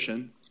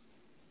position.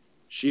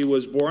 She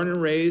was born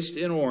and raised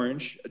in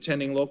Orange,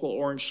 attending local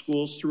Orange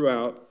schools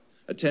throughout,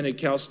 attended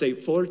Cal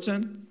State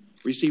Fullerton,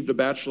 received a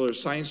Bachelor of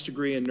Science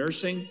degree in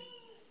nursing.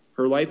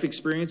 Her life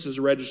experience as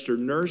a registered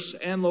nurse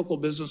and local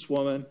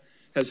businesswoman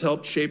has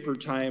helped shape her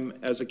time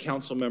as a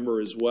council member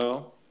as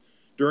well.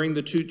 During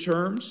the 2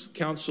 terms,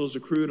 council has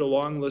accrued a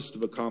long list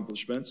of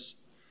accomplishments.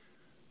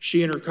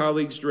 She and her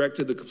colleagues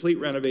directed the complete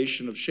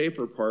renovation of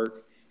Schaefer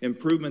Park,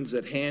 improvements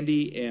at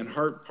Handy and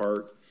Hart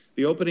Park,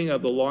 the opening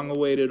of the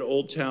long-awaited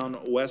Old Town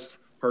West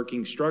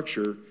parking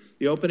structure,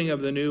 the opening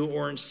of the new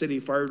Orange City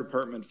Fire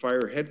Department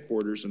Fire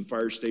Headquarters and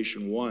Fire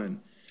Station 1,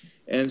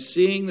 and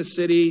seeing the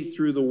city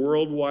through the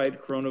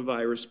worldwide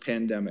coronavirus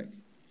pandemic.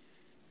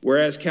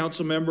 Whereas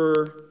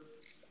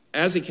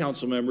as a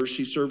council member,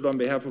 she served on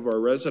behalf of our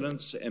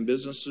residents and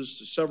businesses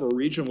to several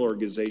regional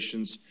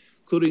organizations,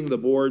 including the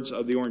boards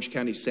of the Orange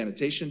County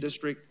Sanitation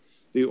District,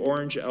 the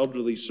Orange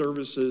Elderly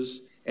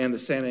Services, and the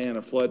Santa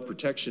Ana Flood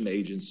Protection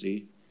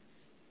Agency.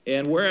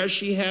 And whereas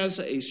she has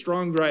a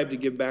strong drive to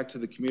give back to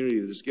the community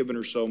that has given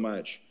her so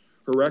much,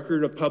 her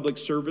record of public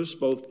service,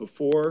 both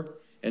before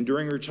and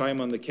during her time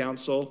on the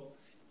council,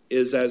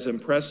 is as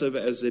impressive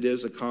as it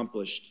is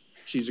accomplished.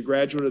 She's a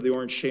graduate of the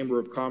Orange Chamber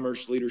of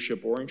Commerce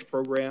Leadership Orange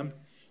program,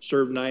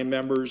 served 9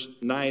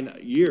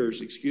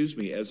 years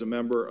as a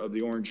member of the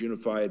Orange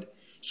Unified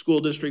School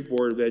District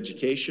Board of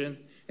Education,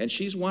 and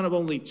she's one of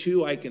only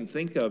 2 I can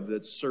think of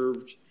that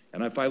served.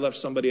 And if I left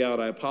somebody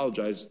out, I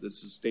apologize.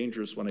 This is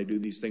dangerous when I do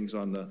these things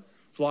on the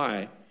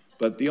fly.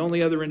 But the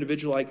only other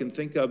individual I can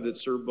think of that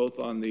served both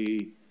on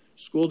the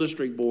school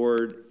district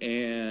board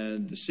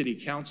and the city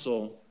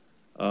council,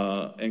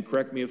 and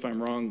correct me if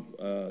I'm wrong,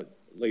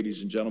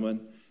 ladies and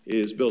gentlemen,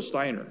 is Bill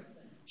Steiner.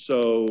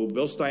 So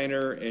Bill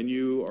Steiner and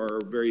you are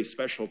a very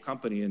special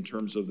company in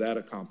terms of that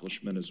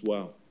accomplishment as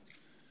well.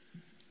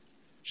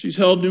 She's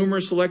held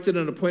numerous elected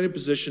and appointed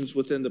positions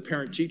within the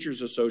Parent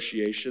Teachers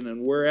Association,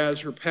 and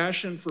whereas her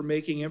passion for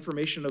making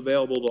information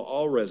available to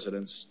all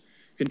residents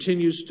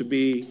continues to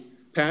be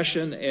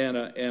passion and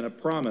a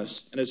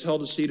promise, and has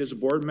held a seat as a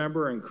board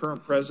member and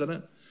current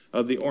president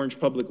of the Orange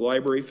Public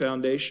Library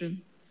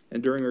Foundation.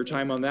 And during her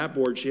time on that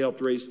board, she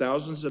helped raise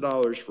thousands of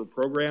dollars for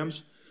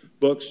programs,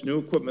 books, new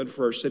equipment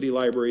for our city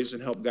libraries,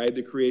 and helped guide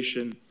the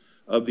creation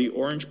of the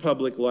Orange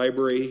Public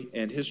Library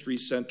and History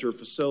Center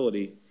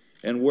facility.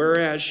 And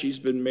whereas she's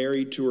been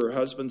married to her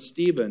husband,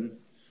 Stephen,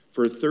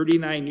 for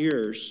 39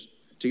 years,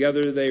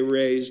 together they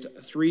raised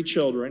 3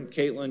 children,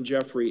 Caitlin,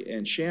 Jeffrey,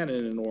 and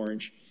Shannon in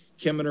Orange.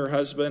 Kim and her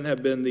husband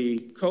have been the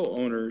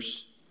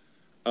co-owners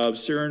of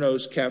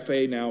Cyrano's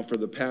Cafe now for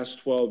the past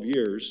 12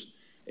 years.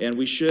 And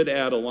we should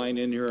add a line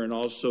in here, and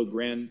also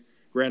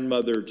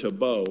grandmother to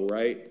Bo,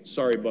 right?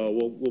 Sorry, Bo,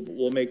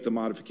 we'll make the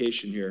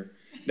modification here.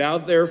 Now,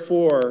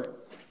 therefore,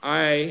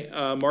 I,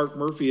 Mark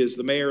Murphy, as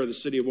the mayor of the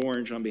city of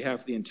Orange, on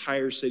behalf of the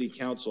entire city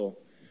council,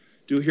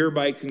 do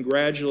hereby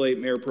congratulate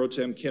Mayor Pro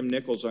Tem Kim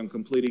Nichols on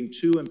completing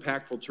 2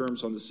 impactful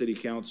terms on the city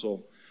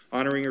council,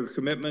 honoring her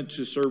commitment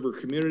to serve her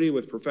community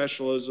with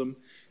professionalism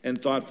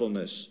and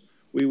thoughtfulness.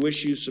 We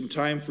wish you some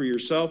time for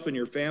yourself and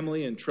your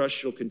family, and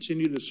trust you'll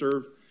continue to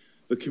serve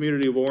the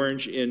community of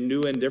Orange in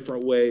new and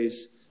different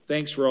ways.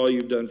 Thanks for all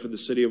you've done for the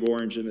city of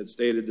Orange, and it's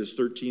dated this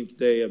 13th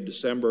day of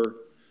December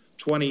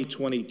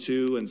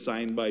 2022 and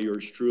signed by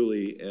yours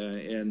truly.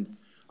 And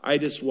I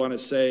just want to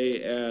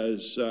say,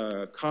 as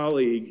a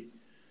colleague,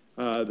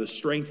 the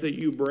strength that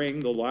you bring,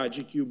 the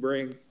logic you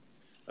bring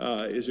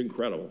is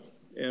incredible,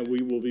 and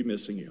we will be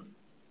missing you.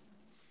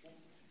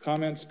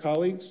 Comments,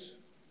 colleagues?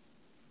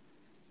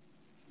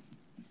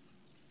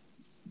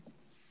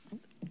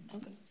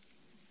 Okay.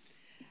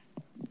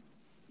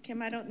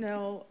 Kim, I don't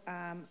know.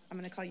 I'm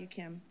going to call you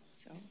Kim.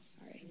 So,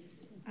 all right.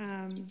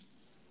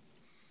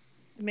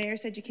 the mayor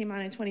said you came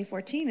on in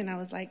 2014, and I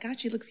was like, God,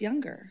 she looks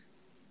younger.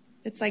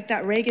 It's like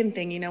that Reagan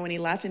thing, when he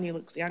left and he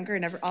looks younger,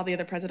 and all the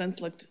other presidents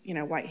looked,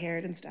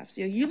 white-haired and stuff.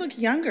 So you look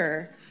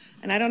younger,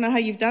 and I don't know how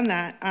you've done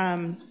that.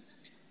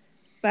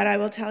 But I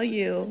will tell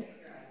you,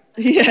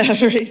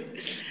 yeah, right.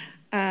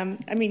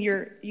 I mean,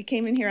 you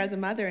came in here as a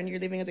mother, and you're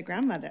leaving as a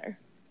grandmother,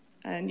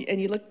 and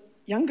you look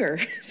younger.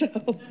 So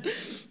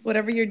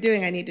whatever you're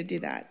doing, I need to do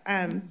that.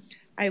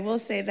 I will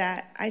say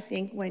that I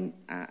think when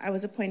I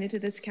was appointed to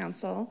this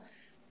council,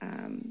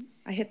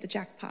 I hit the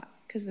jackpot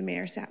because the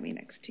mayor sat me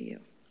next to you.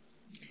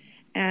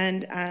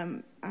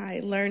 And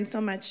I learned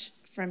so much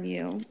from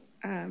you.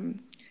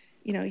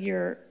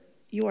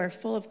 You are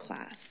full of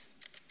class,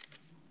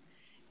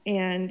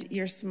 and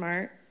you're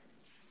smart,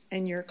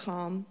 and you're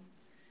calm.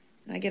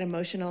 And I get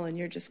emotional, and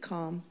you're just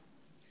calm.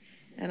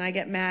 And I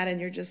get mad,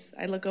 and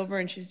I look over,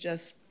 and she's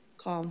just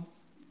calm.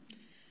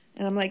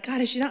 And I'm like,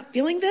 God, is she not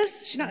feeling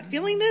this? Is she not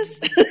feeling this?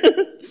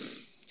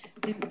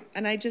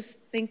 And I just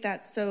think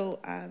that's so,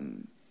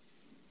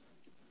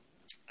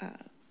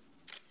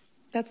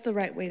 that's the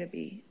right way to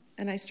be.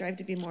 And I strive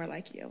to be more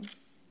like you.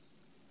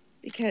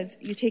 Because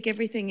you take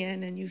everything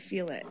in and you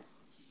feel it.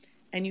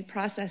 And you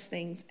process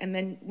things. And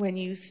then when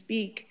you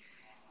speak,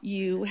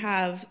 you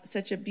have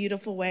such a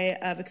beautiful way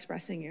of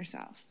expressing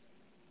yourself.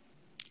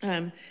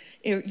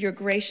 You're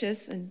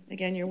gracious, and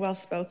again, you're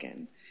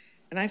well-spoken.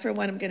 And I, for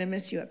one, am going to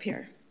miss you up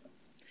here.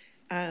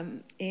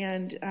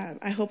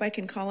 I hope I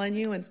can call on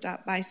you and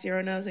stop by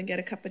Cyrano's and get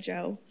a cup of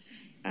joe,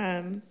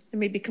 and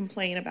maybe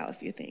complain about a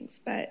few things.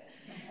 But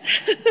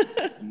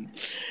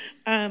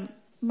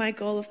my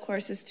goal, of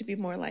course, is to be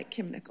more like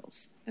Kim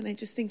Nichols. And I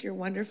just think you're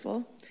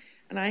wonderful.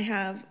 And I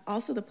have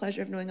also the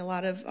pleasure of knowing a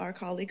lot of our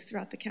colleagues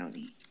throughout the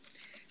county.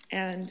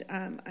 And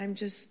I'm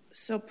just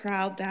so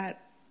proud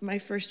that my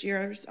first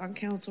years on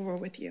council were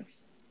with you.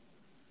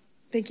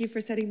 Thank you for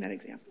setting that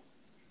example.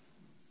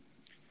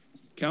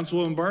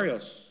 Councilwoman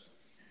Barrios.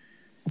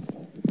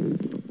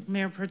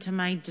 Mayor Pro Tem,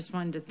 I just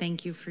wanted to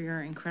thank you for your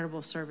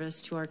incredible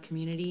service to our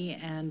community.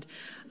 And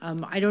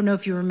I don't know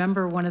if you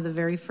remember, one of the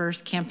very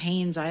first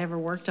campaigns I ever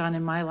worked on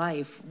in my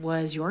life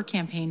was your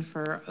campaign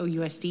for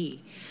OUSD.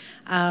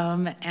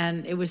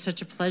 And it was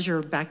such a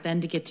pleasure back then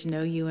to get to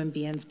know you and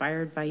be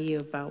inspired by you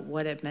about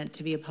what it meant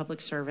to be a public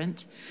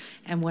servant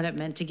and what it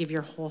meant to give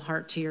your whole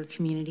heart to your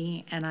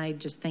community. And I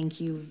just thank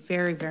you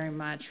very, very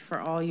much for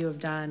all you have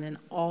done and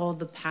all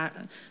the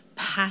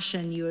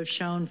passion you have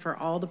shown for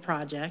all the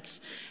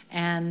projects.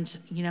 And,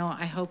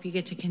 I hope you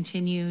get to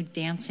continue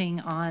dancing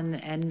on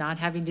and not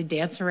having to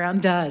dance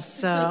around dust.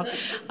 So,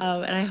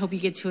 and I hope you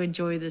get to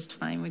enjoy this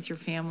time with your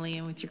family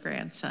and with your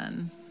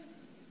grandson.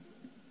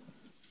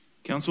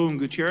 Councilwoman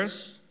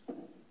Gutierrez.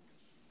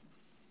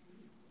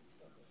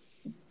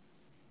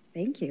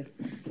 Thank you.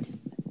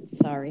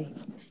 Sorry.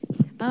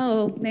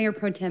 Oh, Mayor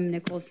Pro Tem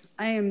Nichols,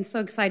 I am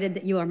so excited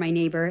that you are my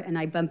neighbor and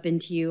I bump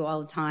into you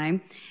all the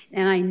time.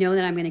 And I know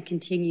that I'm going to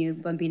continue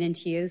bumping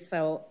into you.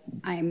 So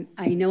I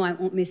know I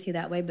won't miss you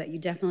that way, but you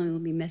definitely will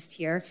be missed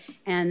here.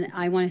 And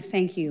I want to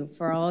thank you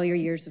for all your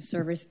years of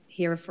service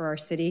here for our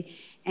city.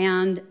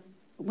 And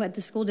what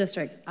the school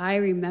district, I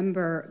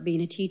remember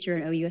being a teacher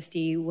in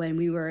OUSD when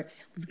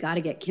we've got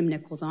to get Kim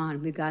Nichols on.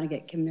 We've got to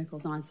get Kim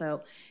Nichols on.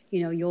 So,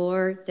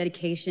 your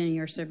dedication and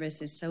your service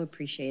is so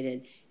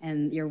appreciated,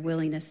 and your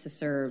willingness to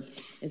serve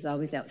is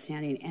always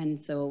outstanding. And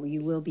so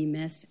you will be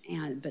missed,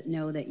 but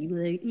know that you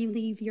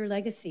leave your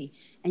legacy,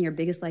 and your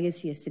biggest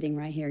legacy is sitting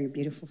right here, your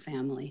beautiful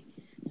family.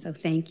 So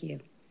thank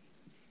you.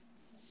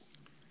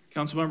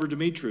 Councilmember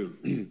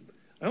Dumitru.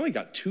 I only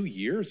got 2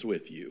 years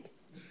with you,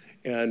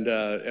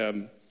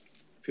 and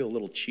feel a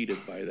little cheated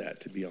by that,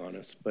 to be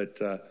honest. But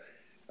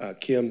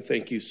Kim,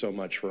 thank you so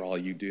much for all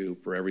you do,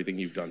 for everything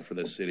you've done for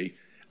this city.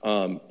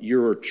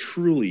 You're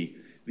truly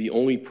the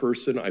only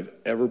person I've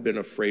ever been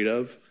afraid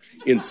of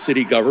in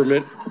city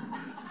government,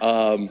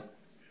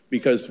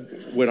 because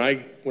when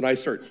I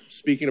start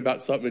speaking about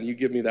something and you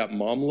give me that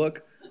mom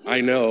look, I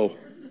know,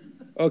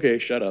 okay,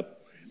 shut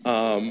up.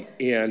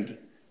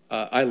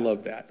 I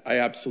love that. I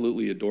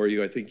absolutely adore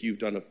you. I think you've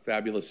done a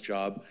fabulous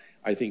job.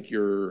 I think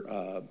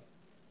your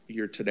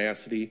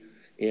tenacity,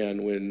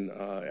 and when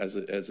as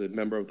a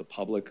member of the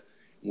public,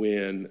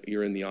 when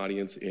you're in the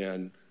audience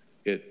and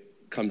it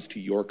comes to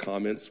your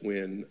comments,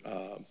 when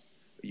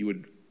you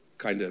would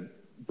kind of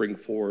bring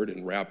forward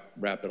and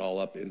wrap it all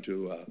up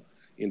into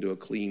a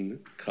clean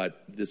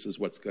cut, this is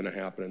what's going to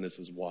happen and this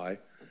is why.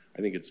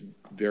 I think it's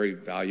very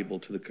valuable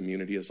to the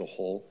community as a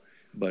whole.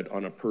 But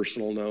on a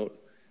personal note,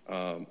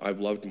 I've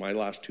loved my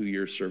last 2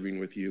 years serving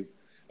with you.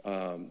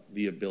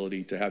 The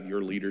ability to have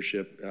your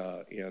leadership,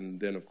 and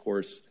then, of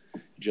course,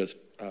 just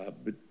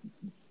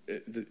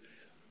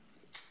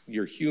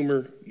your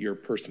humor, your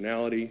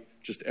personality,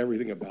 just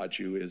everything about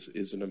you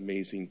is an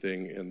amazing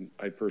thing, and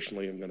I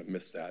personally am going to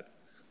miss that,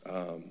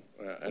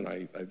 and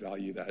I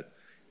value that,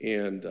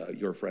 and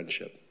your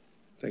friendship.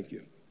 Thank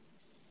you.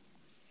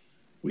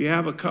 We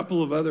have a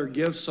couple of other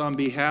gifts on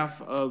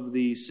behalf of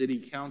the City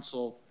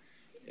Council.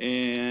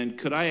 And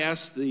could I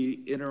ask the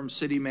interim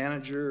city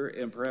manager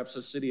and perhaps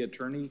the city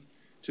attorney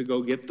to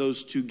go get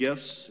those two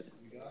gifts?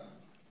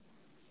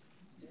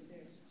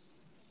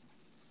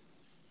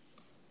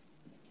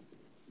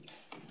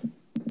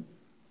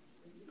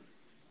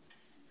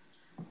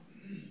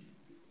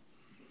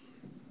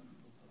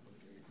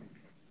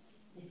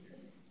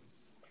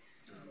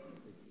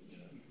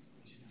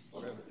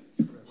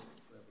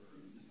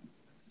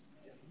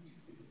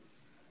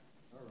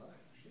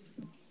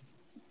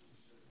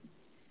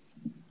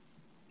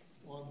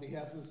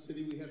 behalf of the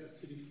city, we have the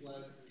city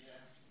flag.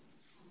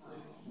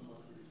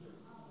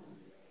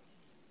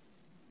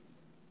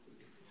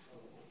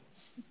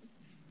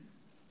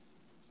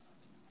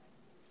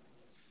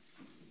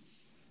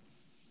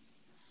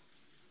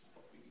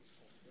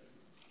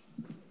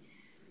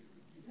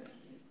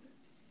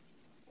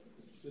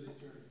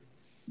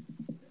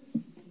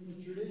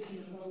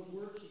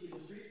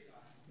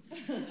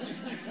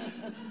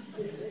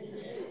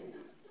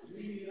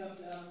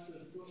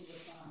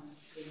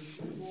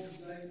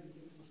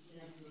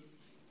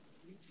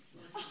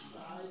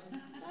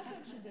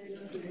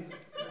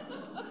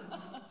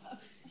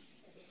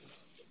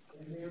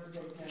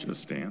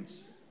 Just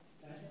dance.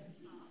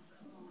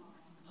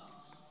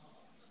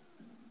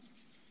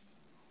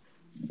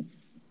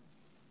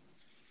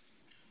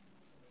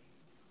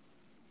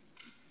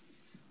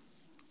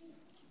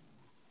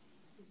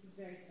 This is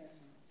very special.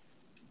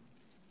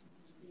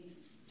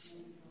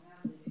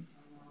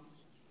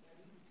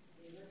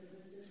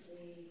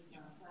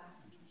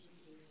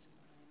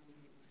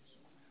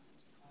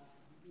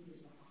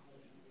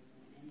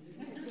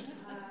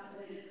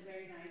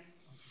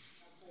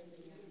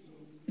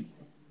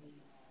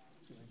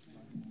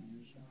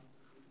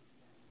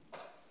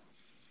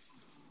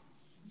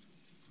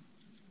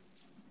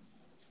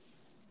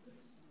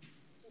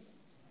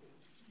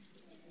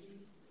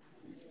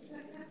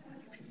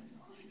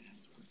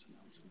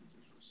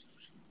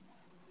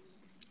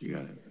 You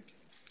got it.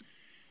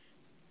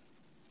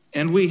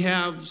 And we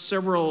have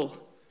several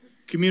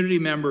community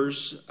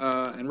members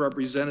and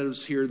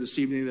representatives here this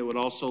evening that would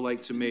also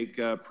like to make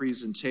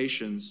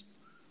presentations.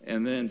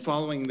 And then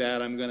following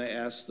that, I'm going to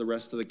ask the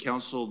rest of the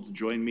council to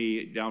join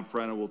me down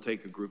front, and we'll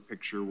take a group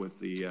picture with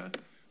the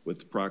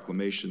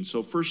proclamation.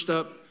 So first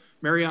up,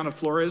 Mariana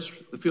Flores,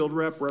 the field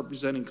rep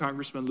representing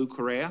Congressman Lou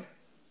Correa.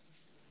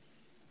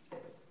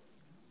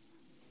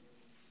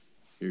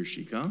 Here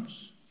she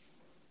comes.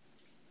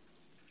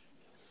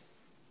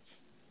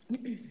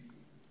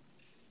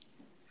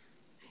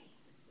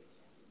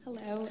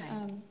 Hello.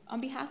 On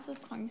behalf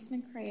of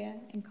Congressman Correa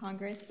and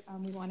Congress,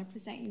 we want to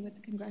present you with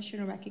the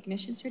Congressional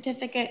Recognition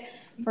Certificate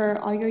for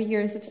all your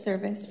years of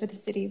service for the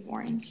City of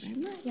Orange. Thank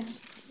you very much. Yeah.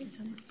 Thank you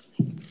so much.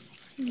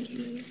 Nice to meet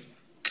you.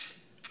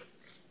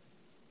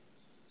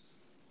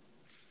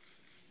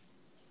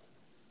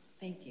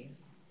 Thank you.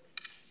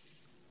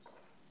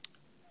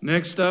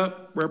 Next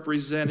up,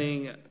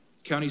 representing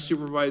County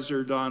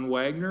Supervisor Don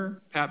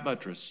Wagner, Pat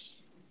Buttress.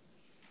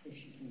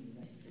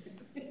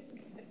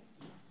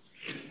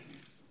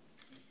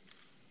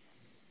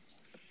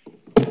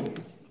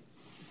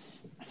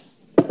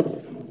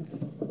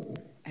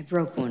 I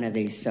broke one of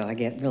these, so I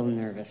get real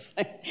nervous.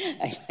 I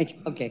like,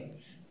 okay,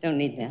 don't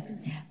need that.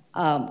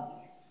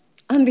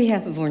 On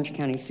behalf of Orange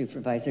County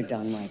Supervisor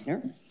Don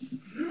Wagner,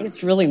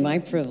 it's really my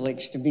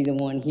privilege to be the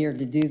one here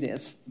to do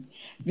this,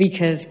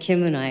 because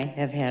Kim and I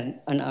have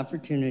had an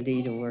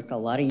opportunity to work a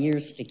lot of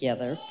years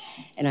together,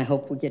 and I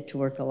hope we get to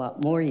work a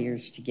lot more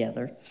years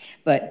together.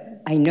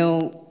 But I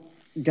know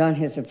Don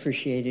has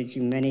appreciated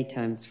you many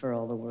times for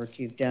all the work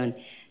you've done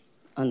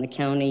on the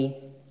county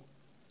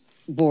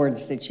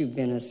boards that you've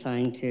been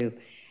assigned to,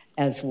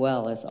 as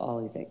well as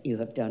all that you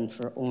have done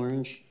for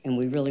Orange. And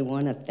we really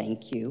want to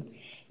thank you.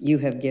 You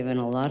have given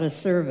a lot of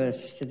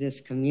service to this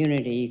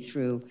community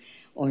through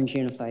Orange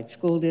Unified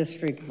School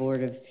District,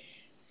 Board of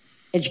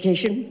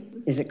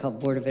Education, is it called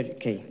Board of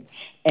Education?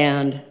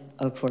 And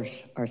of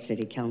course, our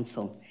City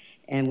Council.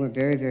 And we're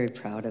very, very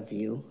proud of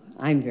you.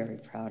 I'm very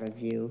proud of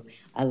you.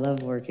 I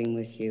love working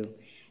with you.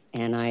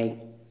 And I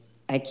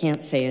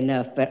can't say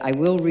enough, but I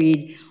will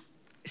read,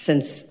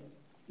 since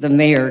the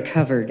mayor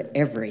covered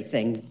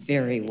everything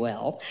very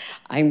well,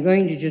 I'm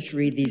going to just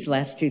read these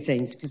last two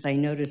things, because I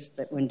noticed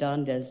that when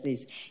Don does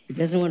these, he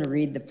doesn't want to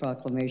read the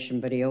proclamation,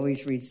 but he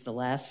always reads the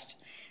last,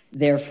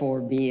 therefore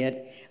be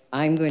it.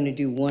 I'm going to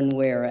do one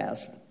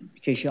whereas,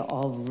 because you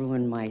all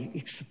ruined my,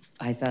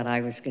 I thought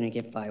I was going to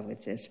get by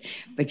with this,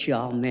 but you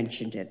all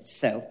mentioned it.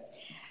 So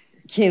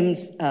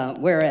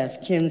whereas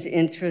Kim's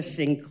interests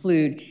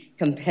include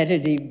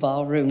competitive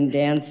ballroom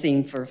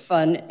dancing for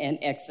fun and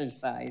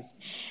exercise,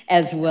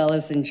 as well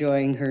as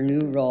enjoying her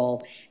new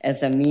role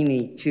as a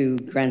Mimi to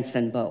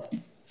Grandson Beau.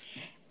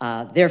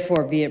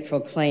 Therefore, be it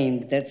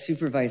proclaimed that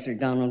Supervisor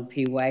Donald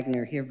P.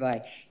 Wagner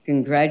hereby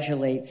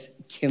congratulates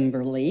Kim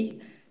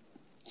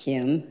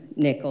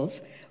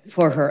Nichols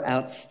for her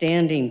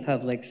outstanding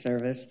public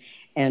service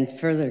and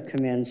further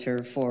commends her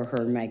for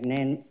her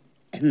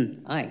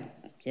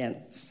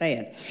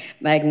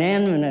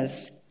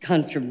magnanimous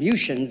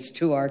contributions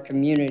to our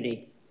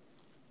community.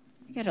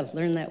 I got to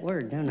learn that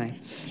word, don't I?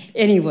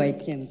 Anyway,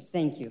 Kim,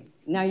 thank you.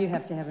 Now you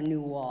have to have a new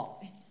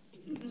wall.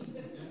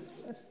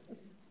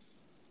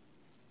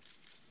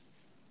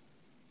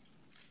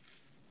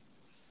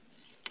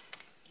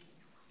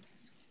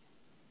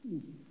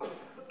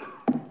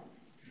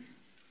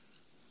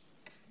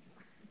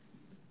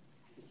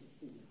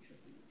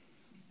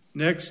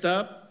 Next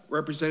up,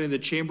 representing the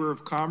Chamber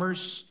of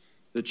Commerce,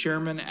 the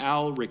Chairman,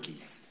 Al Rickey.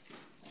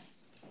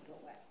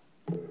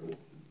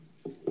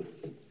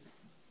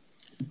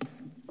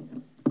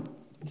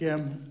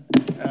 Kim,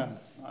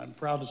 I'm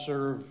proud to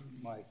serve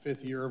my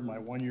 5th year of my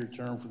 1-year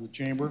term for the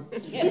Chamber.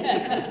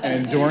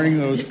 And during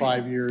those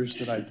 5 years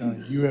that I've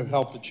done, you have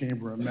helped the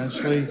Chamber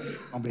immensely.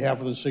 On behalf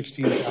of the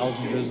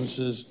 16,000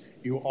 businesses,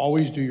 you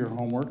always do your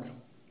homework.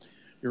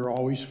 You're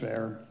always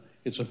fair.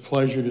 It's a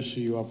pleasure to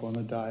see you up on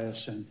the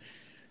dais and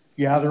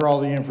gather all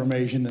the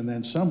information and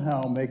then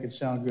somehow make it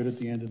sound good at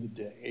the end of the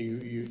day.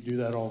 You do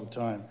that all the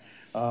time.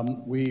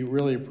 We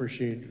really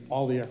appreciate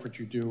all the effort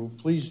you do.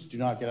 Please do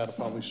not get out of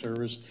public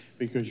service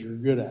because you're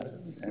good at it,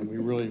 and we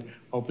really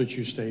hope that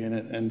you stay in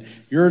it. And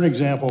you're an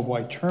example of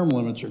why term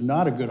limits are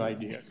not a good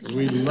idea, because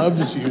we'd love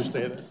to see you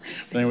stay there.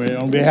 But anyway,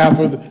 on behalf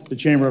of the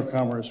Chamber of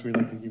Commerce, we'd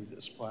like to give you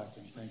this plaque,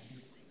 and thank you.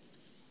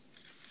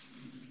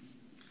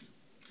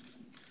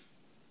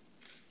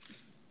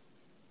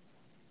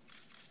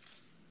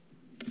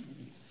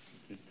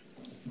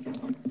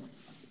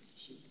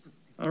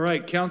 All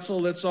right, council,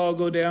 let's all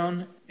go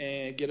down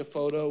and get a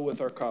photo with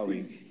our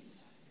colleague.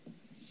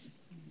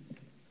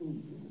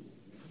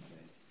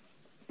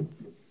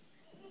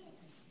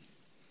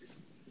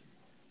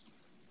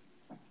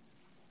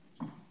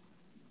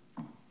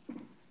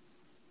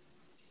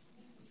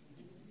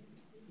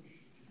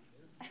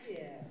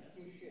 Yeah,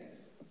 you should.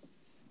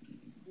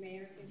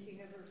 Mayor, can she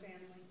have her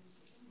family?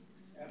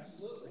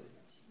 Absolutely.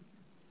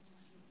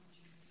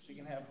 She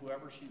can have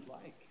whoever she'd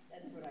like.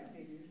 That's what I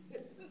figured.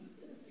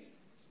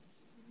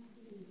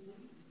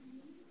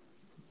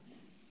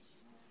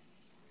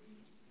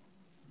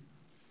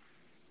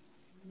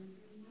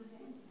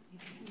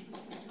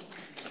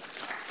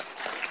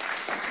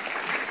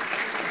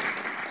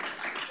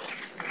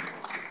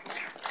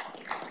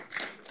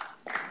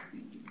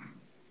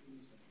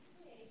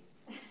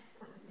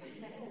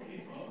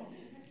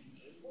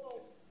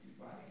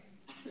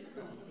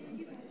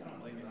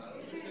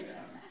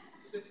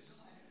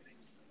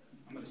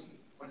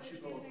 Why don't you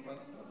go in front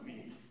of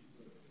me?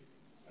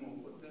 And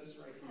we'll put this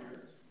right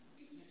here.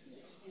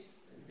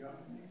 There you go.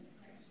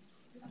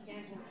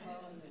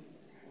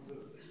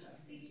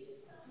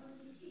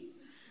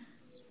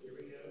 Here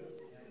we go.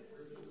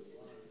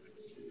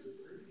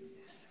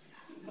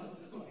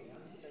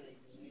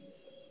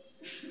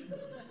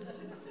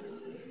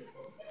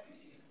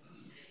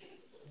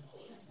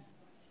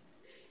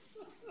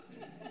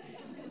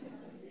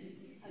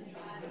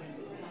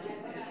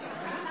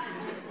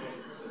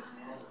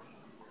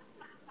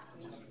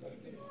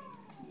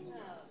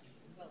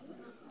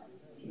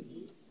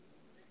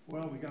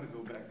 Well, we got to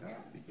go back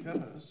up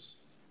because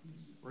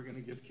we're going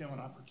to give Kim an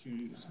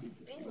opportunity to speak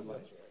if she would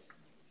like.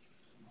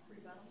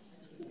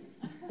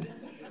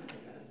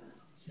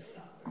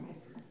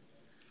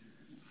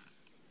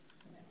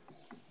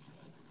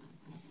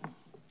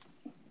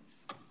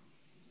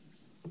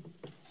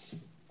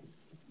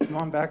 Come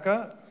on back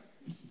up.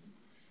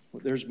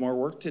 Well, there's more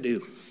work to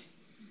do.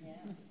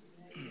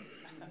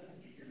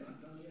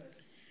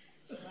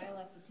 I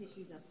left the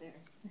tissues up there.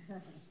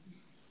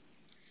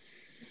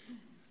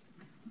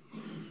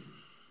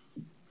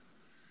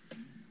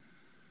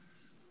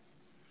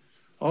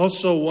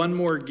 Also, one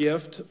more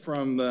gift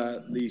from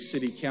the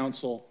City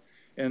Council,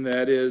 and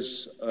that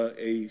is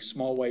a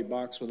small white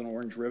box with an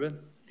orange ribbon.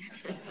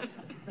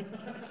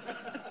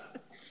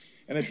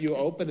 And if you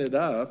open it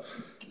up,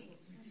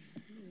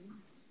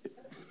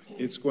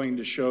 it's going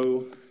to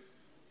show,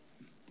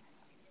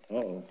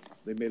 uh-oh,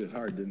 they made it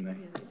hard, didn't they?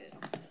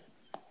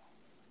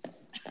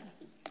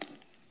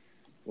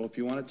 Well, if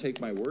you want to take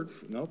my word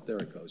for, nope, there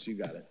it goes. You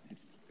got it.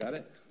 Got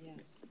it? Yeah.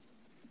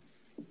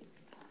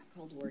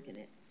 Called working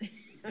it.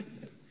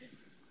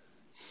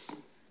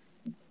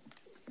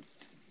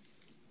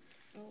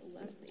 Oh,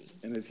 lovely.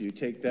 And if you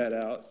take that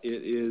out,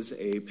 it is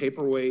a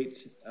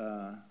paperweight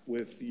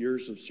with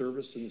years of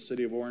service in the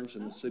City of Orange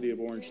and the City of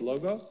Orange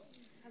logo.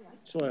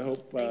 So I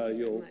hope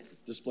you'll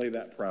display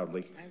that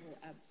proudly. I will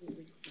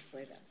absolutely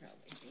display that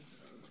proudly.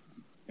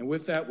 And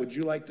with that, would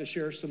you like to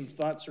share some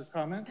thoughts or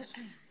comments?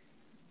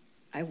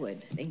 I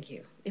would, thank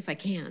you. If I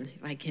can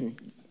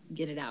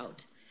get it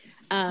out.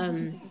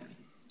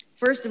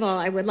 First of all,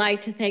 I would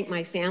like to thank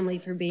my family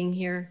for being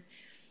here.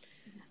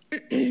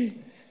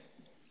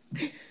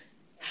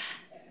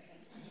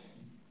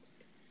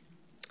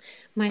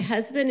 My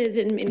husband is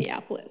in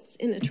Minneapolis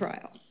in a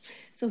trial,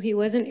 so he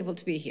wasn't able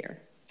to be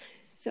here.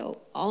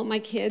 So all my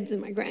kids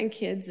and my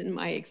grandkids and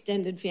my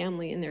extended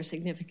family and their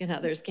significant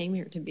others came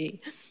here to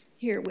be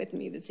here with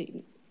me this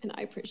evening. And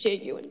I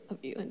appreciate you and love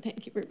you, and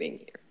thank you for being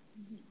here.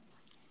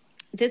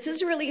 This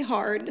is really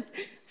hard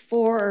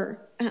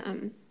for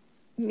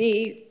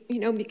me,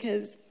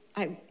 because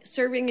I'm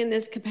serving in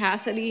this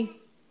capacity.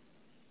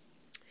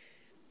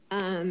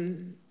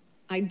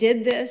 I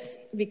did this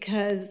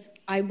because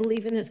I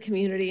believe in this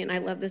community and I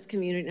love this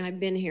community, and I've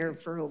been here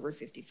for over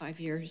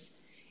 55 years,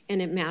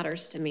 and it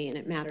matters to me, and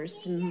it matters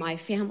to my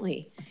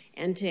family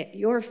and to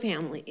your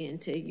family and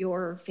to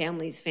your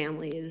family's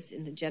families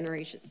in the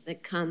generations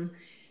that come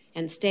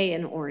and stay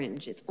in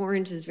Orange.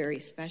 Orange is very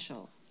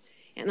special.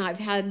 And I've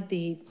had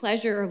the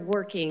pleasure of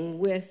working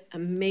with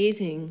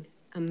amazing,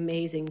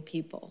 amazing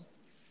people.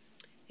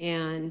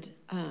 And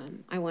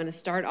I want to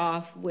start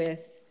off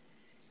with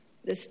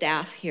the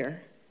staff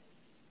here.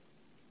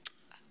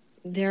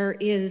 there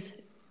is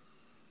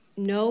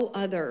no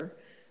other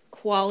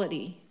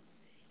quality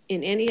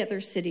in any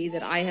other city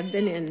that I have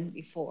been in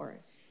before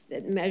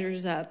that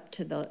measures up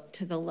to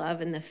the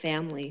love and the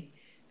family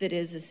that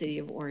is the City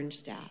of Orange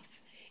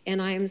staff.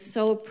 And I am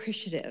so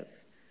appreciative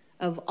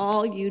of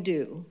all you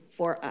do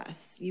for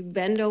us. You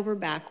bend over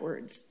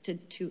backwards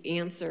to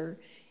answer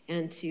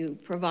and to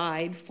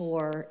provide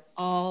for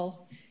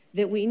all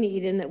that we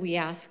need and that we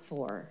ask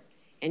for.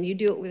 And you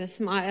do it with a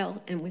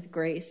smile and with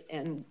grace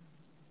and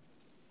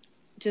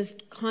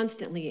just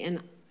constantly.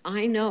 And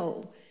I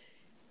know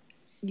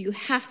you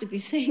have to be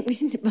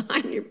saying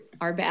behind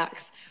our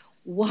backs,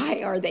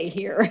 why are they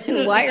here?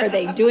 And why are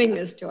they doing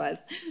this to us?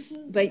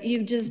 But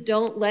you just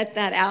don't let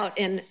that out.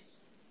 And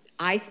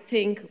I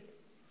think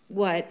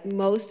what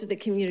most of the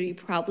community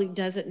probably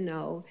doesn't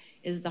know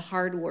is the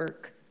hard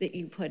work that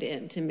you put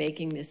into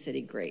making this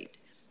city great.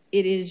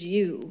 It is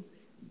you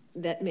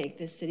that make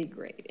this city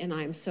great. And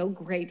I'm so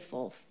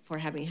grateful for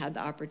having had the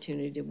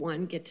opportunity to,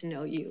 one, get to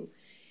know you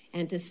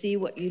and to see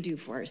what you do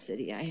for our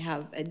city. I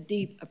have a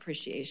deep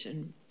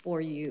appreciation for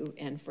you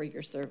and for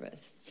your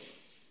service.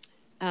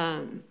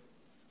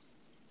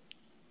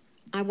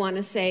 I want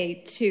to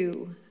say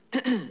to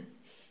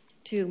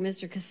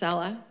Mr.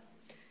 Casella,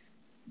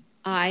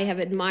 I have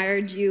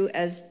admired you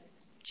as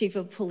chief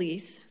of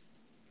police,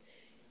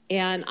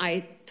 and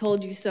I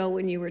told you so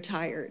when you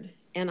retired.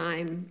 And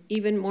I'm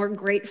even more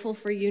grateful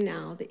for you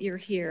now that you're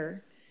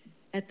here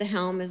at the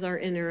helm as our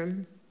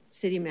interim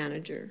city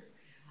manager.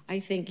 I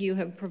think you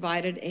have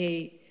provided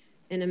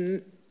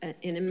an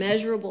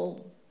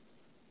immeasurable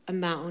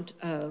amount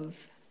of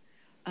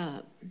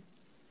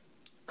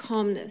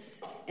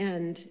calmness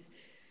and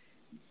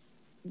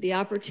the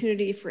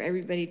opportunity for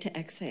everybody to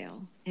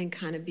exhale and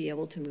kind of be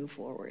able to move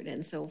forward.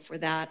 And so for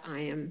that, I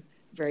am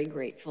very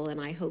grateful,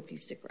 and I hope you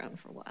stick around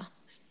for a while.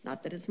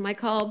 Not that it's my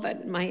call,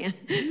 but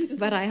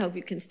but I hope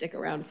you can stick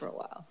around for a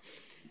while.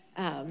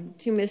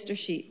 To Mr.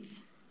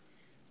 Sheets,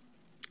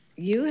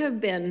 you have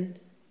been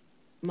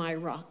my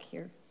rock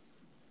here.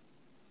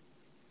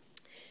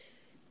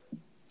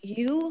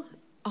 You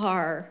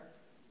are,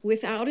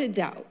 without a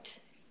doubt,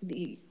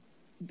 the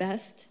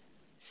best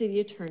city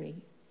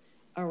attorney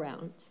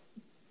around.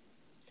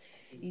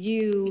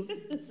 You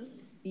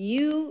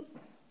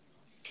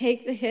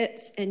take the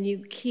hits and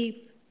you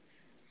keep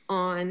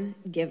on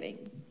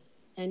giving.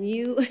 And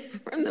you,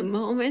 from the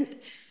moment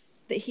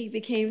that he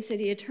became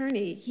city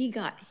attorney, he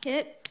got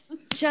hit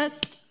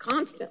just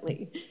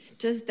constantly.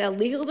 Just the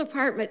legal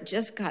department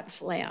just got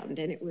slammed,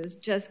 and it was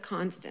just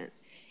constant.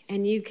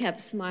 And you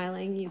kept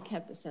smiling, you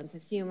kept a sense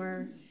of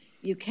humor,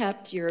 you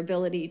kept your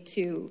ability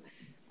to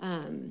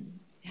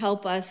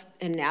help us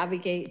and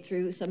navigate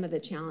through some of the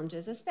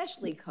challenges,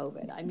 especially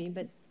COVID. I mean,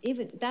 but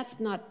even that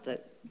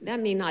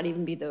may not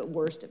even be the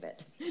worst of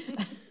it.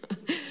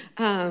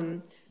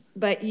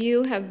 But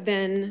you have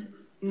been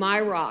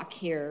my rock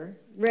here.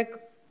 Rick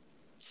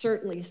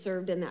certainly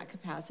served in that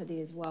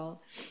capacity as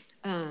well.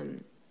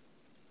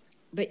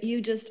 But you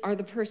just are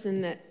the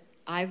person that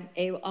I've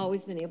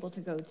always been able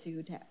to go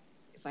to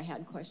if I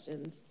had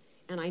questions.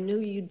 And I knew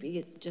you'd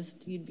be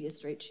a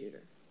straight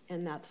shooter.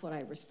 And that's what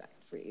I respect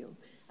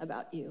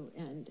about you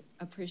and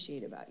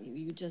appreciate about you.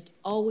 You just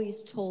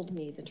always told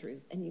me the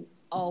truth, and you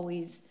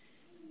always,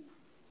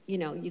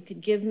 you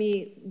could give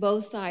me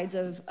both sides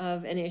of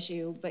an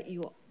issue, but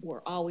you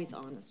were always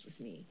honest with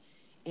me.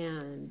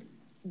 And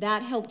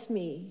that helped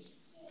me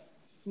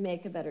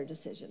make a better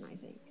decision, I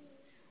think.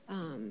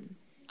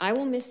 I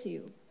will miss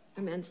you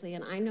immensely,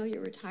 and I know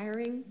you're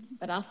retiring,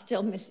 but I'll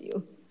still miss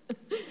you.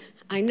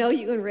 I know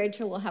you and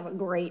Rachel will have a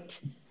great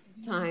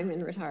time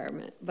in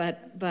retirement,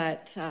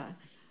 but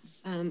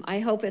I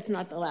hope it's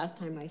not the last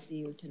time I see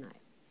you tonight.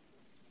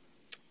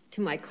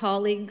 To my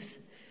colleagues,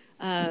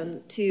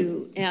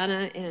 to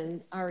Anna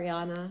and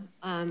Ariana,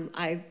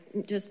 I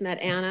just met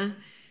Anna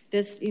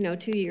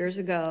 2 years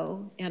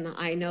ago, and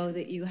I know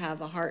that you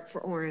have a heart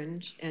for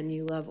Orange and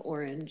you love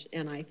Orange,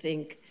 and I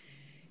think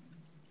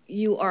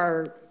you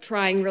are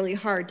trying really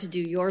hard to do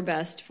your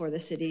best for the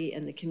city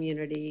and the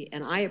community,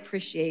 and I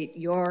appreciate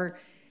your,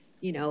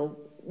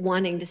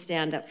 wanting to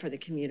stand up for the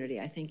community.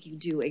 I think you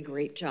do a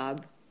great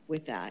job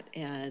with that,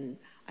 and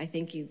I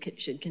think you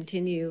should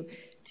continue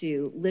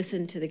to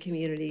listen to the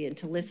community and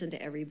to listen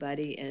to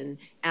everybody and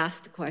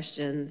ask the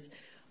questions,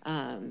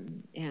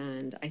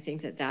 and I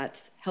think that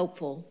that's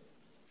helpful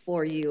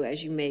for you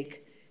as you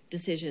make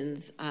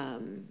decisions,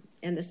 and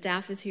the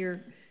staff is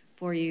here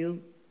for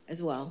you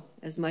as well,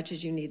 as much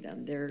as you need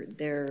them.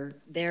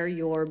 They're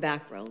your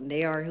backbone.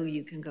 They are who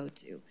you can go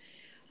to.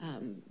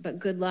 But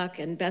good luck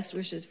and best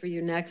wishes for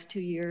your next 2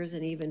 years,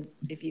 and even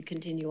if you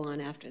continue on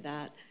after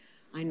that,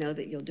 I know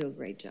that you'll do a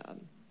great job.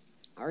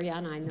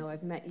 Ariana, I know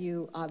I've met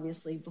you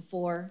obviously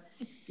before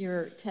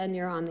your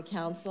tenure on the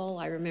council.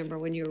 I remember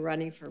when you were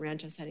running for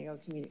Rancho Santiago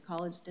Community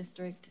College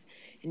District,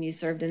 and you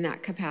served in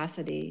that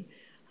capacity.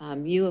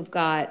 You have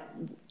got,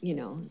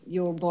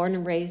 you were born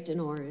and raised in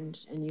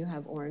Orange, and you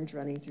have Orange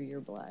running through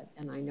your blood.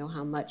 And I know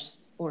how much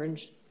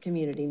Orange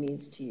community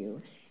means to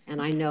you.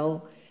 And I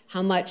know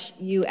how much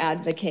you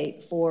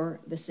advocate for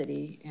the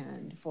city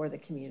and for the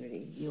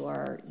community. You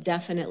are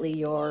definitely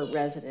your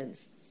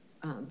residents'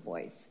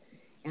 voice.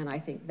 And I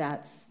think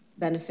that's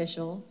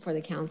beneficial for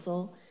the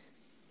council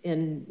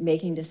in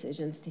making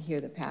decisions to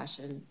hear the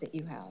passion that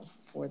you have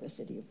for the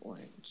city of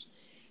Orange.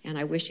 And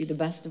I wish you the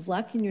best of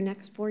luck in your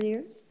next 4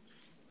 years,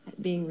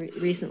 being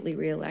recently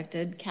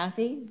reelected.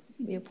 Kathy,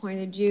 we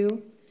appointed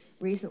you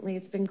recently.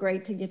 It's been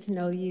great to get to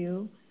know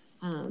you.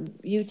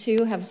 You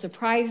too have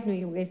surprised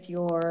me with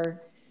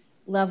your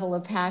level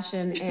of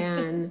passion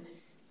and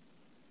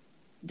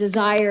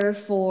desire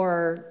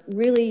for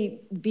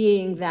really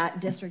being that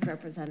district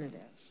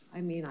representative.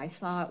 I mean, I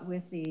saw it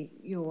with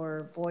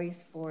your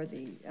voice for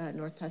the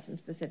North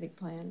Tustin Pacific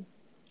Plan.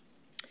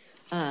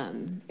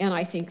 And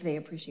I think they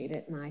appreciate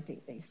it, and I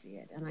think they see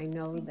it. And I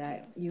know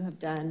that you have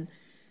done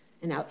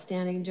an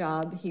outstanding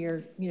job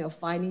here,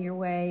 finding your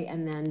way,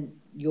 and then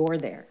you're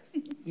there.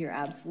 You're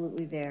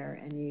absolutely there,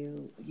 and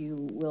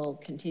you will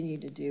continue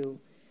to do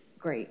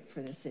great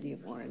for the city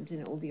of Orange,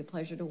 and it will be a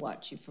pleasure to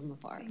watch you from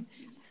afar.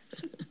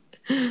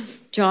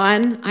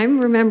 John, I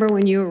remember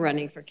when you were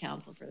running for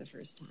council for the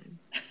first time.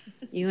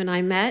 You and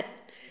I met.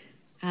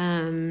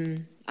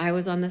 I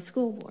was on the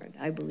school board,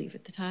 I believe,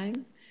 at the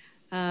time.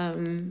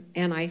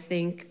 And I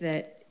think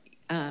that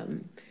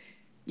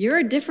you're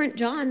a different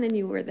John than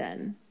you were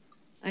then.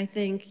 I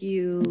think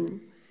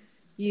you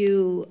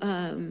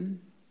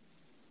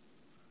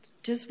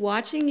just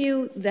watching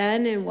you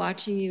then and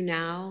watching you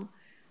now,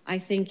 I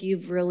think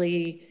you've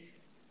really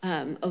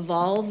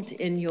evolved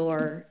in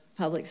your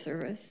public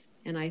service.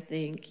 And I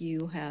think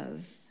you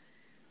have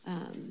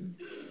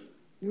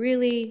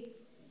really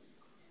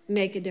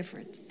make a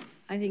difference.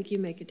 I think you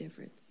make a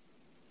difference.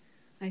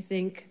 I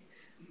think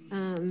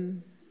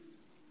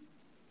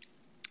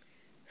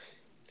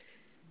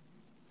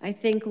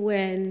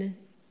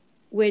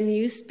when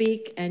you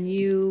speak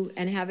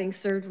and having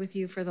served with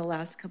you for the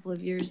last couple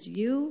of years,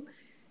 you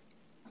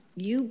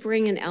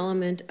bring an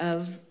element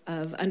of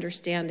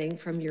understanding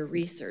from your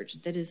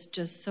research that is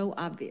just so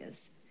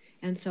obvious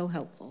and so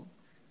helpful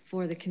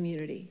for the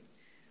community.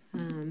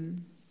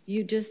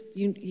 You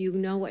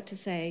know what to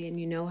say and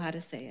you know how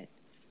to say it.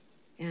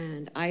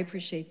 And I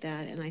appreciate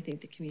that, and I think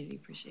the community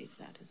appreciates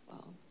that as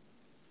well.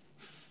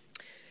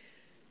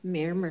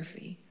 Mayor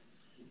Murphy.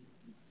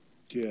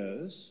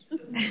 Yes.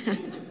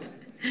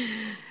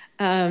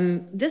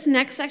 This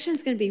next section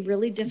is going to be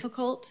really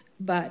difficult,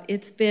 but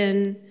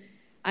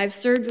I've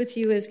served with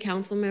you as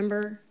council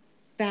member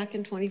back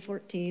in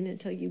 2014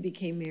 until you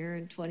became mayor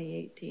in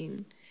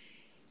 2018.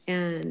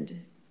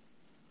 And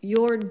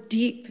your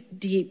deep,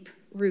 deep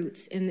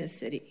roots in this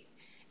city.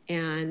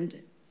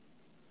 And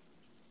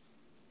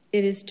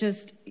it is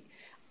just,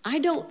 I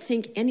don't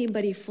think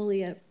anybody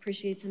fully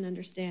appreciates and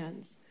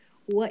understands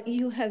what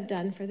you have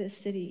done for this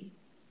city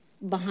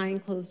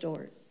behind closed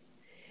doors.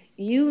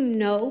 You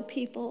know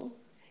people.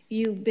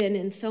 You've been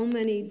in so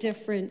many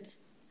different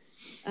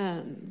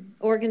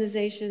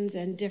organizations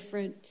and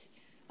different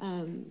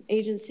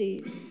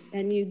agencies,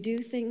 and you do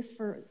things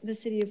for the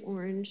city of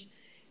Orange.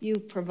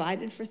 You've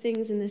provided for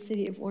things in the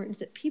city of Orange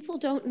that people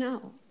don't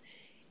know.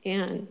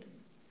 And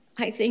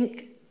I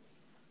think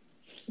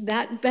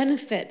that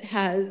benefit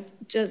has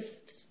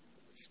just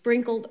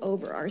sprinkled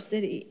over our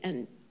city,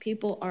 and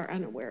people are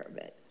unaware of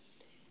it.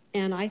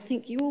 And I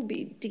think you will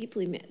be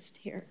deeply missed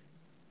here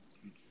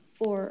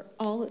for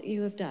all that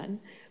you have done.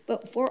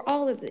 But for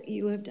all of that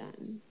you have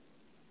done,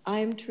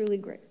 I am truly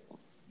grateful.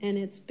 And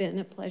it's been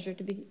a pleasure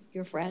to be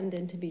your friend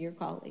and to be your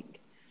colleague.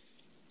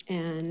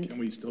 And can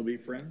we still be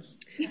friends?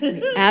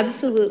 We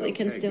absolutely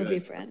can still be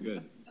friends.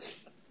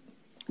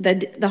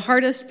 Good. The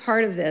hardest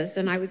part of this,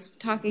 and I was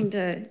talking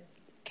to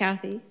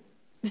Kathy,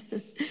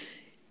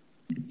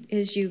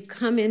 is you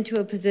come into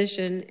a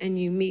position and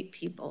you meet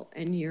people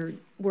and you're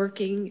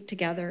working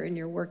together and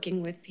you're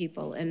working with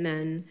people, and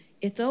then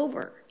it's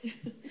over.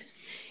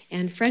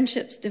 And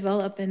friendships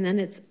develop and then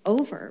it's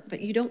over,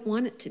 but you don't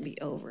want it to be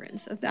over. And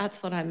so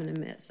that's what I'm going to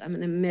miss. I'm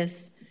going to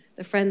miss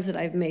the friends that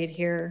I've made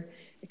here,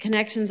 the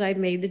connections I've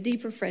made, the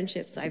deeper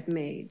friendships I've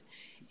made.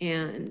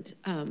 And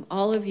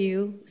all of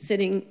you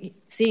seeing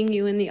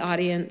you in the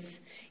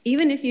audience,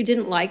 even if you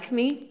didn't like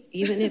me,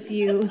 even if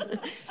you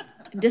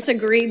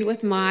disagreed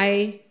with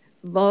my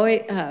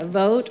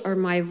vote or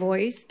my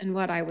voice and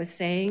what I was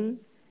saying,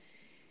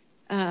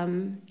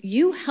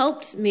 you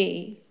helped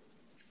me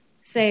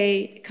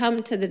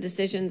come to the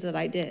decisions that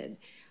I did.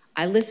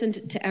 I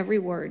listened to every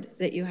word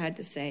that you had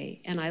to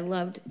say, and I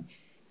loved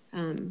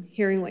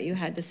hearing what you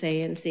had to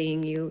say and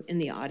seeing you in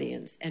the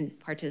audience and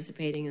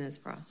participating in this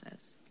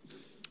process.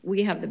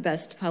 We have the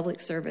best public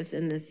service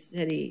in this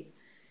city,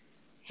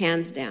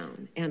 hands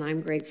down, and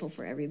I'm grateful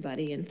for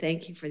everybody, and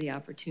thank you for the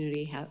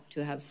opportunity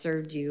to have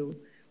served you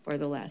for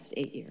the last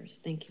 8 years.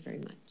 Thank you very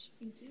much.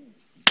 Thank you.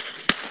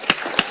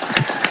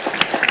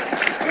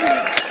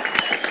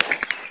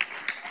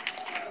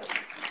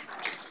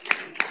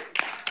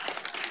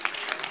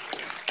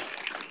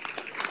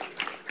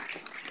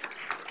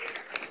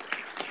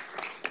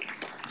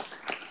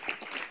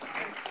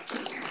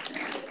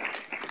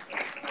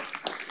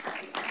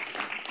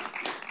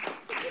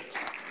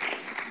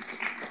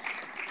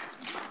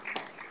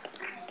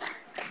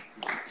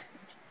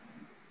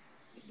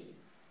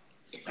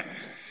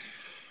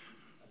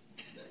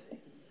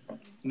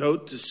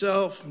 Note to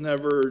self,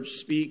 never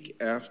speak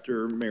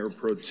after Mayor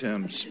Pro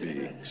Tem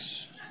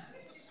speaks.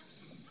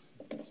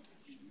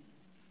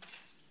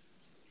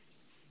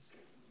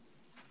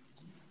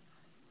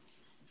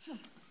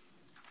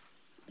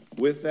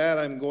 With that,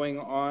 I'm going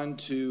on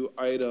to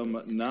item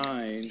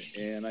 9,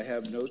 and I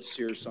have notes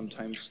here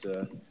sometimes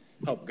to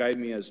help guide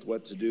me as to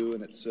what to do,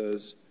 and it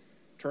says,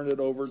 turn it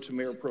over to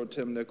Mayor Pro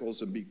Tem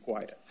Nichols and be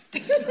quiet.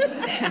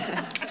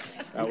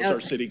 That was our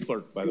city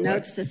clerk, by the way.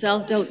 Notes to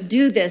self, don't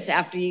do this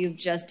after you've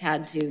just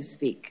had to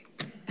speak.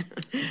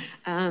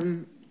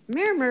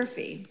 Mayor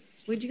Murphy,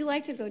 would you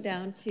like to go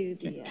down to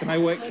the... Can I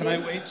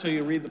wait till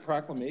you read the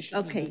proclamation?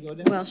 Okay, Go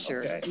down? well,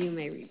 sure, Okay. you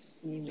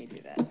may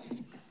do that.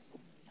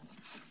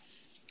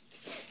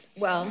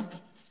 Well,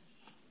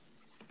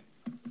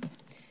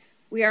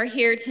 we are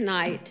here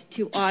tonight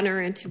to honor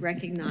and to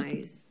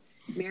recognize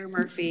Mayor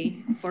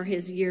Murphy for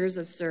his years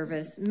of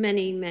service,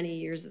 many, many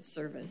years of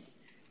service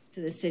to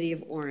the city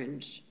of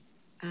Orange.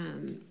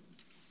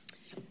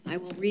 I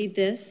will read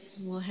this.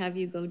 We'll have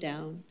you go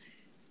down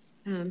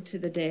to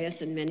the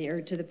dais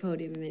and to the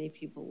podium, and many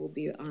people will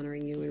be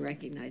honoring you and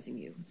recognizing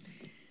you.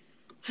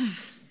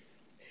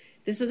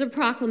 This is a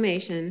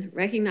proclamation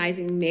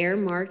recognizing Mayor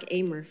Mark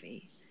A.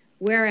 Murphy.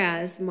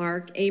 Whereas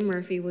Mark A.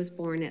 Murphy was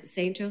born at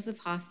St. Joseph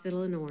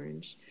Hospital in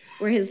Orange,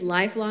 where his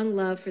lifelong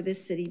love for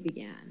this city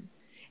began.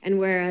 And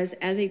whereas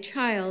as a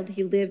child,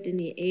 he lived in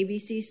the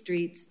ABC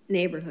Streets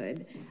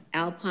neighborhood,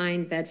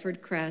 Alpine,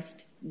 Bedford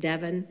Crest,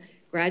 Devon,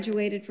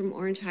 graduated from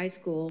Orange High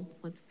School,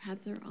 once a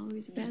Panther,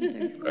 always a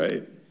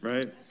Panther.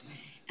 Right.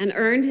 And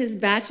earned his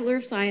Bachelor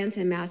of Science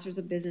and Master's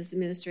of Business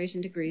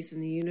Administration degrees from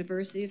the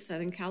University of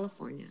Southern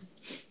California.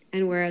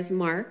 And whereas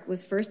Mark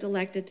was first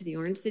elected to the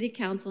Orange City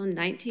Council in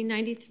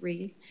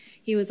 1993,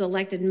 he was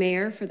elected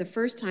mayor for the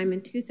first time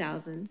in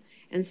 2000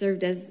 and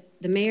served as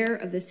the mayor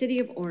of the city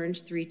of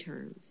Orange 3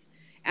 terms.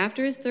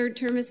 After his 3rd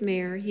term as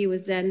mayor, he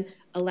was then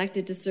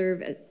elected to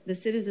serve the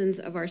citizens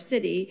of our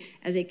city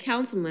as a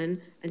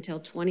councilman until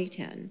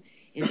 2010.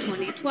 In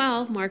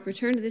 2012, Mark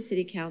returned to the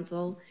city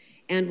council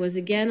and was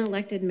again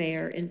elected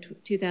mayor in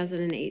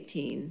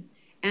 2018.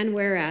 And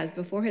whereas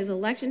before his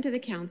election to the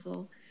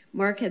council,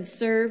 Mark had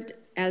served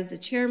as the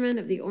chairman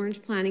of the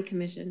Orange Planning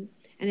Commission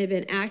and had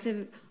been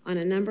active on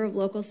a number of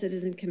local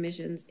citizen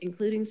commissions,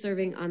 including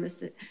serving on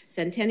the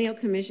Centennial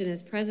Commission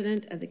as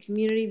president of the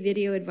Community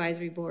Video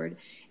Advisory Board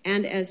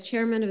and as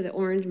chairman of the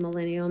Orange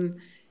Millennium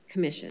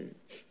Commission.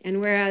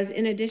 And whereas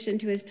in addition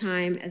to his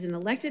time as an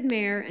elected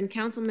mayor and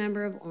council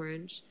member of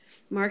Orange,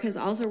 Mark has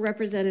also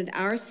represented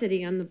our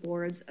city on the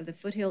boards of the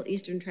Foothill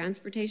Eastern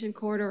Transportation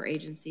Corridor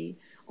Agency,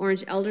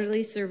 Orange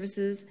Elderly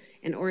Services,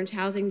 and Orange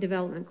Housing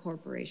Development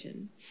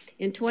Corporation.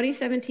 In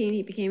 2017,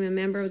 he became a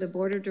member of the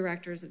board of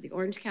directors of the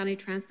Orange County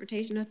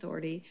Transportation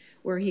Authority,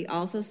 where he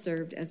also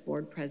served as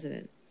board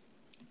president.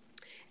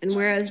 And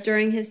whereas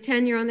during his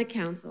tenure on the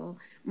council,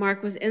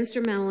 Mark was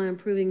instrumental in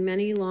improving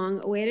many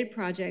long-awaited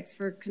projects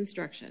for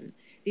construction.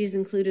 These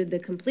included the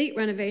complete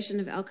renovation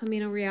of El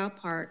Camino Real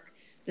Park,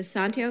 the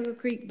Santiago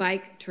Creek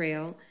Bike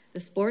Trail, the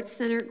Sports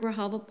Center at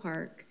Grijalva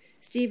Park,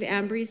 Steve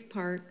Ambrose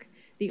Park,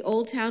 the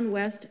Old Town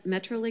West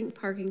Metrolink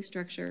parking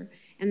structure,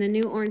 and the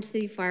new Orange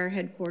City Fire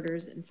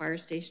Headquarters and Fire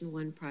Station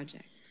 1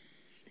 project.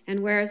 And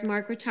whereas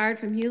Mark retired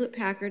from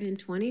Hewlett-Packard in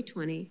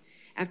 2020,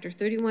 after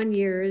 31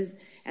 years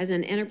as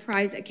an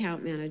enterprise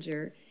account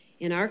manager,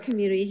 in our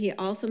community, he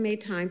also made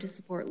time to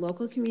support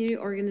local community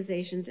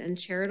organizations and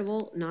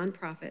charitable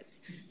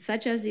nonprofits,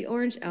 such as the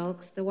Orange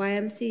Elks, the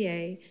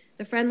YMCA,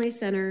 the Friendly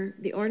Center,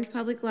 the Orange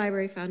Public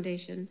Library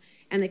Foundation,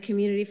 and the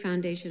Community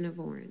Foundation of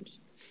Orange.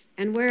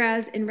 And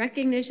whereas in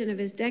recognition of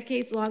his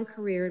decades-long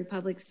career in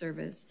public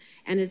service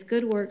and his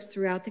good works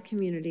throughout the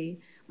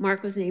community,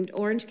 Mark was named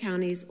Orange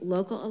County's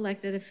Local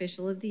Elected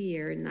Official of the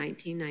Year in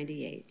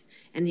 1998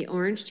 and the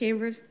Orange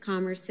Chamber of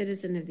Commerce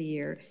Citizen of the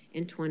Year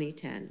in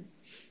 2010.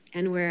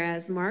 And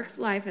whereas Mark's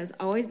life has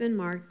always been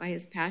marked by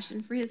his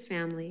passion for his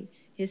family,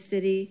 his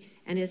city,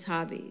 and his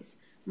hobbies,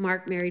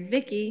 Mark married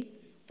Vicky,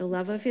 the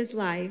love of his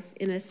life,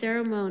 in a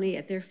ceremony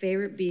at their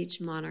favorite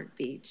beach, Monarch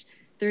Beach,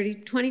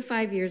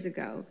 25 years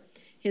ago.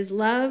 His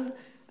love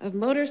of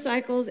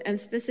motorcycles, and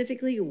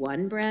specifically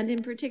one brand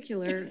in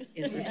particular,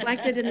 is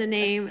reflected in the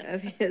name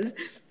of his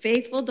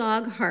faithful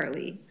dog,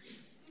 Harley.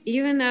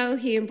 Even though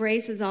he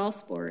embraces all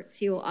sports,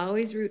 he will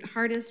always root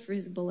hardest for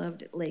his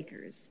beloved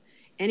Lakers.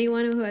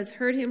 Anyone who has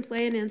heard him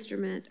play an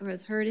instrument or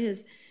has heard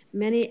his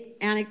many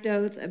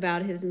anecdotes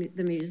about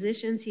the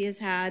musicians he has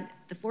had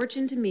the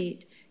fortune to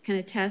meet can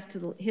attest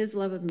to his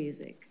love of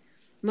music.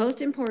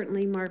 Most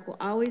importantly, Mark will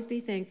always be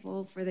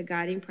thankful for the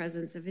guiding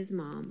presence of his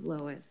mom,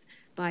 Lois,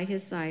 by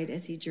his side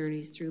as he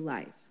journeys through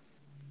life.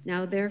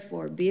 Now,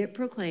 therefore, be it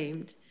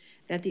proclaimed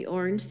that the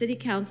Orange City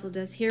Council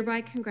does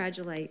hereby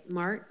congratulate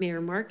Mayor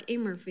Mark A.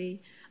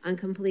 Murphy on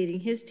completing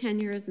his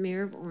tenure as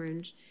mayor of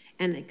Orange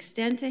and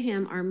extend to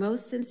him our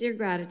most sincere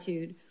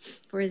gratitude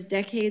for his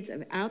decades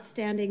of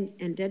outstanding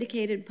and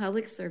dedicated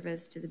public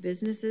service to the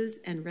businesses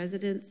and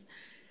residents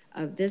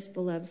of this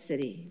beloved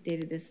city,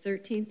 dated this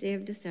 13th day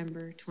of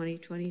December,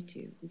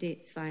 2022,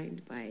 date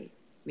signed by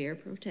Mayor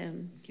Pro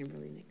Tem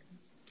Kimberly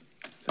Nichols.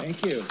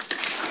 Thank you.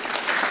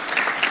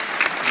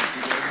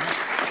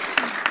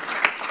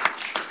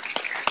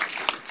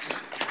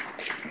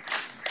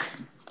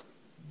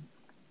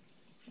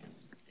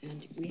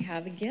 And we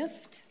have a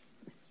gift.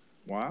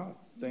 Wow,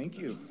 thank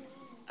you.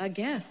 A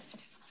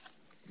gift.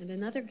 And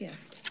another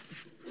gift.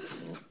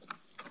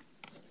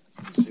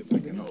 Let's see if I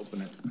can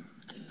open it.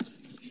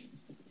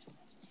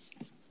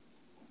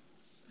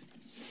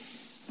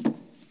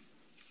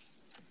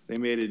 They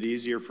made it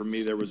easier for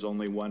me. There was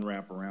only one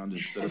wraparound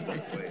instead of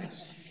both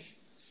ways.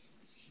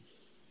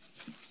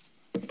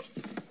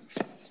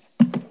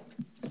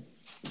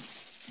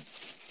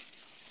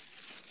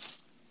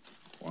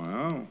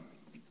 Wow.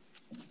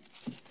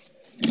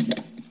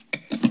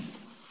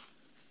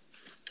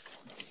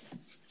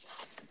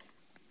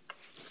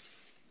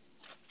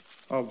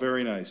 Oh,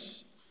 very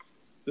nice.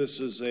 This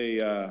is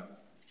a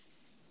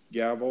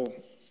gavel,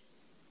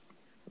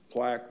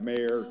 plaque,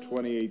 Mayor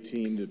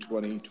 2018 to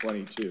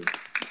 2022.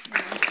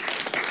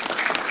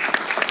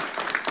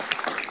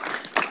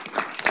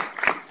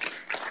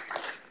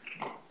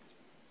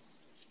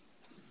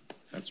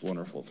 That's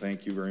wonderful.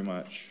 Thank you very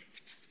much.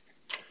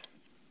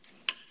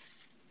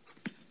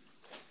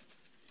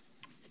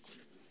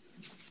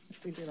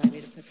 Would you like me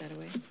to put that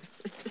away?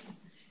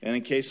 And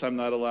in case I'm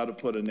not allowed to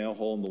put a nail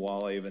hole in the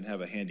wall, I even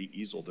have a handy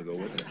easel to go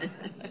with it.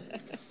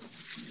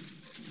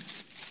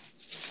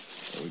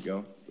 There we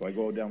go. Do I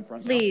go down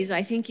front now? Please,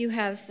 I think you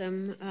have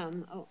some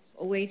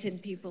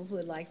awaited people who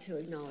would like to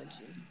acknowledge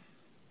you.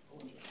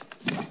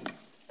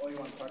 Oh, you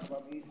want to talk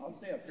about me? I'll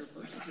stay up here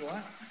first if you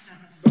want.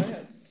 Go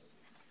ahead.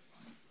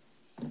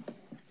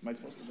 Am I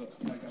supposed to go?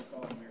 Am I going to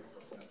follow Mayor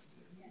for that?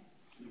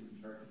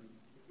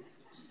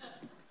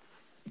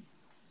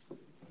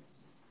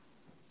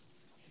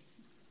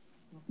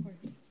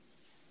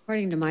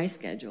 According to my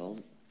schedule,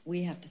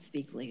 we have to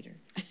speak later.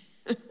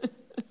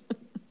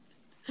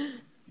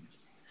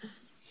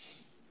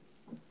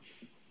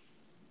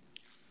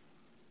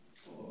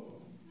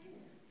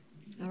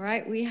 All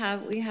right, we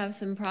have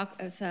some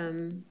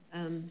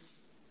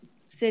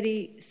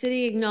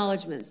city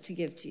acknowledgments to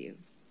give to you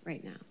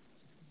right now.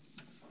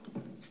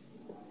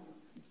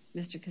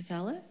 Mr.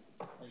 Casella?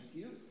 Thank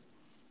you.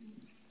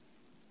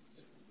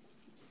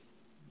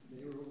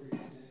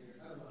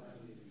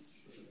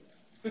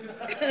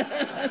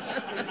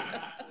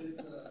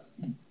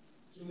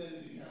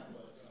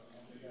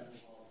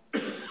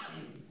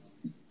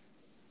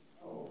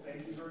 Oh,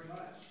 thank you very much.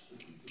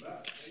 This is the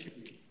best. Thank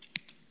you.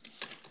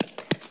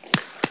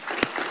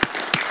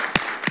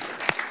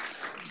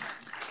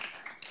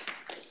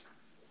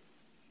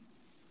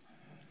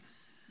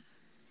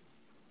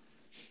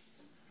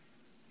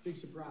 Big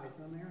surprise,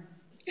 huh, Mayor?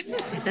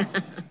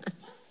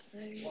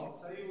 Well, I'll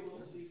tell you a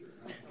little secret.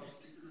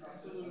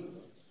 Absolutely.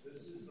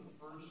 This is the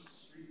first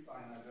street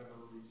sign I've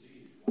ever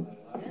received. When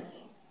I left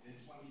in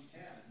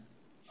 2010,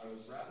 I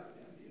was rather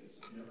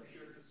envious. I never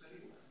shared this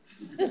anywhere.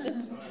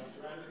 But I was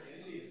rather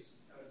envious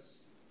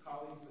because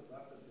colleagues that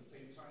left at the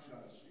same time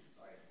got a street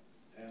sign.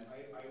 And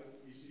I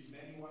received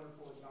many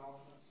wonderful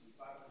acknowledgments.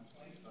 It's not a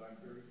complaint, but I'm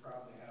very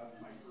proud to have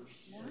my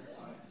first street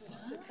sign.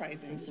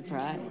 Surprising.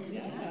 Surprise.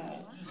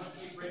 Yeah. Must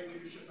be great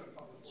leadership in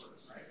public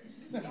works, right?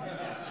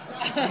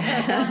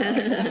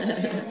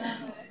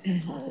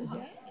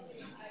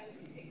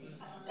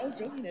 I was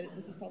joking that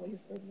this is probably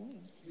his third one.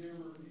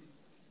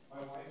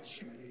 My wife is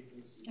going to hate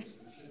this because it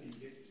should be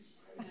Dickies.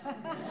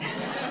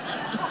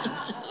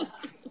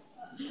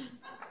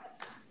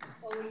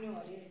 Well, we know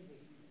it is.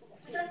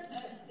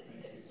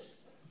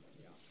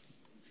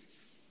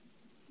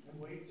 And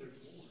wait, there's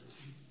more.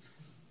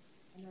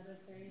 Another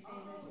 30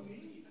 favors.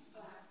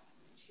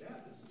 Yeah,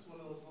 this is one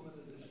of those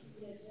limited editions.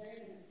 Yes, very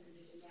limited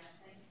edition. Yeah,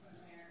 thank you,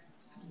 Mayor.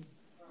 Thank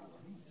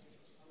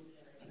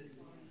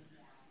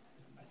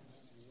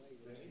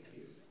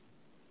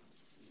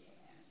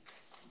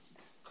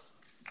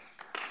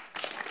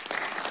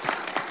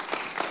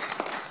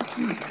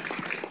you.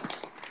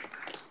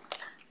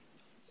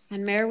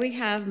 And Mayor, we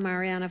have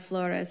Mariana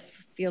Flores,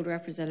 Field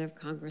Representative,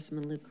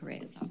 Congressman Lou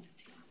Correa's office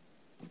here.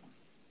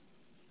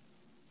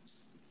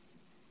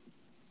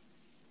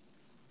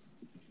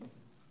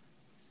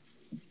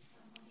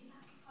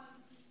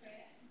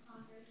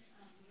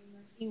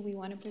 We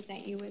want to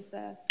present you with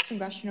the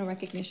Congressional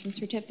Recognition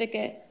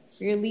Certificate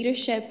for your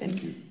leadership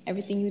and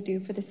everything you do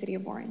for the City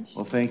of Orange.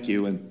 Well, thank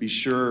you, and be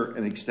sure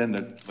and extend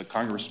to the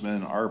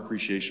Congressman our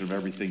appreciation of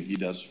everything he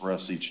does for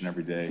us each and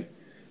every day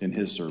in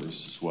his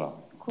service as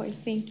well. Of course,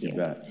 thank you. You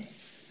bet.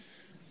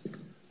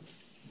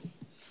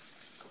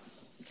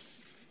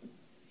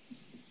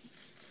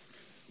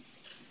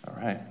 All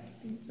right,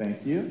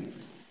 thank you.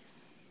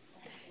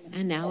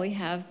 And now we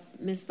have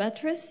Ms.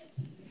 Buttress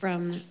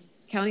from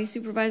County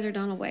Supervisor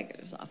Donald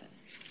Wagner's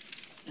office.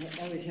 I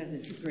always have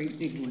this great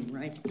big one,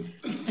 right?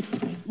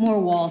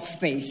 More wall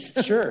space.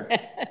 Sure.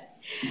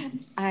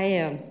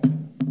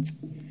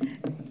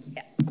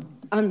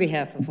 On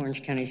behalf of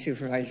Orange County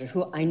Supervisor,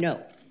 who I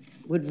know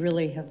would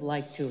really have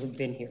liked to have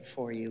been here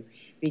for you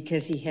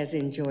because he has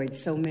enjoyed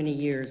so many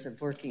years of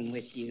working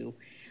with you,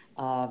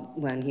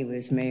 when he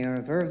was mayor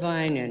of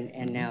Irvine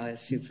and now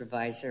as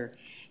supervisor.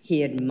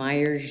 He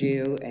admires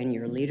you and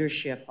your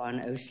leadership on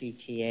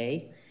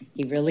OCTA.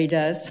 He really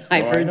does.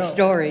 I've heard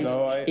stories.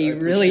 No, he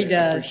really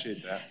does. I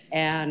appreciate that.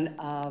 And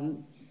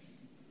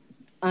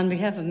on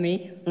behalf of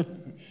me,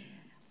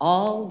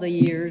 all the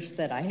years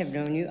that I have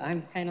known you,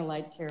 I'm kind of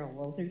like Carol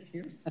Walters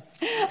here.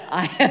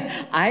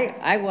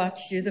 I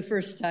watched you the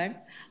first time.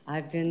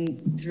 I've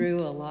been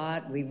through a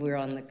lot. We were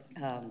on the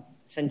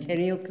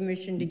Centennial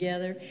Commission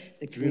together,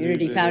 the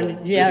Community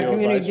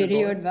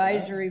Video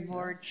Advisory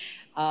Board.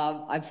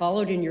 I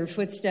followed in your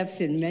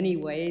footsteps in many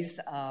ways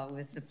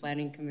with the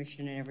Planning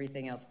Commission and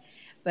everything else.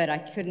 But I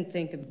couldn't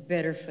think of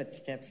better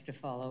footsteps to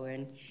follow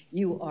in.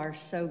 You are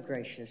so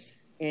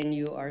gracious and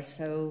you are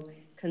so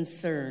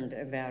concerned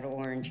about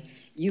Orange.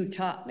 You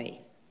taught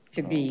me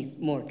to be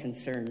more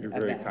concerned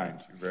about it. You're very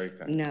kind. You're very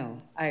kind.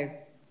 No, I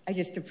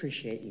just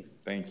appreciate you.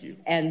 Thank you.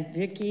 And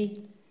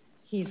Vicki,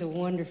 he's a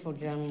wonderful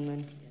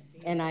gentleman,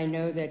 and I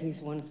know that he's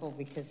wonderful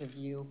because of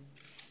you.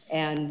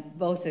 And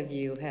both of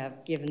you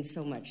have given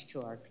so much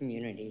to our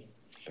community.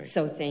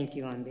 Thank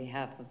you on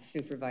behalf of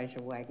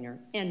Supervisor Wagner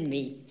and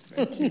me.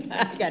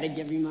 I got to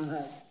give him a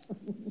hug.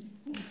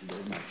 Thank you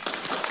very much.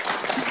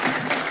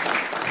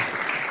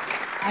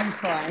 I'm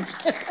crying.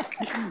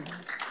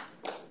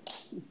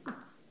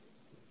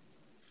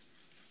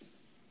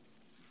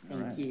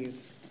 Thank you.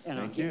 And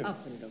Thank you. I'll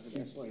put it over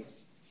there for you.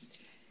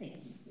 Thank you.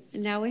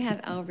 And now we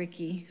have Al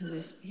Ricky, who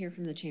is here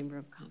from the Chamber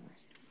of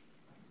Commerce.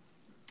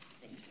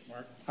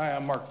 Mark. Hi,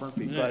 I'm Mark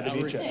Murphy. Glad to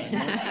meet you.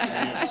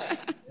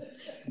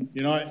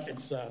 You know,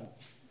 it's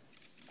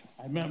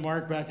I met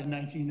Mark back in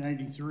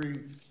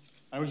 1993.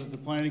 I was at the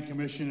Planning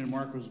Commission, and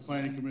Mark was the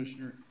Planning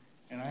Commissioner,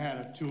 and I had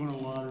a 200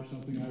 lot or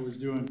something I was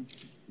doing,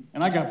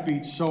 and I got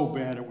beat so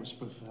bad it was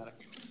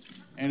pathetic.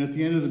 And at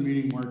the end of the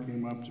meeting, Mark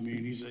came up to me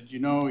and he said, you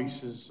know, he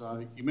says,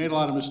 you made a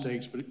lot of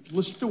mistakes, but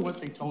listen to what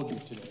they told you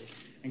today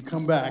and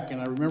come back. And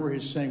I remember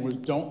his saying was,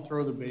 don't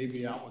throw the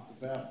baby out with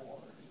the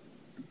bathwater.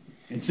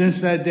 And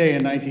since that day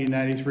in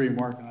 1993,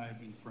 Mark and I have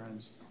been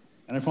friends.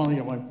 And I finally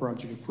got my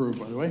project approved,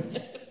 by the way.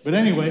 But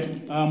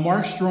anyway,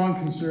 Mark's strong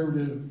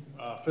conservative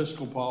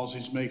fiscal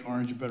policies make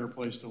Orange a better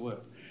place to live.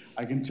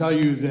 I can tell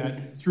you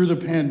that through the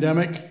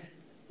pandemic,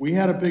 we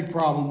had a big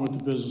problem with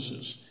the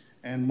businesses.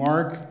 And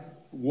Mark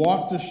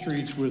walked the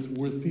streets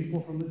with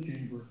people from the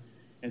chamber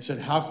and said,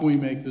 how can we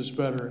make this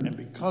better? And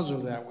because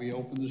of that, we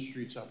opened the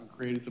streets up and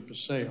created the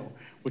Paseo,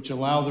 which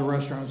allowed the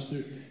restaurants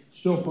to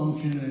still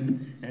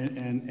function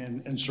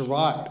and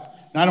survive.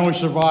 Not only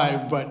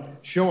survive, but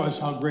show us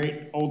how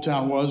great Old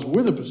Town was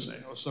with the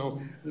Paseo.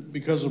 So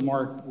because of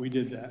Mark, we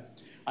did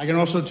that. I can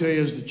also tell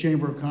you as the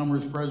Chamber of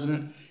Commerce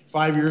president,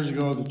 5 years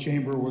ago, the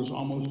chamber was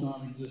almost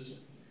non-existent.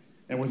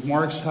 And with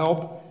Mark's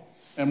help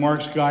and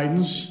Mark's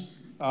guidance,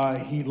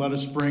 he let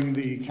us bring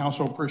the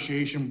council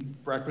appreciation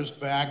breakfast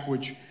back,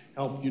 which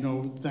helped,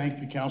 thank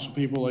the council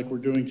people like we're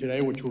doing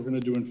today, which we're going to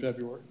do in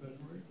February.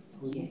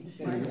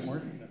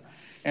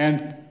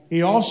 And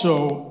he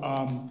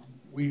also,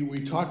 we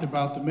talked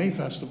about the May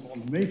Festival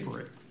and the May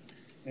Parade.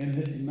 And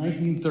in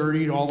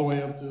 1930 all the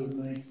way up to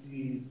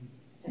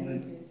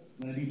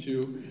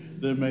 1992,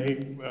 the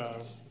May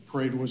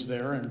Parade was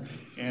there,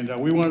 and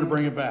we wanted to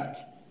bring it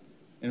back.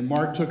 And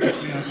Mark took a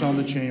chance on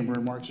the chamber,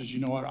 and Mark says,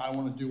 you know what, I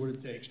want to do what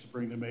it takes to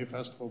bring the May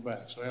Festival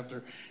back. So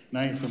from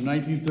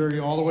 1930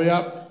 all the way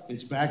up,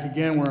 it's back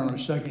again. We're on our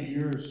second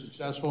year, it's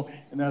successful,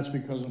 and that's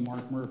because of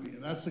Mark Murphy.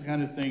 And that's the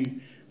kind of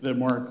thing that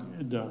Mark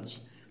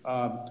does.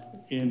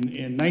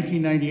 In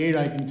 1998,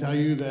 I can tell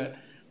you that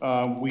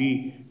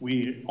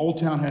Old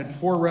Town had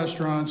 4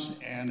 restaurants,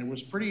 and it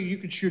was pretty, you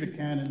could shoot a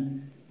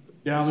cannon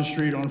down the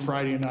street on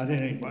Friday and not hit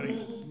anybody.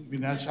 I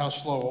mean, that's how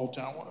slow Old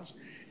Town was.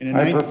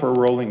 I prefer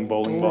rolling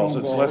bowling balls.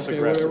 It's less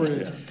aggressive.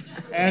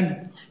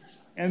 And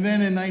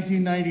then in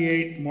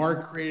 1998,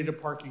 Mark created a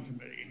parking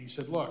committee. And he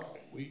said, look,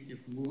 if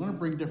we want to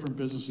bring different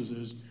businesses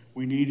in,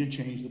 we need to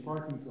change the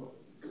parking code.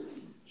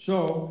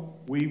 So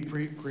we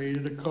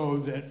created a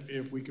code that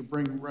if we could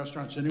bring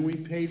restaurants in, and we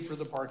paid for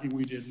the parking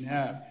we didn't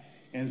have.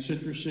 And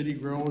Citrus City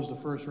Grill was the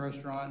first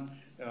restaurant.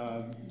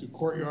 The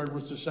Courtyard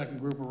was the second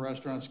group of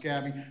restaurants,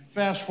 Gabby.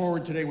 Fast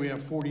forward today, we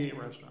have 48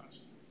 restaurants.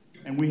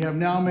 And we have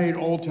now made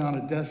Old Town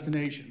a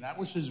destination. That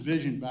was his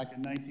vision back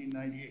in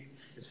 1998,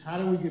 is how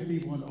do we get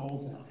people into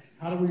Old Town?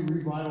 How do we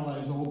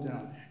revitalize Old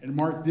Town? And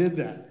Mark did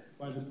that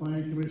by the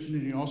Planning Commission,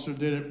 and he also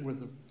did it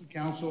with the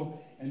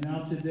council. And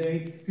now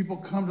today, people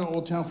come to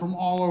Old Town from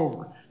all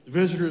over. The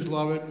visitors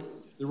love it,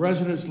 the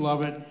residents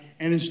love it,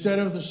 and instead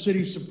of the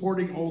city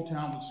supporting Old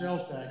Town with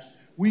sales tax,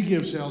 we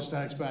give sales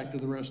tax back to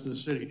the rest of the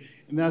city.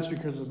 And that's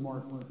because of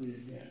Mark Murphy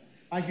again.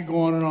 I could go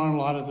on and on. A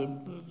lot of the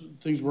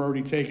things were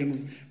already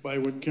taken by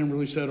what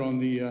Kimberly said on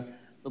the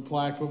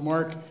plaque. But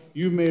Mark,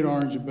 you've made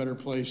Orange a better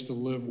place to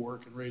live,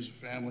 work, and raise a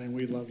family, and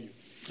we love you.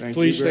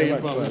 Please stay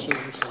in public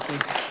service.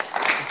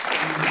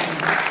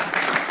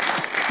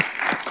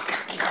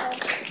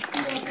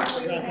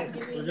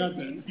 Forgot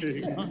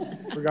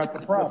that. Forgot the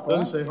prop.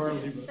 Doesn't say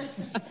Harley, but.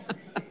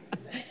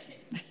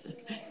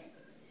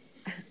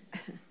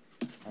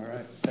 All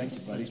right. Thank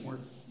you, buddy.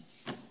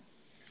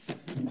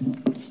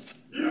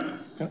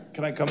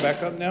 Can I come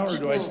back up now, or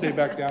do I stay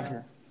back down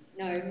here?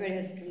 No, everybody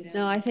has to come down.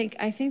 No, I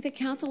think the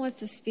council wants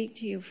to speak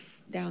to you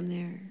down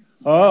there.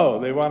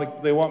 Oh, they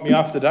want me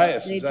off the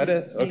dais. They Is that do.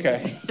 it? They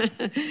Okay.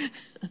 do.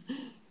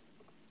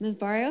 Ms.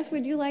 Barrios,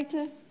 would you like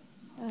to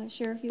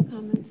share a few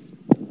comments?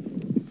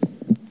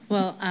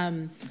 Well,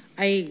 I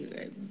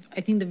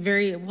think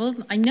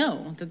I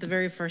know that the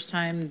very first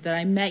time that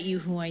I met you,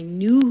 who I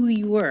knew who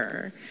you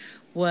were,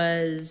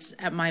 was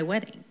at my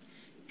wedding.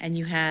 And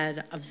you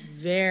had a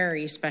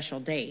very special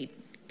date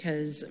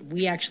because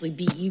we actually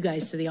beat you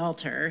guys to the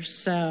altar.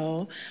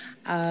 So,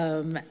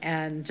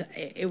 and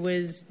it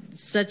was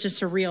such a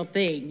surreal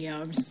thing,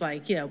 I'm just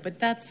like, but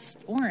that's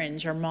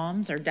Orange. Our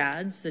moms, our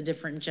dads, the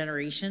different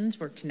generations,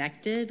 we're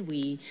connected.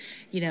 We,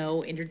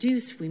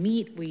 introduce, we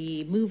meet,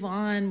 we move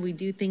on, we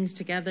do things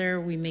together,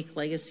 we make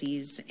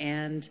legacies.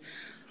 And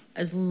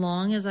as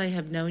long as I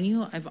have known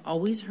you, I've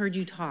always heard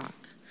you talk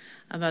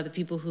about the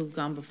people who've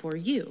gone before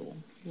you,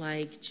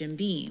 like Jim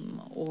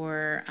Beam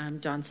or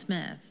Don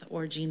Smith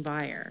or Gene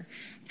Beyer.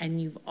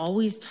 And you've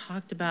always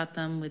talked about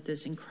them with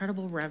this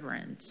incredible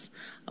reverence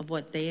of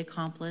what they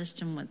accomplished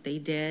and what they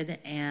did.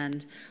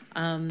 And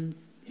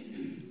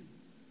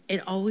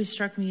it always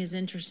struck me as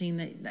interesting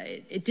that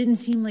it didn't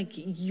seem like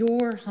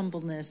your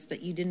humbleness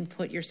that you didn't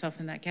put yourself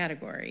in that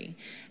category.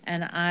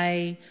 And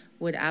I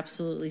would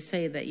absolutely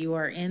say that you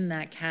are in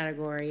that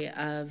category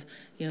of,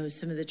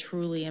 some of the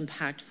truly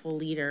impactful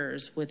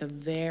leaders with a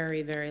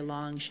very, very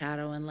long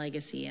shadow and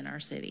legacy in our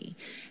city.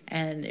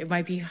 And it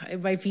might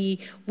be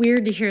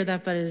weird to hear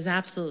that, but it is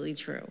absolutely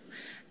true.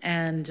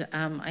 And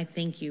I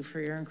thank you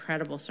for your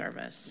incredible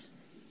service.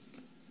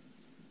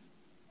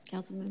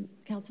 Councilwoman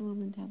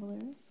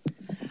Tavares?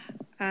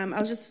 I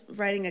was just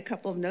writing a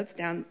couple of notes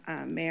down,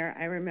 Mayor.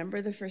 I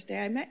remember the first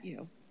day I met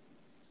you.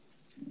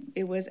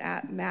 It was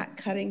at Matt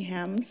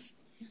Cunningham's,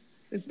 it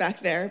was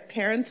back there,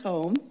 parents'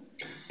 home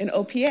in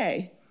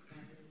OPA.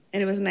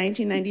 And it was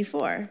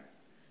 1994.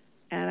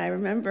 And I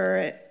remember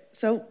it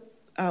so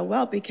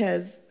well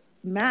because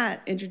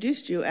Matt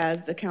introduced you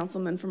as the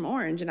councilman from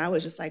Orange. And I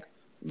was just like,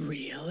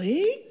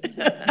 really?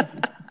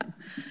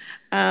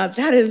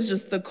 That is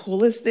just the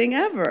coolest thing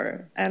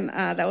ever. And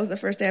that was the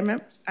first day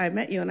I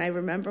met you. And I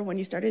remember when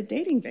you started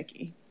dating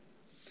Vicky.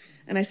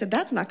 And I said,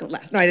 that's not going to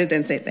last. No, I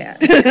didn't say that.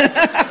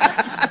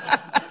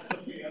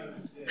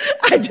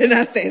 I did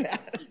not say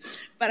that.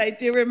 But I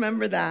do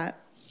remember that.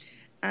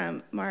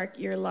 Mark,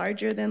 you're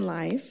larger than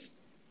life.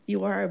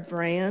 You are a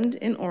brand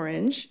in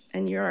Orange,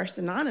 and you are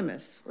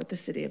synonymous with the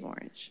city of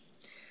Orange.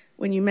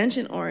 When you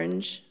mention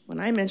Orange, when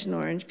I mention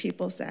Orange,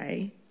 people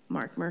say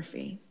Mark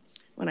Murphy.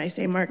 When I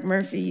say Mark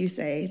Murphy, you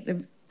say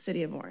the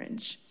city of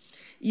Orange.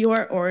 You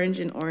are Orange,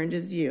 and Orange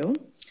is you.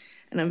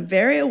 And I'm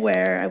very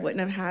aware I wouldn't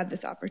have had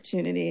this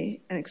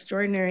opportunity, an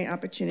extraordinary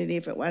opportunity,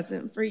 if it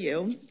wasn't for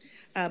you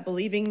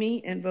believing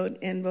me and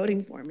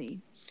voting for me.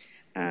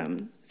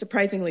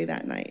 Surprisingly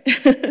that night.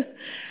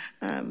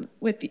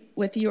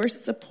 With your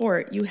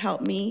support, you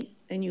helped me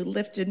and you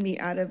lifted me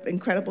out of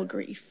incredible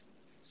grief.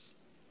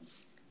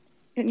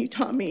 And you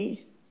taught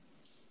me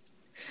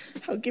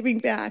how giving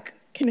back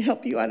can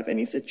help you out of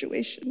any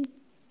situation.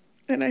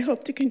 And I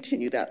hope to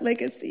continue that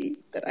legacy,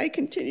 that I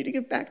continue to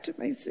give back to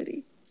my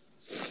city.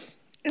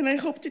 And I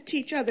hope to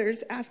teach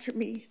others after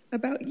me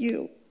about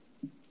you.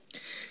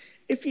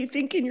 If you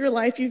think in your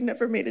life you've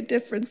never made a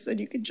difference, then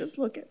you can just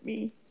look at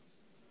me.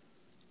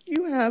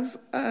 You have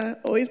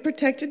always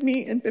protected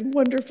me and been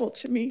wonderful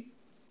to me,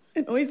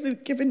 and always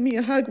given me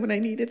a hug when I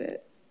needed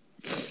it.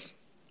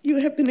 You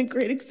have been a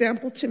great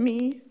example to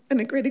me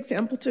and a great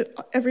example to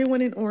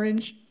everyone in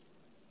Orange.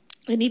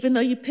 And even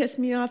though you piss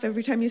me off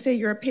every time you say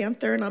you're a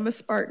Panther and I'm a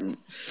Spartan,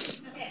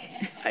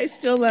 I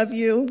still love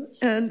you,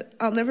 and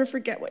I'll never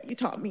forget what you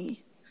taught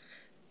me.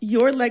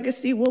 Your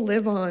legacy will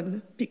live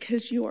on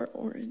because you are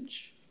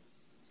Orange.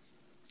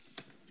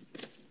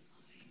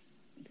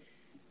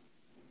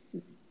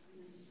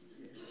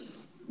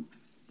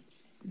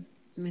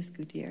 Ms.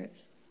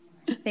 Gutierrez.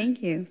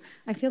 Thank you.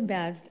 I feel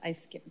bad. I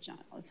skip John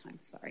all the time.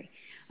 Sorry.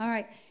 All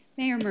right.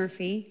 Mayor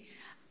Murphy,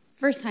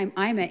 first time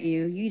I met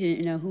you, you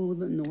didn't know who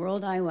in the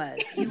world I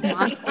was. You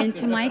walked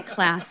into my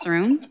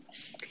classroom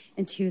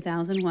in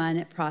 2001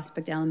 at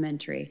Prospect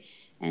Elementary,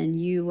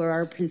 and you were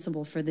our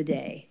principal for the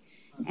day.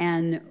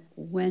 And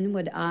when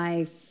would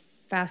I,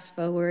 fast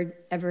forward,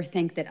 ever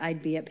think that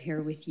I'd be up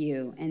here with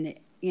you? And,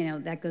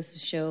 that goes to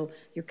show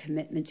your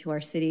commitment to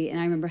our city. And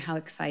I remember how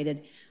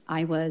excited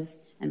I was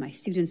and my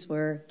students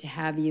were to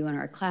have you in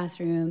our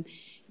classroom.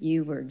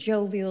 You were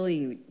jovial,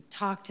 you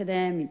talked to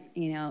them,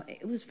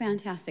 it was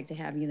fantastic to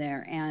have you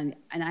there. And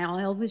I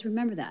always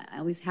remember that. I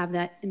always have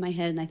that in my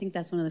head, and I think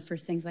that's one of the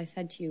first things I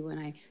said to you when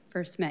I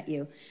first met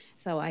you.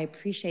 So I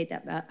appreciate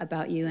that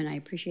about you, and I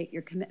appreciate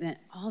your commitment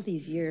all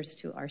these years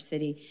to our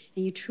city.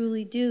 And you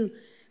truly do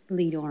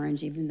bleed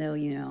orange, even though,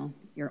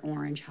 you're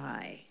orange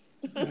high.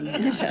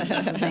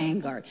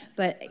 Vanguard.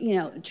 But,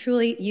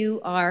 truly you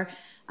are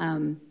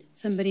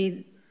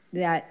somebody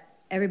that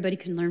everybody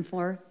can learn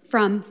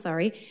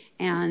sorry,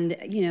 and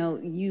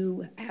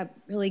you have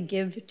really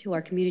give to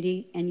our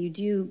community, and you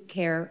do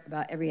care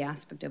about every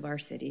aspect of our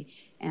city,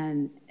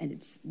 and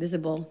it's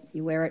visible.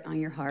 You wear it on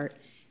your heart,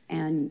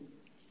 and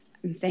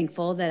I'm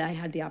thankful that I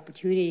had the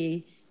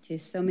opportunity to,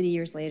 so many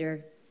years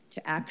later,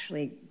 to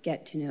actually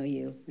get to know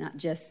you, not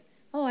just,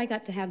 oh, I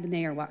got to have the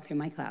mayor walk through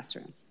my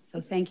classroom.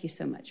 So thank you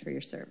so much for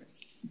your service.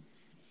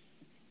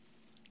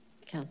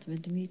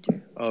 Councilman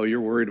Demeter. Oh,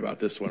 you're worried about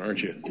this one,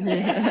 aren't you?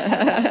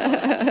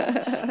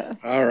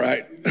 All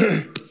right.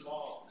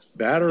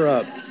 Batter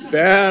up.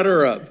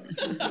 Batter up.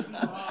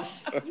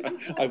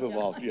 I've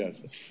evolved,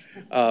 yes.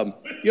 I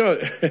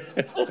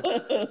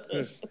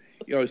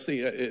was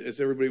saying, as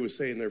everybody was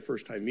saying their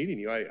first time meeting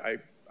you, I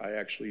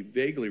actually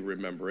vaguely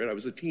remember it. I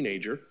was a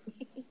teenager.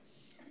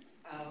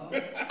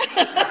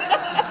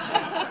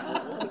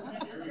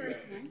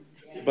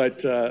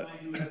 But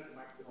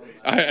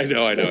I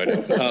know.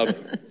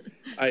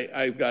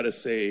 I've got to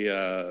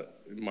say,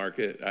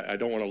 Mark, I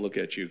don't want to look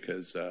at you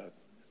because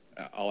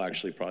I'll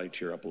actually probably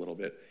tear up a little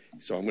bit.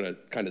 So I'm going to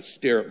kind of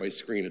stare at my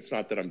screen. It's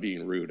not that I'm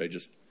being rude. I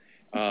just,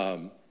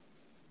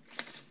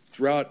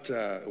 throughout,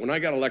 when I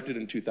got elected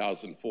in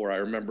 2004, I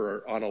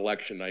remember on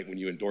election night when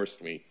you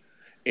endorsed me.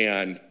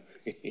 And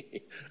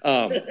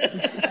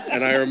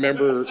and I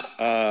remember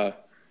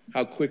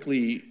how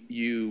quickly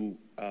you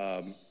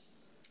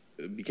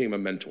became a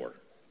mentor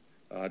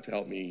to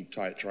help me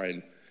try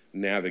and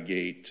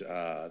navigate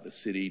the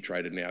city,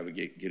 try to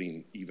navigate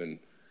getting even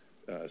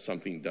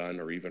something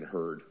done or even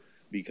heard,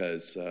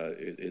 because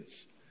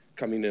it's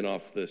coming in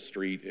off the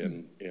street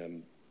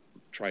and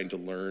trying to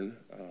learn,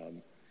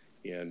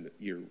 and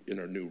you're in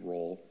a new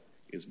role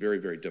is very,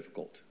 very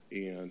difficult.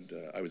 And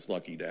I was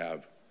lucky to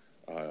have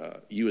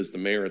you as the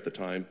mayor at the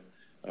time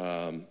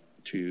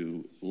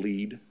to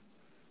lead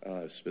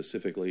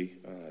specifically,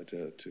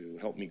 to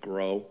help me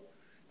grow,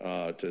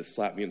 to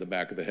slap me in the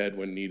back of the head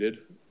when needed.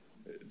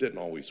 It didn't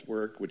always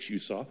work, which you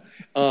saw,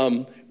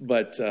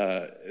 but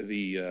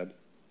the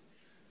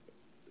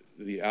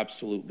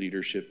absolute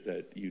leadership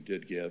that you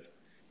did give,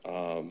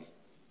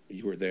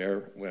 you were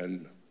there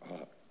when,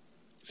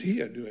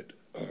 see, I knew it.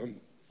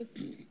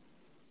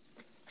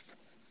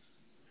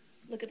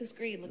 Look at the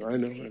screen. I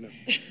know.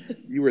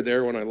 You were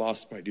there when I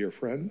lost my dear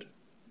friend,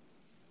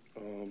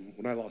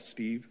 when I lost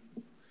Steve.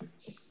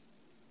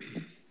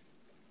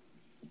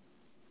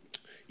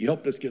 You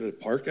helped us get a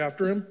park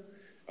after him.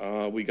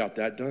 We got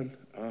that done.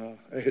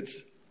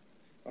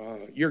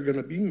 You're going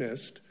to be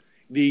missed.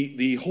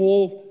 The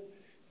whole,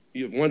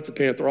 once a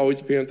Panther,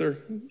 always a Panther.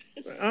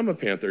 I'm a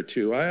Panther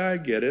too. I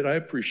get it. I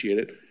appreciate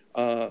it.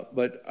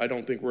 But I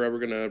don't think we're ever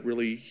going to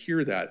really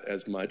hear that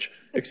as much,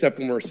 except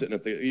when we're sitting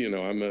at the,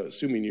 I'm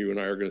assuming you and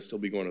I are going to still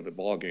be going to the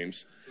ball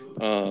games,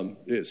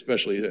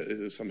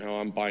 especially somehow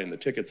I'm buying the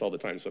tickets all the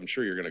time, so I'm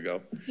sure you're going to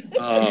go.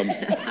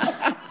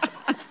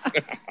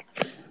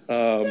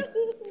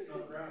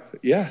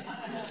 Yeah.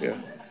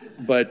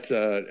 But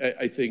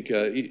I think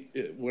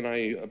when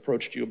I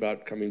approached you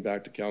about coming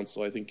back to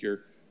council, I think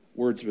your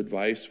words of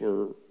advice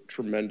were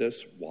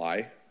tremendous.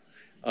 Why?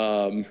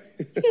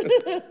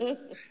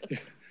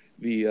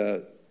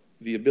 The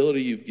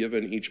ability you've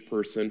given each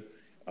person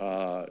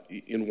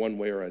in one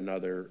way or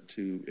another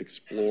to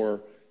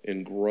explore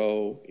and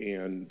grow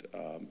and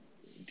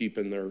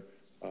deepen their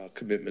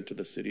commitment to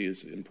the city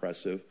is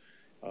impressive.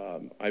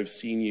 I've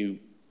seen you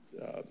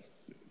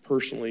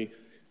personally.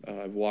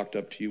 I've walked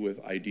up to you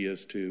with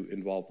ideas to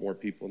involve more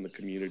people in the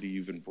community.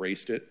 You've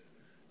embraced it.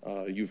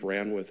 You've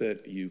ran with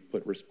it. You've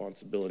put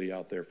responsibility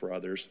out there for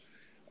others.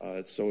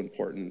 It's so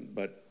important.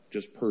 But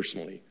just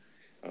personally,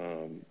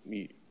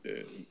 my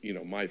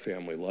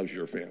family loves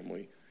your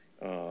family.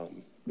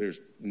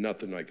 There's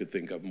nothing I could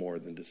think of more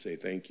than to say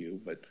thank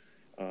you. But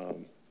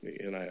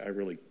and I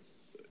really,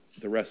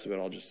 the rest of it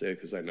I'll just say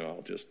because I know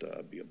I'll just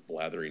be a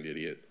blathering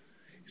idiot.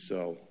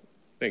 So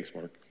thanks,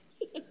 Mark.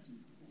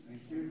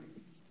 Thank you.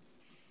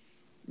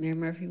 Mayor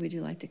Murphy, would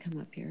you like to come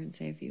up here and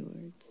say a few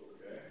words?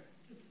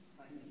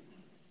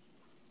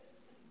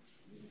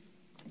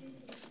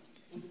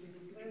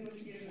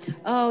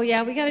 Oh,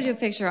 yeah, we got to do a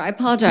picture. I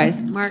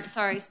apologize. Mark,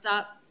 sorry.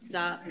 Stop.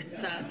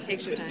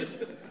 Picture time.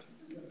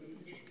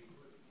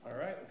 All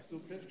right, let's do a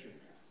picture.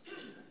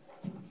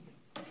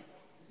 Come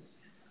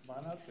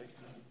on up, Vicky.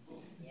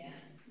 Yeah.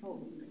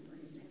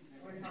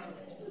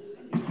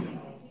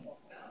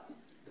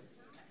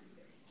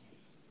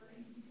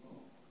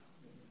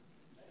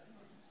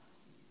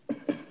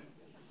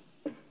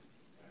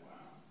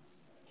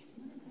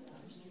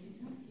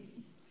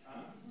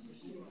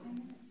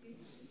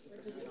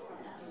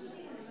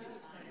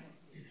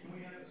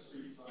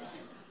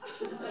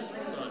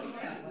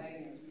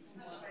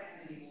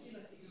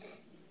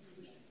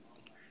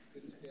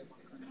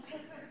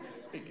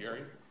 Hey,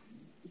 Gary.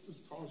 This is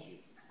tall as you.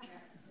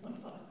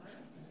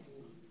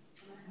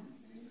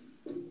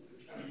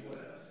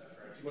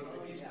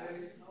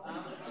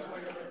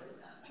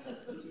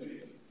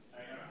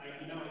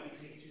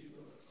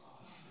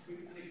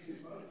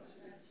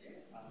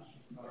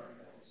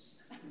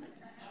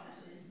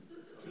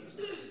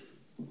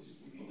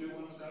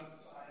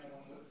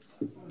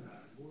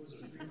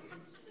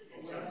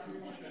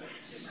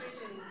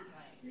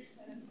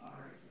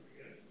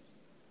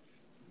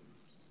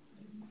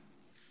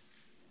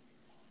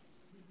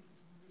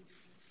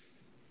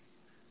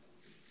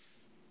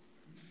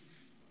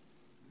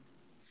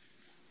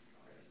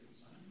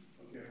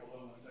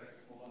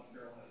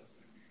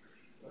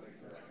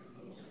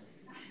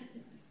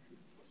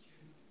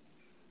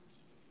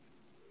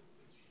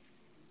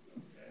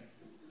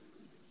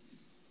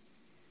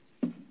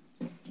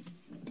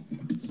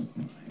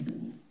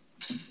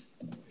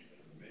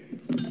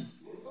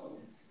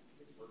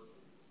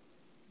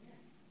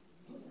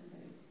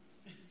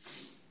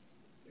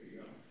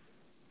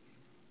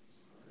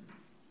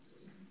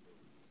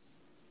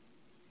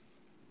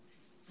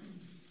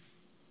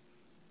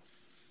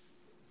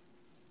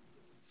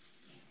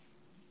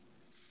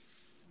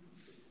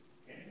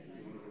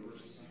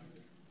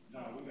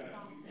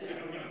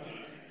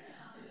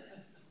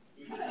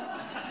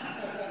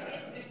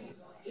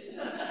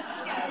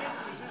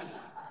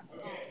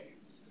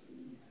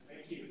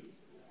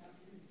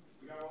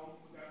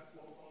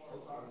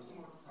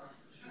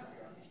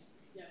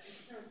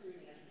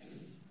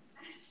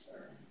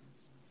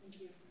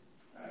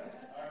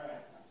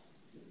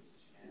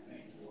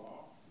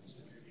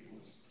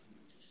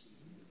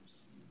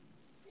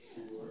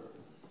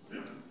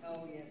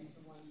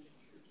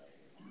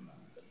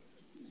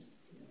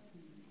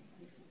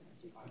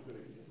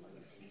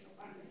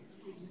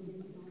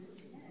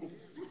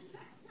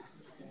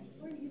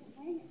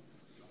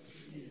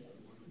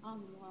 On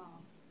the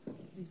wall.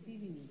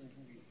 Receiving you.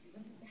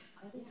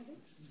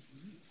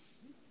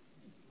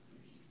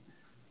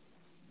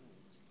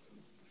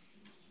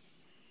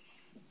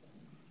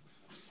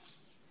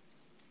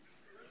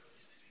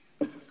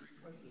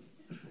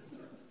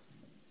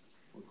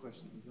 What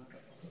question is that?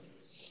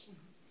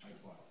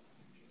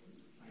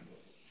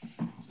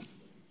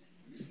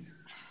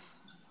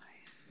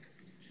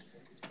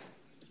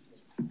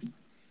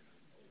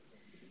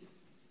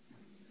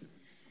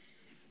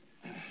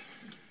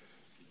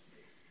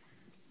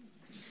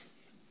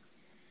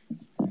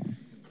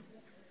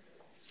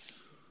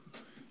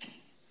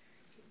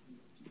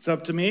 It's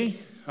up to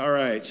me? All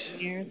right.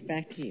 Mayor, it's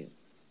back to you.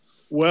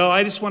 Well,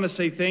 I just want to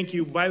say thank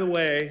you. By the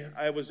way,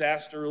 I was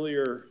asked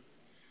earlier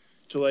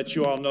to let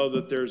you all know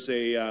that there's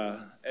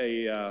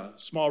a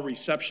small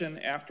reception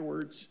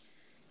afterwards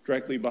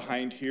directly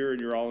behind here, and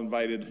you're all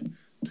invited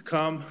to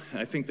come.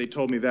 I think they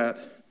told me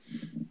that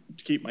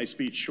to keep my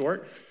speech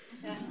short.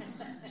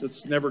 So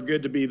it's never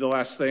good to be the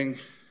last thing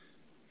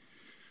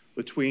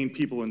between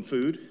people and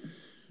food.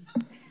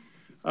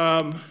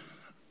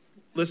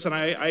 Listen,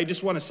 I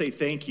just want to say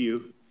thank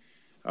you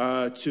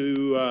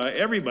to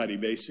everybody,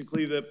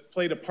 basically, that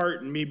played a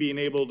part in me being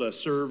able to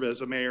serve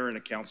as a mayor and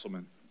a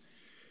councilman.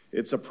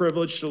 It's a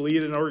privilege to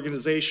lead an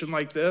organization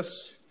like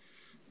this,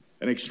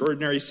 an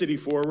extraordinary city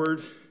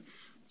forward,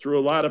 through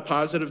a lot of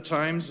positive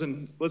times,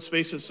 and let's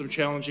face it, some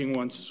challenging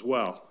ones as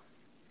well.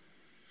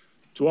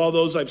 To all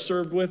those I've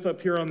served with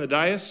up here on the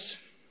dais,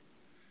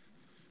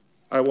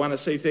 I want to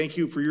say thank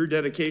you for your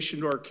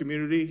dedication to our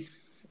community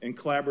and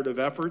collaborative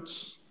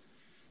efforts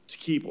to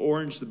keep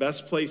Orange the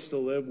best place to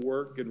live,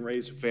 work, and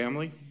raise a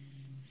family.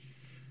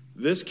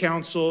 This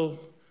council,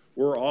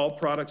 we're all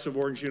products of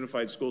Orange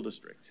Unified School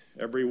District,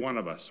 every one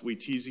of us. We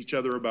tease each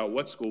other about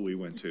what school we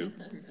went to,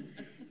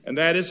 and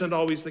that isn't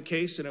always the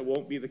case, and it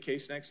won't be the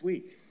case next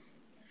week.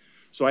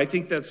 So I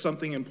think that's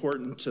something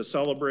important to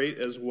celebrate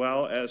as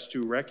well as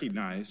to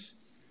recognize.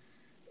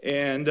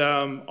 And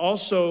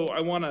also,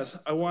 I want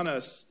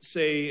to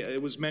say,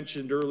 it was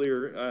mentioned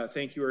earlier,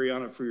 thank you,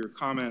 Ariana, for your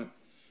comment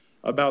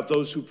about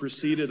those who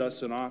preceded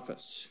us in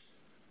office.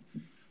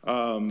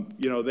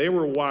 They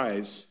were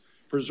wise,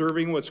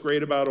 preserving what's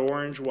great about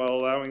Orange while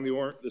allowing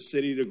the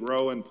city to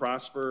grow and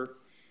prosper.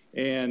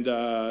 And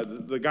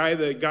the guy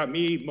that got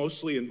me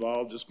mostly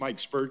involved is Mike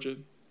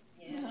Spurgeon.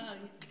 Yeah.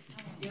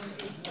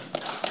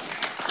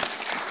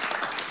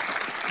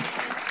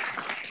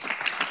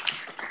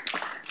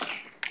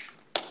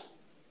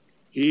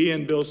 He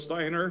and Bill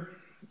Steiner,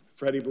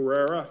 Freddie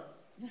Barrera,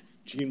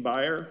 Gene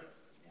Beyer,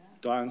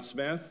 Don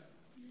Smith,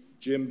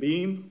 Jim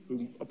Beam,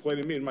 who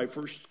appointed me in my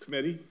first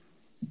committee.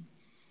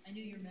 I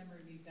knew your memory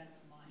would be better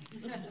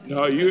than mine.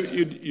 No,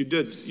 you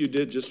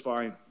did just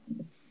fine.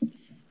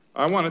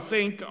 I want to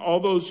thank all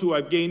those who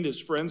I've gained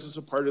as friends as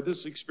a part of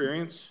this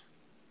experience.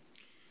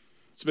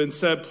 It's been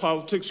said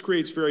politics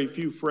creates very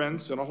few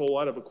friends and a whole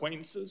lot of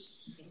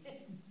acquaintances.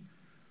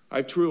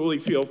 I truly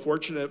feel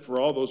fortunate for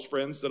all those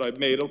friends that I've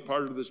made a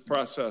part of this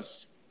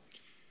process,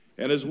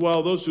 and as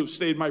well those who have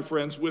stayed my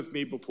friends with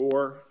me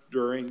before,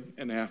 during,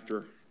 and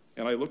after.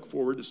 And I look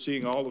forward to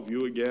seeing all of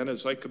you again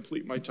as I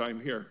complete my time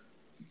here.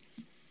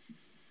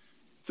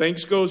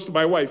 Thanks goes to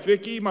my wife,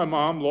 Vicki, my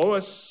mom,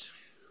 Lois,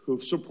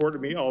 who've supported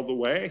me all the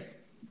way.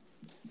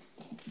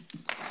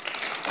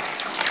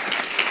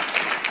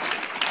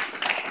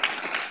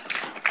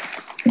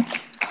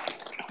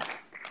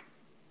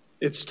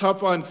 It's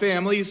tough on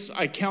families.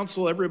 I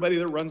counsel everybody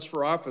that runs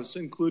for office,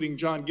 including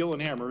John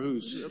Gillenhammer,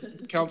 who's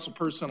council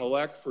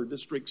person-elect for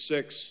District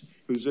 6,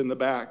 who's in the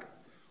back.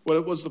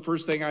 What was the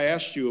first thing I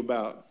asked you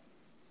about?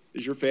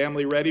 Is your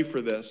family ready for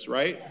this,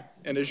 right?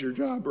 And is your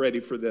job ready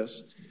for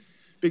this?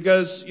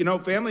 Because,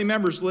 family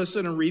members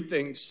listen and read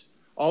things,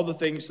 all the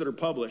things that are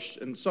published,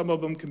 and some of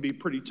them can be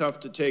pretty tough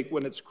to take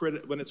when it's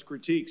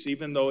critiques,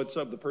 even though it's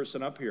of the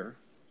person up here.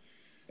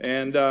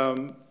 And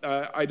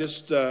I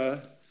just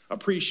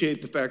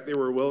appreciate the fact they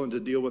were willing to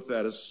deal with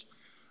that as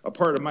a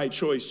part of my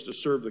choice to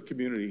serve the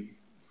community.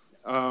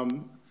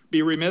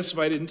 Be remiss if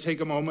I didn't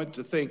take a moment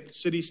to thank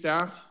city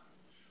staff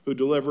who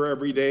deliver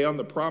every day on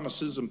the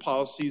promises and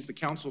policies the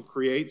council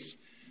creates.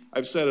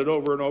 I've said it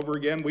over and over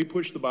again, we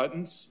push the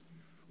buttons,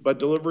 but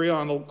delivery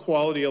on the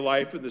quality of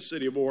life in the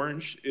city of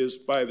Orange is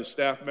by the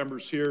staff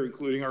members here,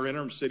 including our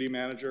interim city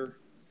manager,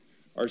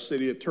 our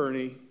city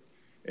attorney,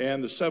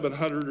 and the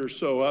 700 or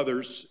so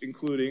others,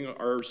 including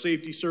our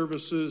safety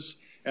services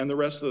and the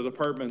rest of the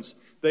departments.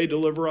 They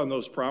deliver on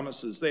those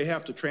promises. They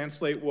have to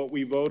translate what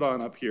we vote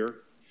on up here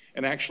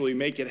and actually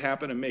make it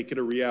happen and make it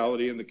a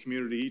reality in the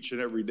community each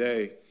and every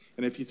day.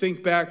 And if you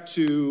think back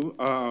to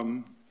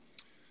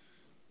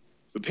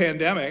the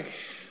pandemic,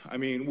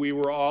 we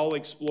were all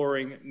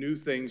exploring new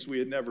things we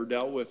had never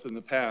dealt with in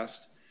the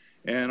past.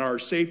 And our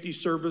safety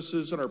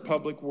services and our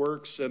public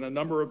works and a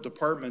number of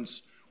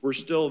departments were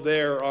still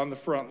there on the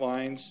front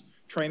lines,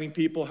 training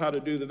people how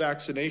to do the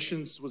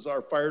vaccinations. Was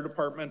our fire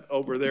department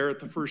over there at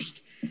the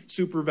first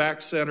Super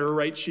Vac Center,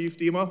 right, Chief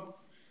Demo?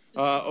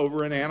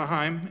 over in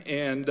Anaheim,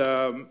 and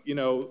you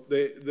know,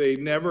 they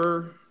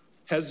never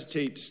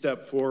hesitate to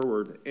step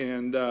forward.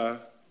 And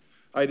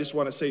I just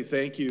want to say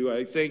thank you.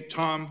 I thank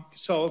Tom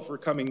Casella for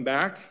coming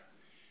back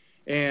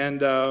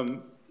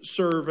and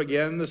serve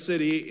again the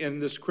city in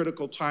this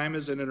critical time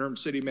as an interim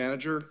city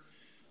manager.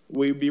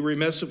 We'd be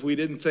remiss if we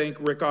didn't thank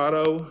Rick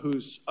Otto,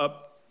 who's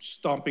up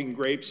stomping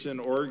grapes in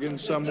Oregon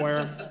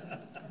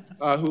somewhere,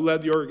 who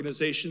led the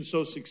organization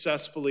so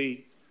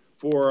successfully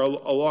for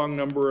a long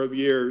number of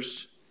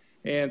years.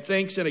 And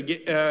thanks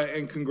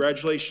and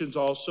congratulations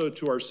also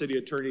to our city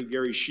attorney,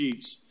 Gary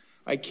Sheets.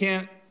 I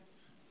can't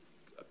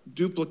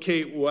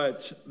duplicate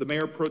what the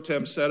Mayor Pro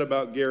Tem said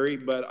about Gary,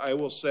 but I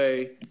will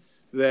say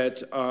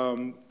that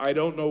I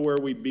don't know where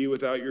we'd be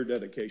without your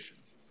dedication.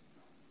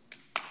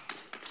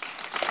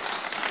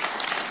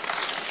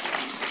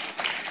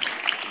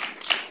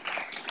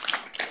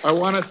 I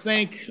want to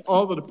thank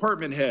all the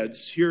department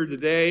heads here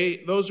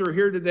today, those who are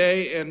here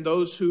today and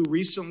those who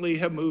recently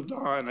have moved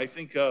on. I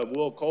think of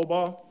Will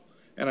Colbaugh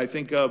and I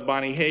think of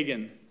Bonnie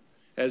Hagan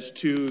as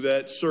two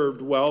that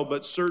served well,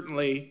 but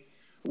certainly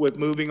with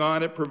moving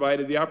on, it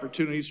provided the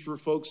opportunities for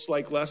folks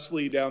like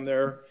Leslie down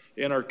there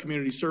in our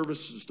community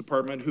services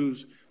department,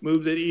 who's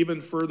moved it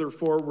even further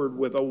forward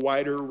with a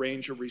wider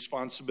range of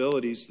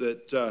responsibilities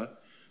that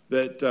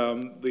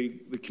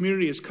the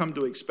community has come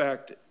to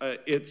expect.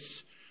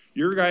 It's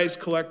your guys'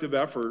 collective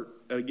effort,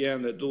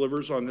 again, that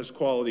delivers on this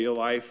quality of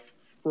life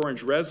for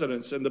Orange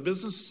residents, and the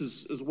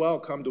businesses as well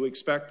come to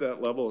expect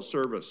that level of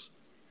service.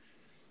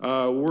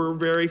 We're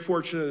very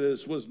fortunate,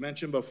 as was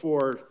mentioned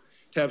before,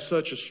 to have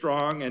such a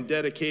strong and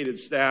dedicated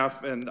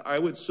staff, and I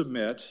would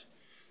submit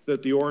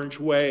that the Orange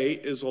Way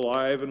is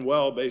alive and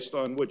well based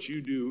on what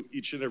you do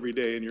each and every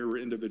day in your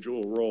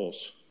individual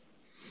roles.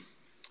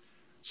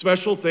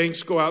 Special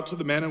thanks go out to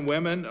the men and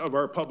women of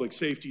our public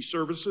safety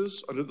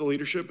services under the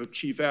leadership of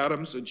Chief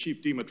Adams and Chief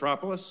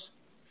DeMetropoulos.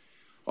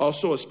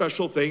 Also, a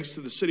special thanks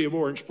to the City of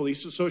Orange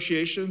Police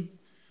Association.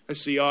 I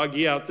see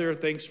Augie out there.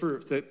 Thanks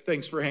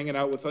for hanging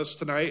out with us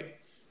tonight.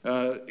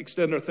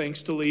 Extend our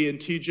thanks to Lee and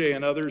TJ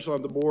and others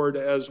on the board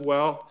as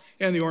well,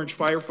 and the Orange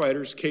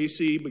firefighters,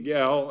 Casey,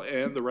 Miguel,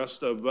 and the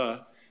rest of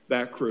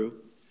that crew.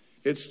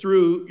 It's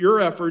through your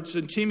efforts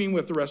and teaming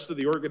with the rest of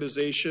the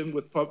organization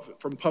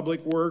from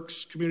Public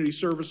Works, Community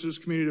Services,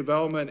 Community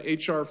Development,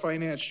 HR,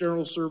 Finance,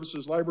 General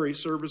Services, Library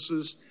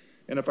Services,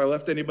 and if I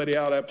left anybody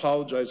out, I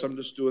apologize. I'm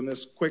just doing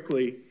this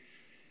quickly.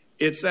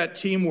 It's that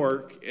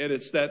teamwork and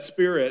it's that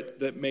spirit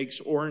that makes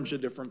Orange a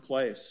different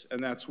place,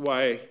 and that's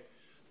why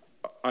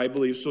I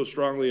believe so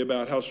strongly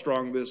about how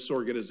strong this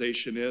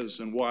organization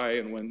is and why.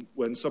 And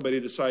when somebody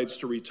decides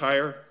to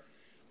retire,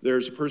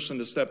 there's a person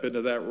to step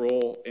into that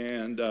role.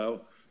 And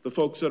the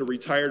folks that are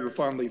retired are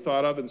fondly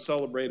thought of and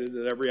celebrated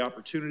at every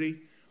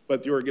opportunity.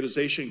 But the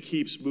organization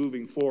keeps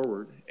moving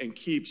forward and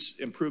keeps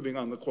improving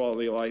on the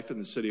quality of life in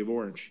the city of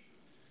Orange.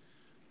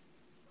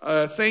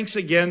 Thanks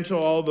again to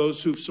all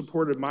those who've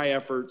supported my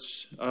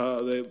efforts.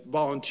 They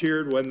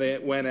volunteered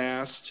when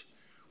asked,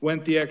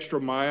 went the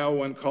extra mile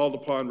when called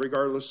upon,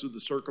 regardless of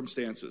the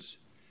circumstances.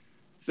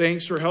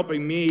 Thanks for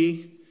helping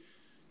me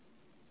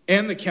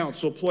and the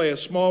council play a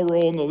small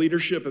role in the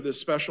leadership of this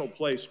special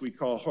place we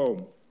call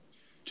home.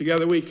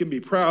 Together we can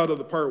be proud of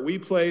the part we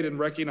played in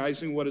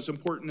recognizing what is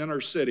important in our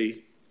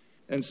city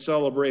and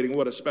celebrating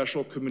what a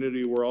special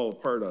community we're all a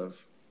part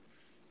of.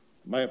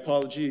 My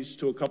apologies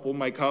to a couple of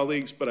my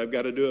colleagues, but I've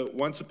got to do it.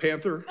 Once a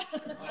Panther.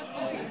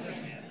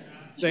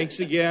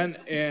 Thanks again,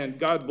 and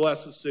God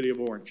bless the city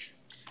of Orange.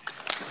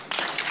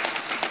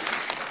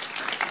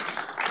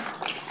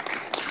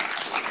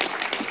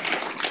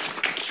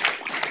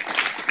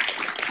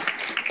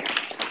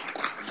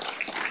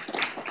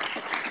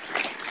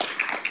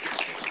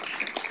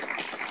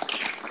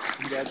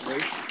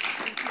 Congratulations.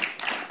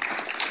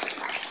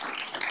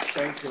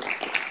 Thank you.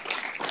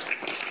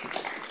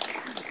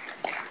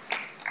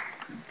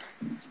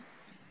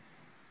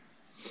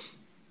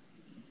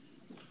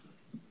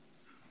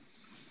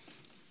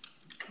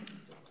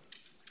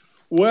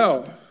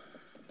 Well,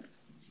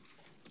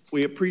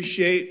 we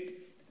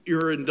appreciate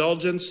your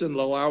indulgence in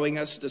allowing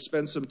us to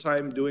spend some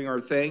time doing our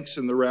thanks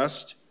and the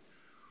rest.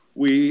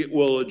 We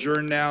will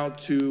adjourn now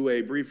to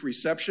a brief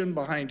reception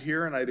behind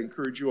here, and I'd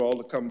encourage you all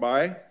to come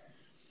by.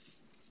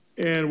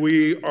 And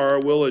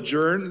will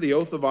adjourn. The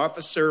oath of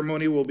office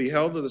ceremony will be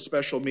held at a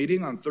special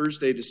meeting on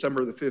Thursday,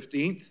 December the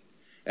 15th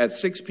at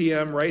 6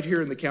 p.m. right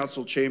here in the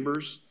council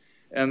chambers.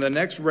 And the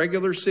next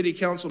regular city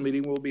council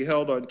meeting will be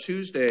held on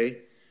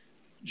Tuesday,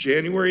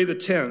 January the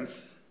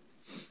 10th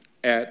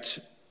at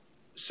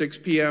 6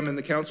 p.m. in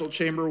the council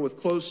chamber, with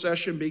closed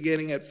session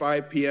beginning at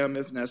 5 p.m.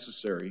 if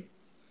necessary.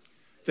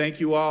 Thank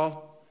you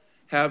all.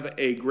 Have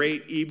a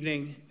great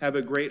evening. Have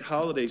a great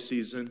holiday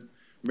season.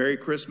 Merry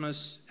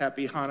Christmas,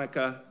 Happy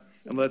Hanukkah,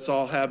 and let's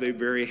all have a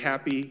very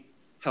happy,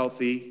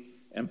 healthy,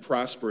 and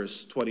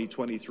prosperous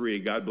 2023.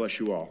 God bless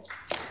you all.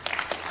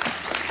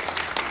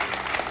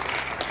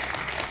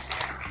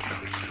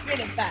 You're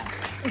the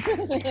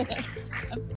best.